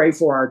when I pray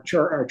for our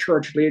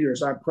church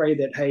leaders, I pray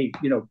that, hey,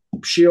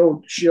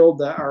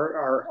 shield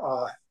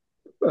our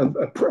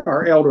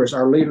elders,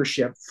 our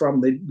leadership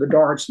from the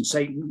darts and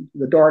Satan,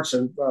 the darts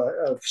of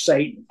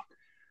Satan.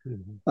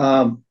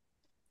 Mm-hmm.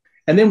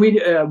 And then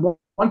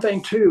one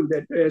thing too,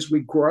 that as we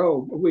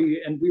grow,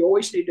 we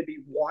always need to be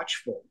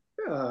watchful.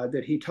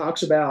 That he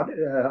talks about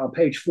on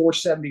page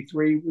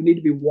 473, we need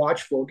to be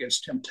watchful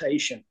against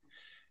temptation.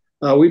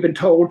 We've been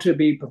told to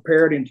be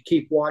prepared and to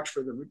keep watch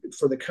for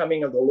the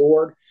coming of the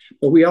Lord,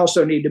 but we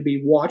also need to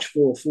be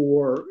watchful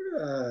for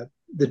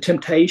the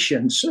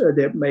temptations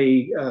that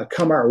may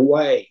come our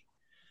way,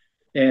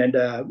 and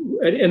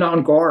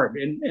on guard.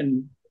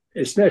 And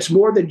it's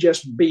more than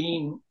just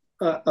being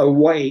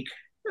awake,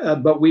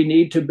 but we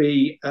need to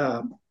be.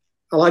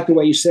 I like the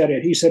way he said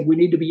it. He said we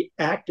need to be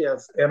active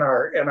in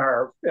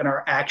our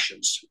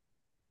actions.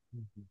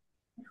 Mm-hmm.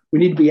 We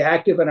need to be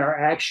active in our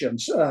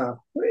actions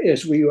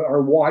as we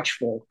are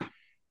watchful.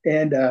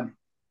 And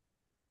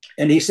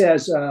he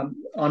says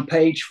on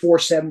page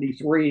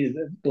 473,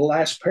 the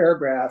last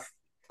paragraph,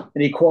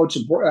 and he quotes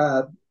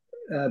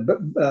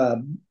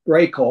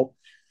Beeke,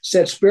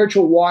 said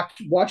spiritual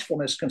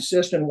watchfulness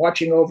consists in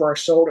watching over our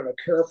soul in a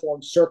careful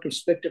and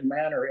circumspective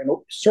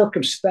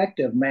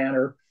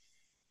manner,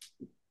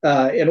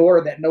 in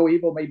order that no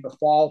evil may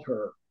befall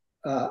her.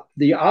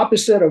 The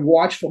opposite of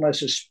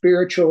watchfulness is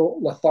spiritual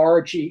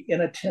lethargy,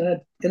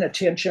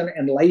 inattention,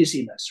 and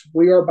laziness.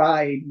 We are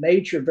by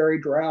nature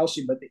very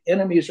drowsy, but the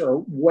enemies are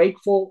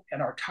wakeful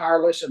and are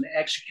tireless in the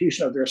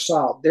execution of their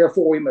assault.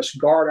 Therefore, we must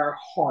guard our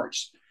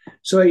hearts.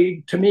 So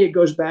to me, it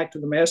goes back to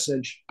the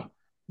message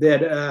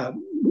that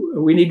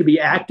we need to be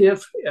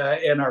active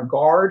in our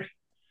guard.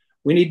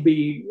 We need to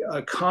be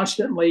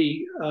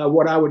constantly,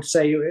 what I would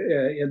say,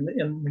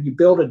 when you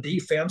build a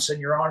defense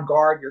and you're on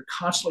guard, you're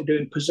constantly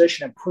doing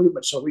position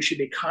improvement. So we should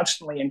be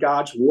constantly in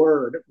God's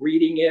word,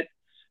 reading it,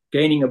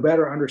 gaining a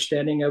better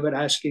understanding of it,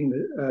 asking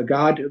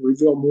God to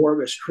reveal more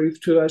of his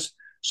truth to us.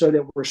 so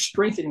that we're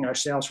strengthening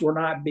ourselves. We're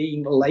not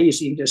being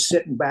lazy, just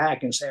sitting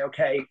back and say,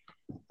 okay,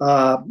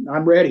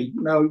 I'm ready.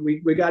 No,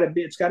 we got to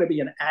be. It's got to be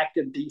an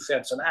active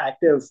defense, an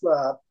active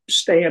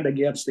stand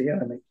against the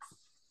enemy.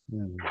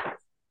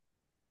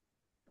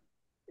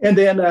 And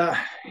then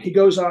he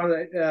goes on.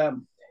 Let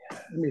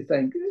me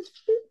think.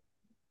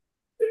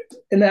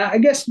 And I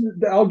guess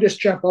I'll just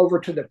jump over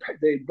to the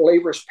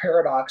believer's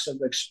paradox of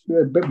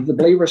the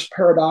believer's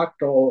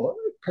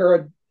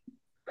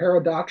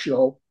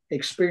paradoxical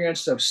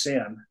experience of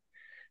sin.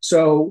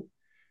 So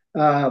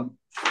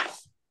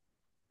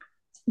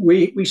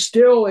we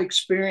still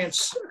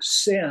experience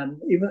sin.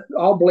 Even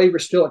all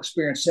believers still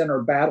experience sin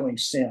or battling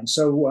sin.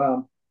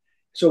 So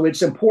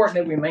it's important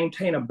that we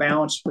maintain a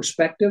balanced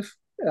perspective.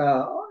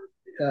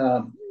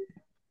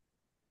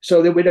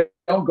 So that we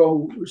don't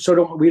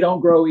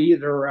grow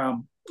either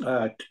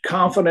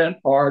confident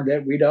or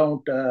that we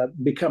don't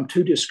become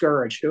too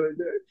discouraged.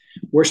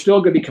 We're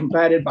still going to be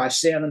combated by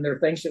sin, and there are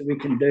things that we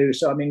can do.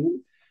 So I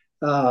mean,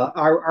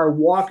 our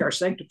walk, our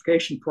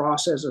sanctification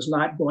process is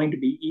not going to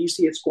be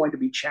easy. It's going to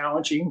be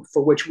challenging,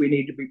 for which we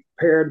need to be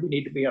prepared. We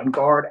need to be on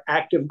guard,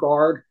 active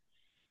guard,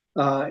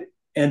 and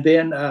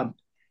then.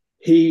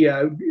 He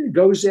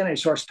goes in and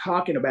starts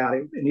talking about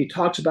it, and he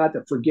talks about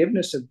the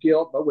forgiveness of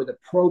guilt, but with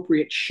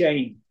appropriate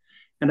shame.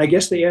 And I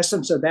guess the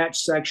essence of that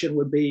section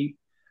would be,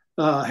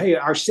 hey,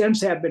 our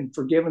sins have been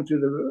forgiven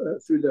through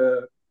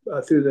the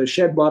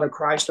shed blood of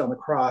Christ on the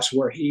cross,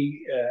 where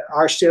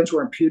our sins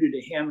were imputed to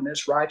him and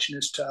his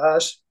righteousness to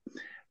us.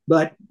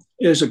 But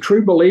as a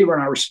true believer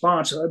in our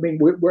response, I mean,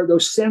 where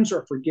those sins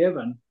are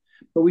forgiven,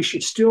 but we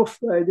should still,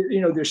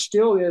 there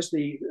still is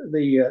the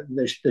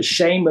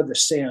shame of the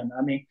sin.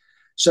 I mean.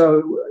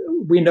 So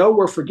we know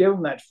we're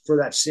forgiven for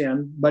that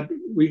sin, but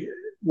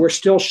we're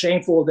still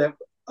shameful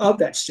of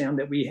that sin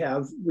that we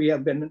have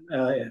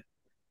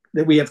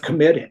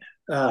committed.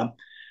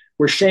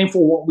 We're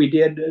shameful what we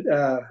did,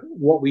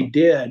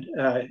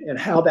 and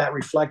how that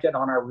reflected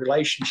on our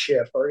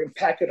relationship or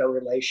impacted our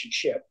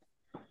relationship.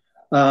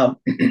 But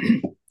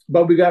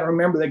we got to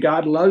remember that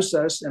God loves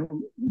us, and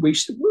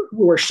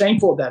we're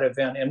shameful of that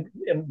event,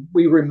 and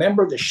we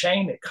remember the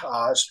shame it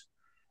caused.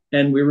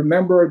 And we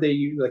remember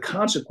the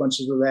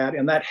consequences of that,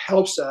 and that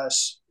helps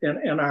us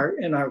in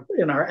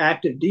our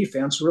active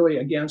defense, really,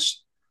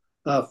 against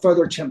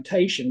further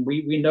temptation.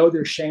 We know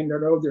their shame, we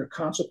know their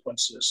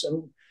consequences,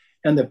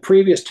 and the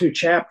previous two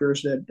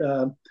chapters that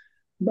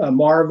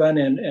Marvin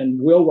and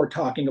Will were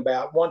talking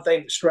about. One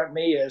thing that struck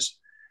me is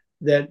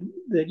that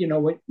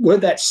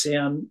with that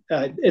sin,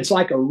 it's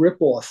like a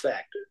ripple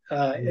effect.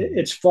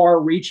 It's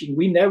far-reaching.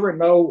 We never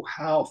know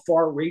how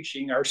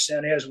far-reaching our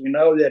sin is. We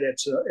know that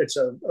it's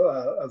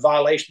a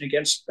violation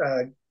against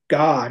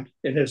God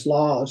and His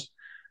laws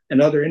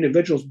and other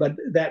individuals, but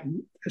that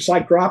it's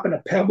like dropping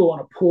a pebble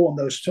in a pool, and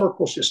those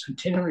circles just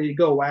continually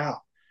go out.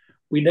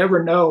 We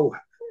never know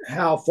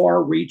how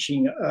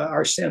far-reaching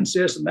our sins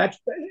is,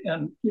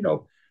 and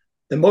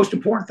the most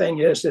important thing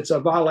is it's a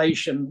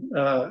violation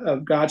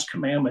of God's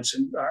commandments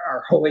and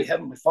our holy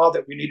heavenly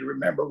Father we need to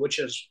remember, which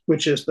is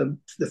the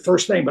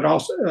first thing, but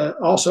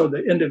also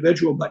the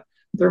individual. But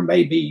there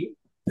may be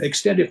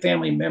extended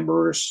family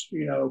members,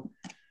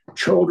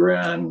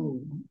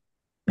 children,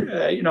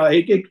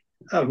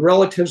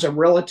 relatives of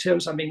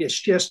relatives. I mean, it's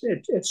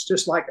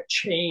just like a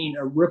chain,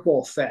 a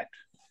ripple effect.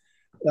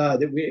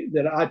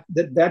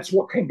 That's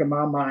what came to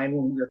my mind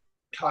when we were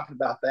talking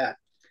about that.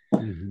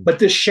 Mm-hmm. But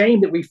this shame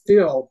that we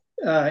feel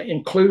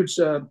includes,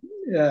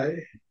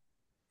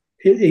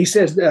 he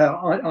says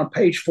on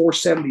page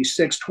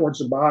 476 towards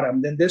the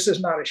bottom, then this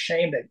is not a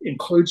shame that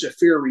includes a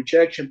fear of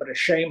rejection, but a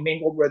shame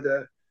mingled with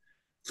the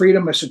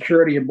freedom and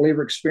security a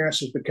believer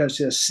experiences because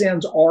his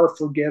sins are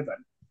forgiven.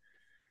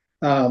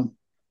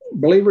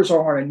 Believers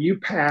are on a new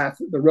path,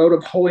 the road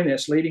of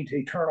holiness leading to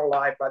eternal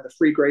life by the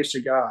free grace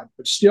of God,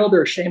 but still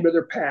they're ashamed of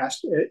their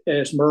past,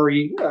 as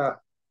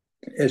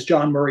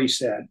John Murray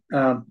said.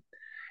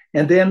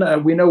 And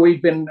then we know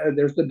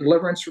there's the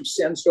deliverance from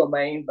sin's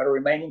domain, but a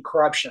remaining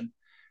corruption.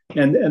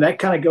 And that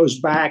kind of goes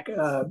back,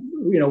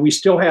 we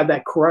still have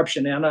that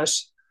corruption in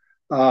us.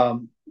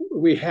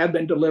 We have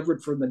been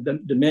delivered from the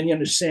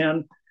dominion of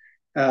sin,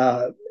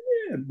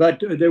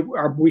 but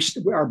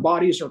our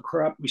bodies are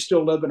corrupt. We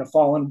still live in a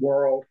fallen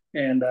world,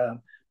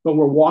 but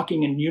we're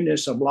walking in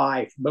newness of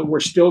life. But we're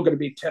still going to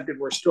be tempted.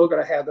 We're still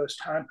going to have those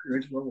time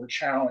periods where we're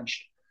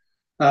challenged.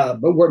 But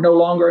we're no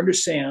longer under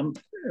sin.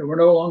 We're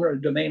no longer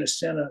a domain of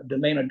sin, a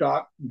domain of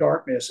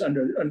darkness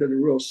under the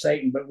rule of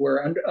Satan. But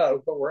we're under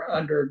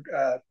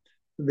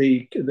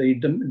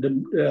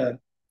the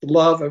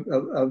love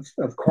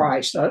of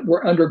Christ.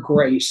 We're under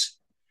grace.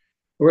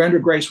 We're under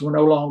grace. We're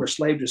no longer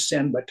slaves to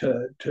sin, but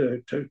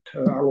to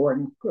our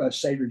Lord and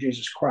Savior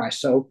Jesus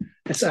Christ. So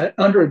it's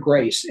under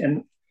grace,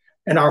 and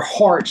our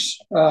hearts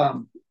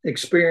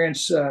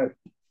experience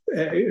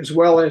as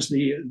well as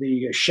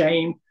the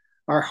shame.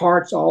 Our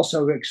hearts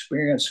also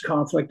experience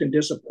conflict and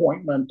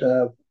disappointment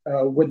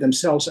with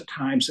themselves at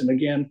times. And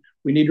again,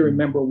 we need to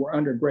remember we're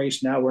under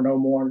grace now. We're no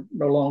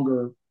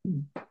longer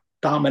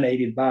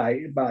dominated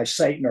by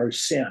Satan or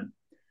sin.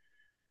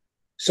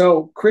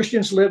 So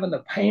Christians live in the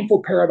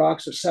painful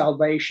paradox of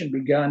salvation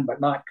begun but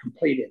not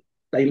completed.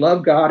 They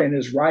love God and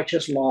his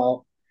righteous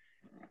law,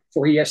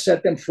 for he has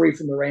set them free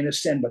from the reign of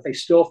sin, but they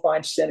still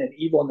find sin and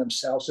evil in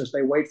themselves as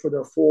they wait for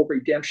their full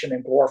redemption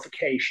and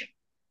glorification.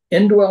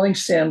 Indwelling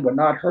sin would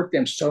not hurt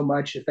them so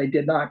much if they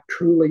did not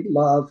truly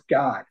love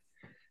God.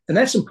 And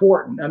that's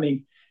important. I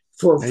mean,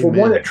 for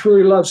one that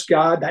truly loves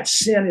God, that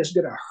sin is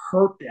going to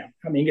hurt them.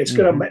 I mean, it's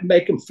going to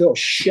make them feel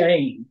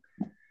shame.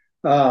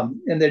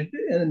 And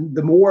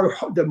the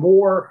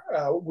more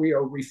we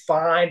are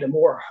refined, the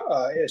more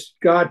as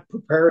God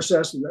prepares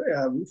us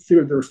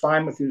through the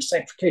refinement, through the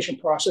sanctification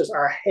process,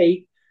 our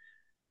hate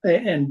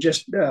and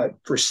just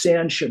for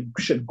sin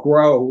should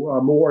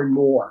grow more and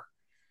more.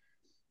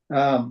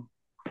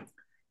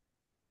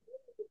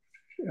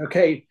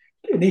 Okay,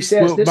 and he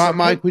says, well,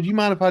 Mike, would you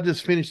mind if I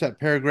just finish that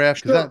paragraph?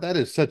 Because sure. that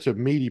is such a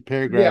meaty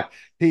paragraph.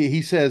 Yeah.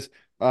 He says,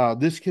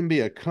 this can be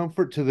a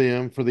comfort to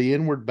them, for the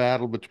inward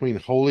battle between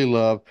holy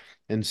love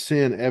and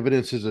sin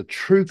evidences a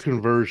true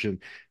conversion.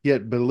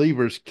 Yet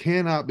believers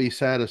cannot be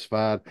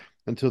satisfied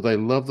until they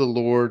love the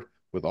Lord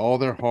with all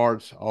their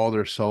hearts, all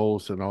their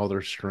souls, and all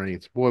their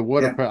strengths. Boy,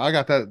 I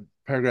got that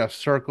paragraph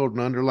circled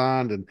and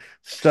underlined and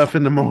stuff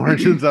in the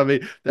margins. I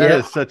mean, that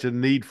is such a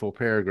needful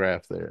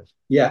paragraph there.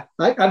 Yeah,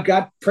 I've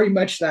got pretty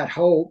much that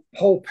whole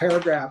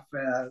paragraph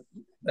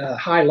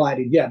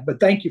highlighted. Yeah, but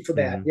thank you for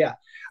that. Mm-hmm. Yeah,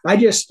 I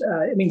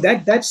mean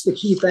that's the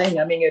key thing.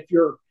 I mean, if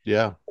you're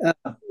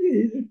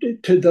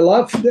to the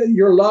love,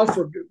 your love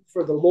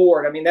for the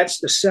Lord. I mean, that's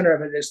the center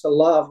of it. Is the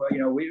love. You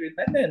know,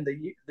 and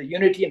the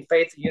unity in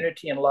faith, the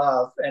unity in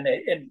love, and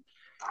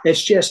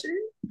it's just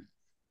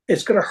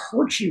it's going to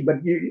hurt you,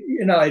 but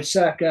you know it's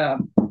like.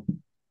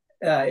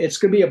 It's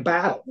going to be a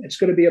battle. It's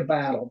going to be a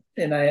battle,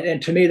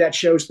 and to me that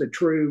shows the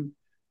true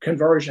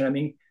conversion. I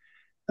mean,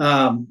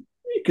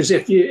 because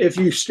if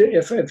you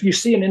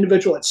see an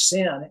individual at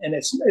sin and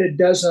it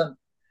doesn't,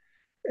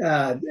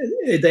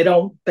 they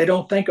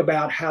don't think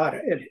about how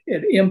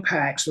it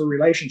impacts the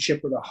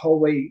relationship with a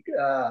holy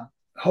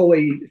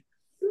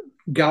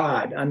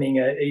God. I mean,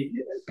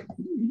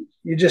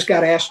 you just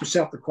got to ask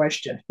yourself the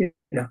question. You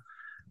know,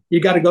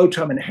 you got to go to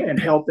them and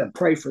help them,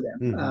 pray for them.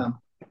 Mm-hmm.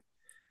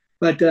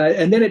 But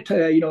and then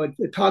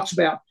it talks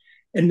about,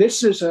 and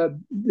this is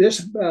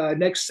this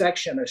next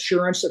section,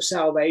 assurance of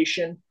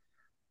salvation.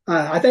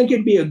 I think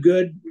it'd be a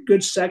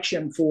good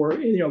section for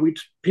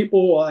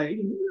people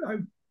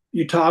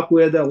you talk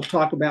with. They'll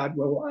talk about,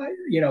 well,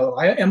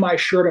 am I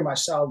sure of my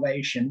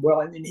salvation?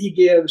 Well, and he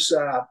gives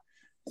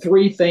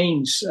 3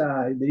 things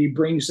that he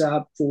brings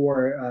up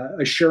for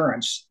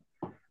assurance.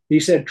 He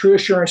said, true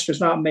assurance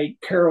does not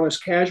make careless,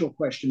 casual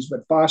questions,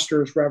 but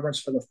fosters reverence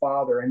for the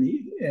Father.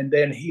 And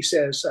then he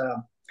says,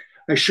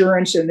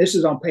 assurance, and this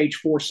is on page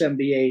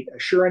 478,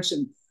 assurance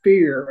and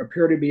fear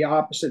appear to be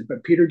opposite,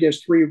 but Peter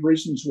gives 3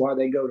 reasons why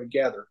they go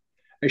together.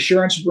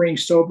 Assurance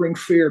brings sobering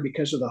fear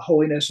because of the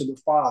holiness of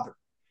the Father.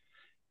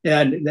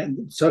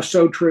 And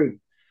so true.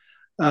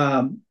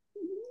 And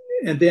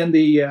then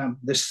he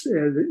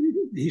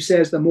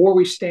says, the more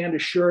we stand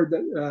assured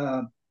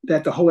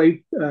that the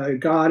holy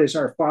God is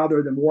our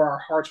Father, the more our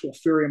hearts will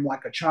fear him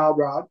like a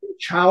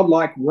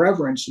childlike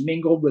reverence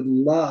mingled with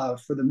love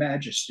for the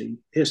majesty,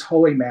 his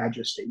holy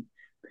majesty.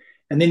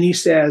 And then he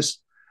says,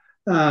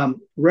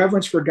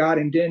 reverence for God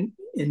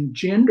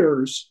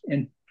engenders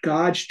in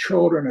God's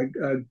children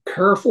a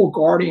careful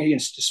guarding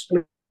against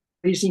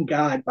displeasing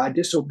God by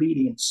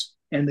disobedience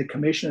and the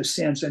commission of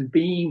sins, and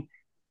being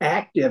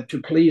active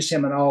to please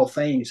him in all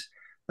things.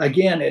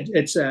 Again,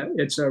 it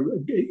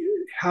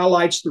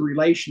highlights the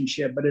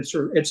relationship, but it's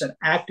an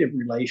active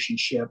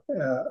relationship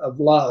of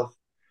love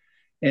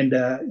and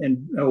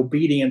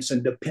obedience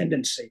and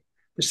dependency.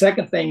 The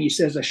second thing he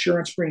says,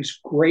 assurance brings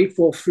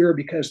grateful fear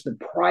because the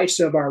price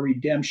of our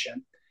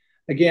redemption.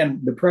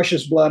 Again, the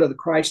precious blood of the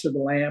Christ of the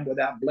Lamb,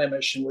 without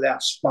blemish and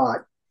without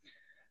spot.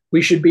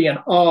 We should be in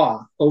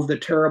awe over the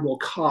terrible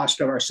cost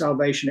of our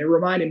salvation. It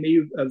reminded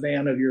me,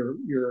 Van, of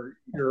your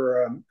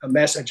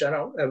message. I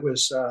don't. It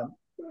was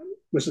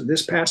it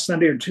this past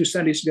Sunday or 2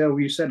 Sundays ago where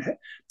you said,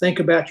 think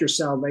about your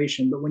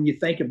salvation. But when you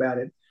think about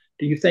it,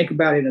 do you think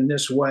about it in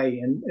this way?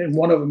 And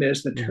one of them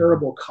is the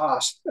terrible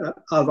cost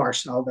of our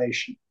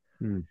salvation.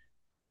 Mm.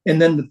 And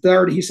then the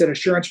third, he said,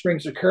 assurance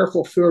brings a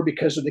careful fear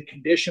because of the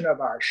condition of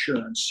our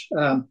assurance.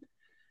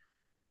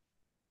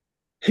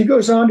 He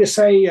goes on to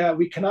say,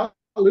 we cannot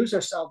lose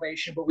our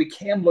salvation, but we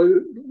can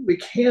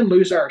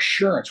lose our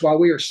assurance. While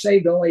we are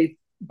saved only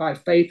by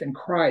faith in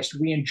Christ,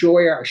 we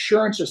enjoy our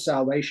assurance of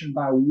salvation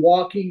by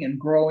walking and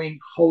growing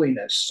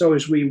holiness. So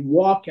as we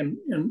walk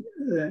in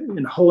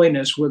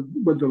holiness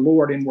with the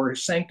Lord and we're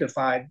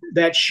sanctified,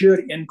 that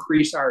should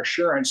increase our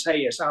assurance.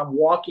 Hey, as I'm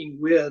walking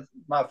with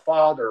my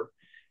Father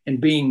and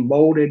being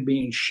molded,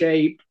 being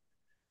shaped,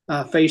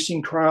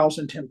 facing trials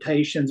and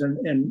temptations,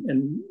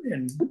 and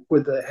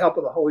with the help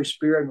of the Holy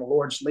Spirit and the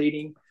Lord's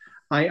leading,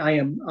 I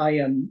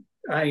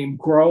am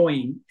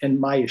growing in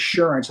my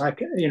assurance. I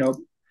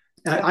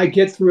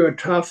get through a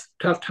tough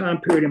time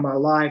period in my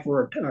life,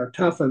 or a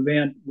tough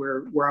event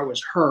where I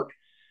was hurt,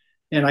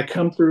 and I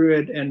come through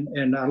it,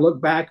 and I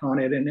look back on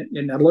it,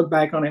 and I look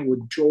back on it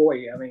with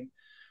joy. I mean,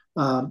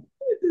 um,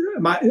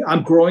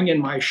 I'm growing in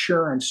my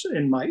assurance,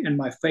 in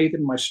my faith,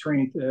 and my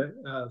strength,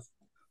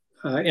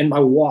 in my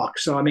walk.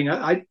 So I mean,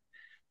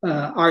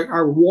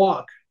 our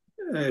walk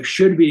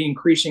should be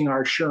increasing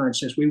our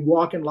assurance as we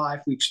walk in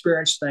life. We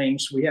experience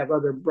things. We have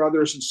other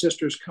brothers and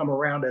sisters come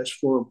around us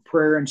for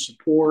prayer and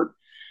support,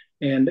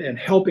 and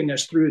helping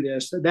us through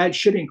this. That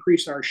should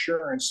increase our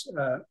assurance,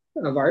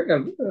 of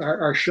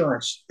our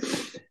assurance.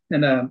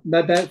 And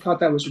that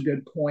thought that was a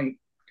good point.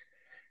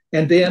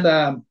 And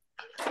then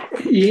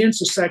he ends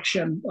the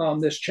section on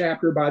this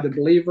chapter by the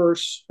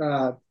believers,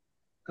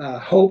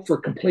 hope for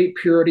complete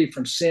purity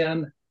from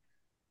sin.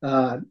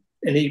 And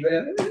he,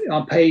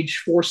 on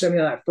page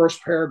 470, that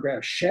first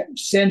paragraph,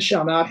 sin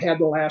shall not have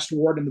the last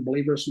word in the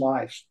believer's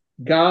life.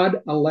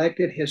 God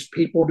elected his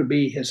people to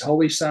be his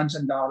holy sons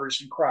and daughters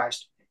in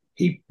Christ.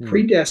 He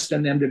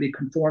predestined them to be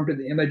conformed to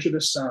the image of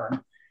his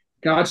Son.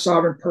 God's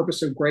sovereign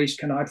purpose of grace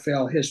cannot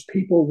fail. His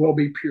people will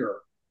be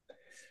pure.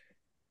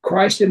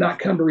 Christ did not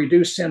come to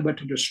reduce sin, but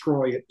to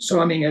destroy it.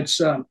 So, I mean,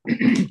 it's, I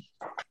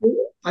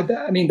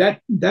mean,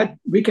 that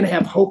we can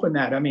have hope in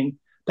that. I mean,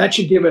 that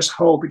should give us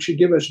hope. It should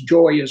give us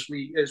joy as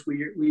we're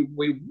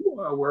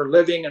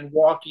living and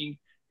walking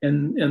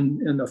in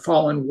the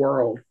fallen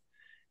world.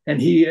 And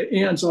he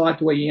ends, I like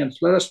the way he ends.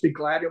 Let us be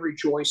glad and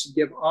rejoice and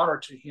give honor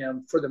to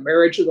him, for the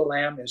marriage of the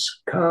Lamb is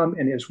come,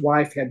 and his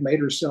wife had made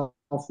herself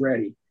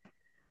ready.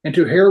 And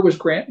to her was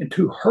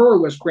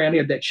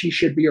granted that she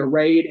should be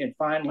arrayed in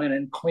fine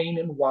linen, clean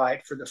and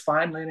white, for the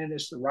fine linen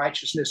is the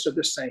righteousness of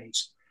the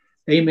saints.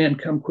 Amen.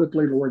 Come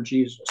quickly, Lord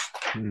Jesus.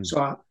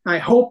 So I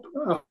hope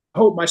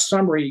my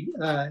summary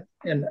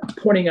and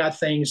pointing out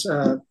things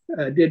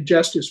did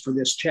justice for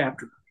this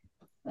chapter.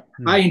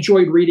 I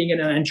enjoyed reading it,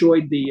 and I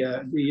enjoyed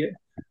the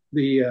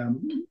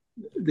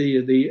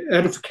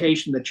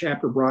edification the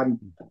chapter brought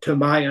to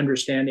my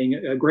understanding,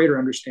 a greater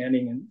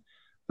understanding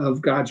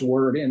of God's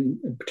word, and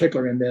in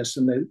particular in this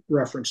and the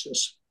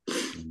references.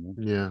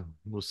 Yeah,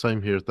 well,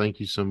 same here. Thank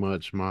you so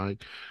much,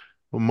 Mike.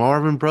 Well,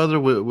 Marvin, brother,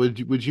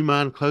 would you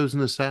mind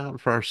closing us out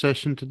for our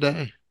session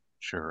today?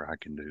 Sure, I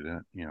can do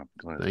that. Yeah,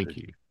 glad Thank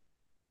you.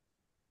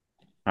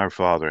 Our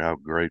Father, how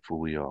grateful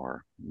we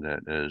are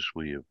that as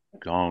we have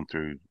gone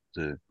through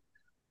the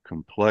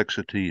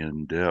complexity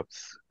and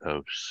depth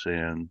of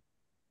sin,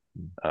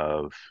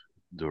 of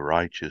the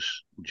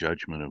righteous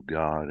judgment of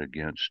God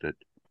against it,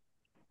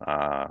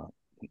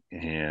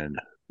 and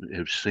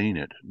have seen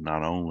it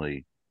not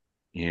only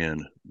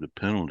in the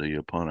penalty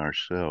upon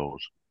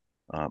ourselves,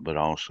 but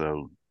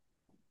also,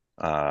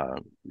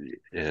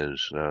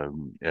 as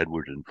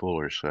Edwards and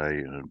Fuller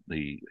say,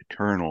 the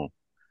eternal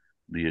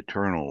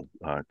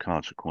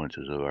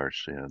consequences of our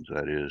sins.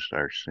 That is,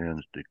 our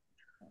sins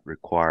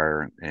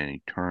require an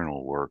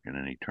eternal work and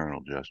an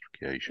eternal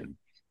justification.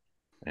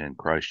 And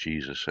Christ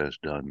Jesus has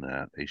done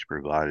that. He's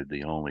provided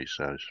the only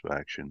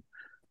satisfaction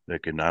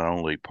that can not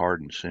only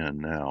pardon sin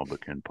now,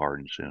 but can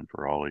pardon sin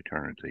for all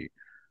eternity.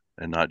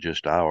 And not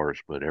just ours,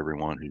 but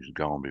everyone who's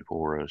gone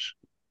before us,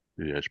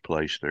 who has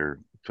placed their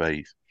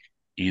faith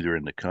either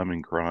in the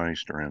coming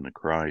Christ or in the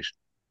Christ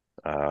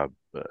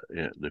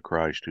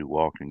who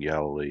walked in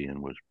Galilee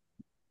and was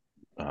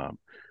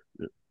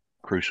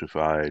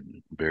crucified,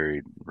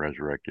 buried,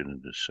 resurrected,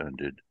 and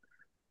descended.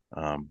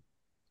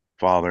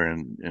 Father,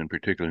 and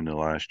particularly in the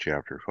last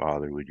chapter,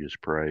 Father, we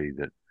just pray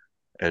that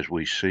as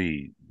we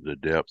see the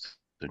depth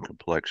and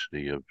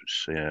complexity of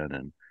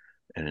sin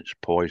and its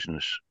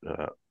poisonous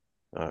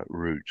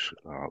roots,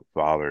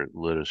 Father,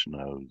 let us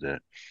know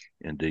that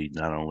indeed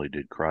not only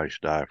did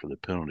Christ die for the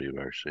penalty of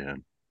our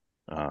sin,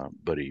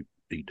 but he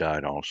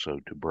died also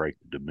to break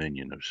the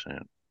dominion of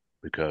sin,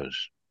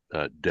 because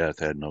death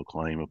had no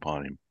claim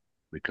upon him,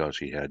 because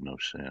he had no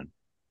sin.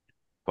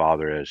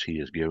 Father, as he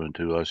has given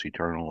to us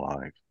eternal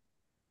life,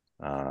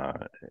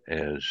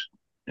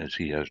 as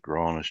he has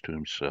drawn us to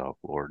himself,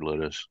 Lord, let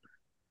us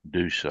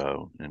do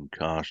so and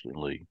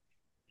constantly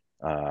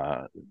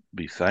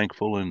be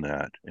thankful in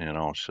that, and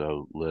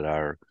also let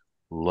our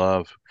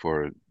love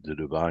for the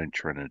divine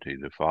Trinity,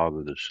 the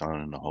Father, the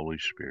Son, and the Holy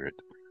Spirit,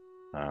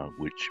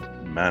 which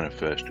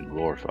manifest and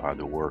glorify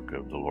the work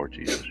of the Lord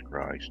Jesus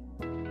Christ.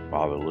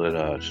 Father, let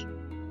us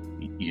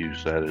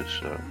use that as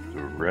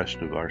the rest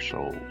of our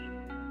souls,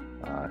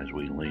 as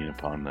we lean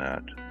upon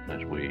that,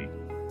 as we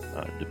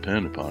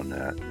depend upon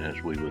that,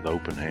 as we with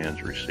open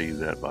hands receive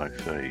that by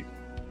faith,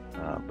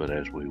 but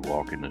as we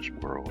walk in this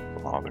world,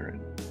 Father,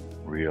 and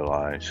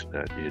realize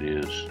that it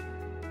is,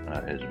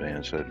 as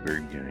Van said at the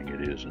very beginning,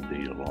 it is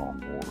indeed a long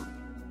war.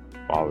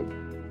 Father,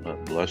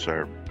 bless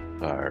our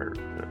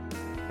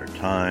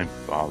time,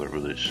 Father, for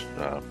this,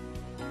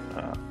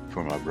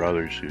 for my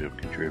brothers who have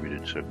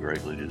contributed so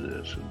greatly to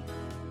this, and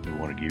we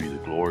want to give you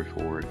the glory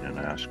for it, and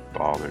ask,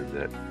 Father,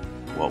 that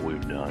what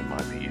we've done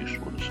might be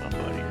useful to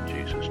somebody in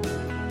Jesus'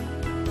 name.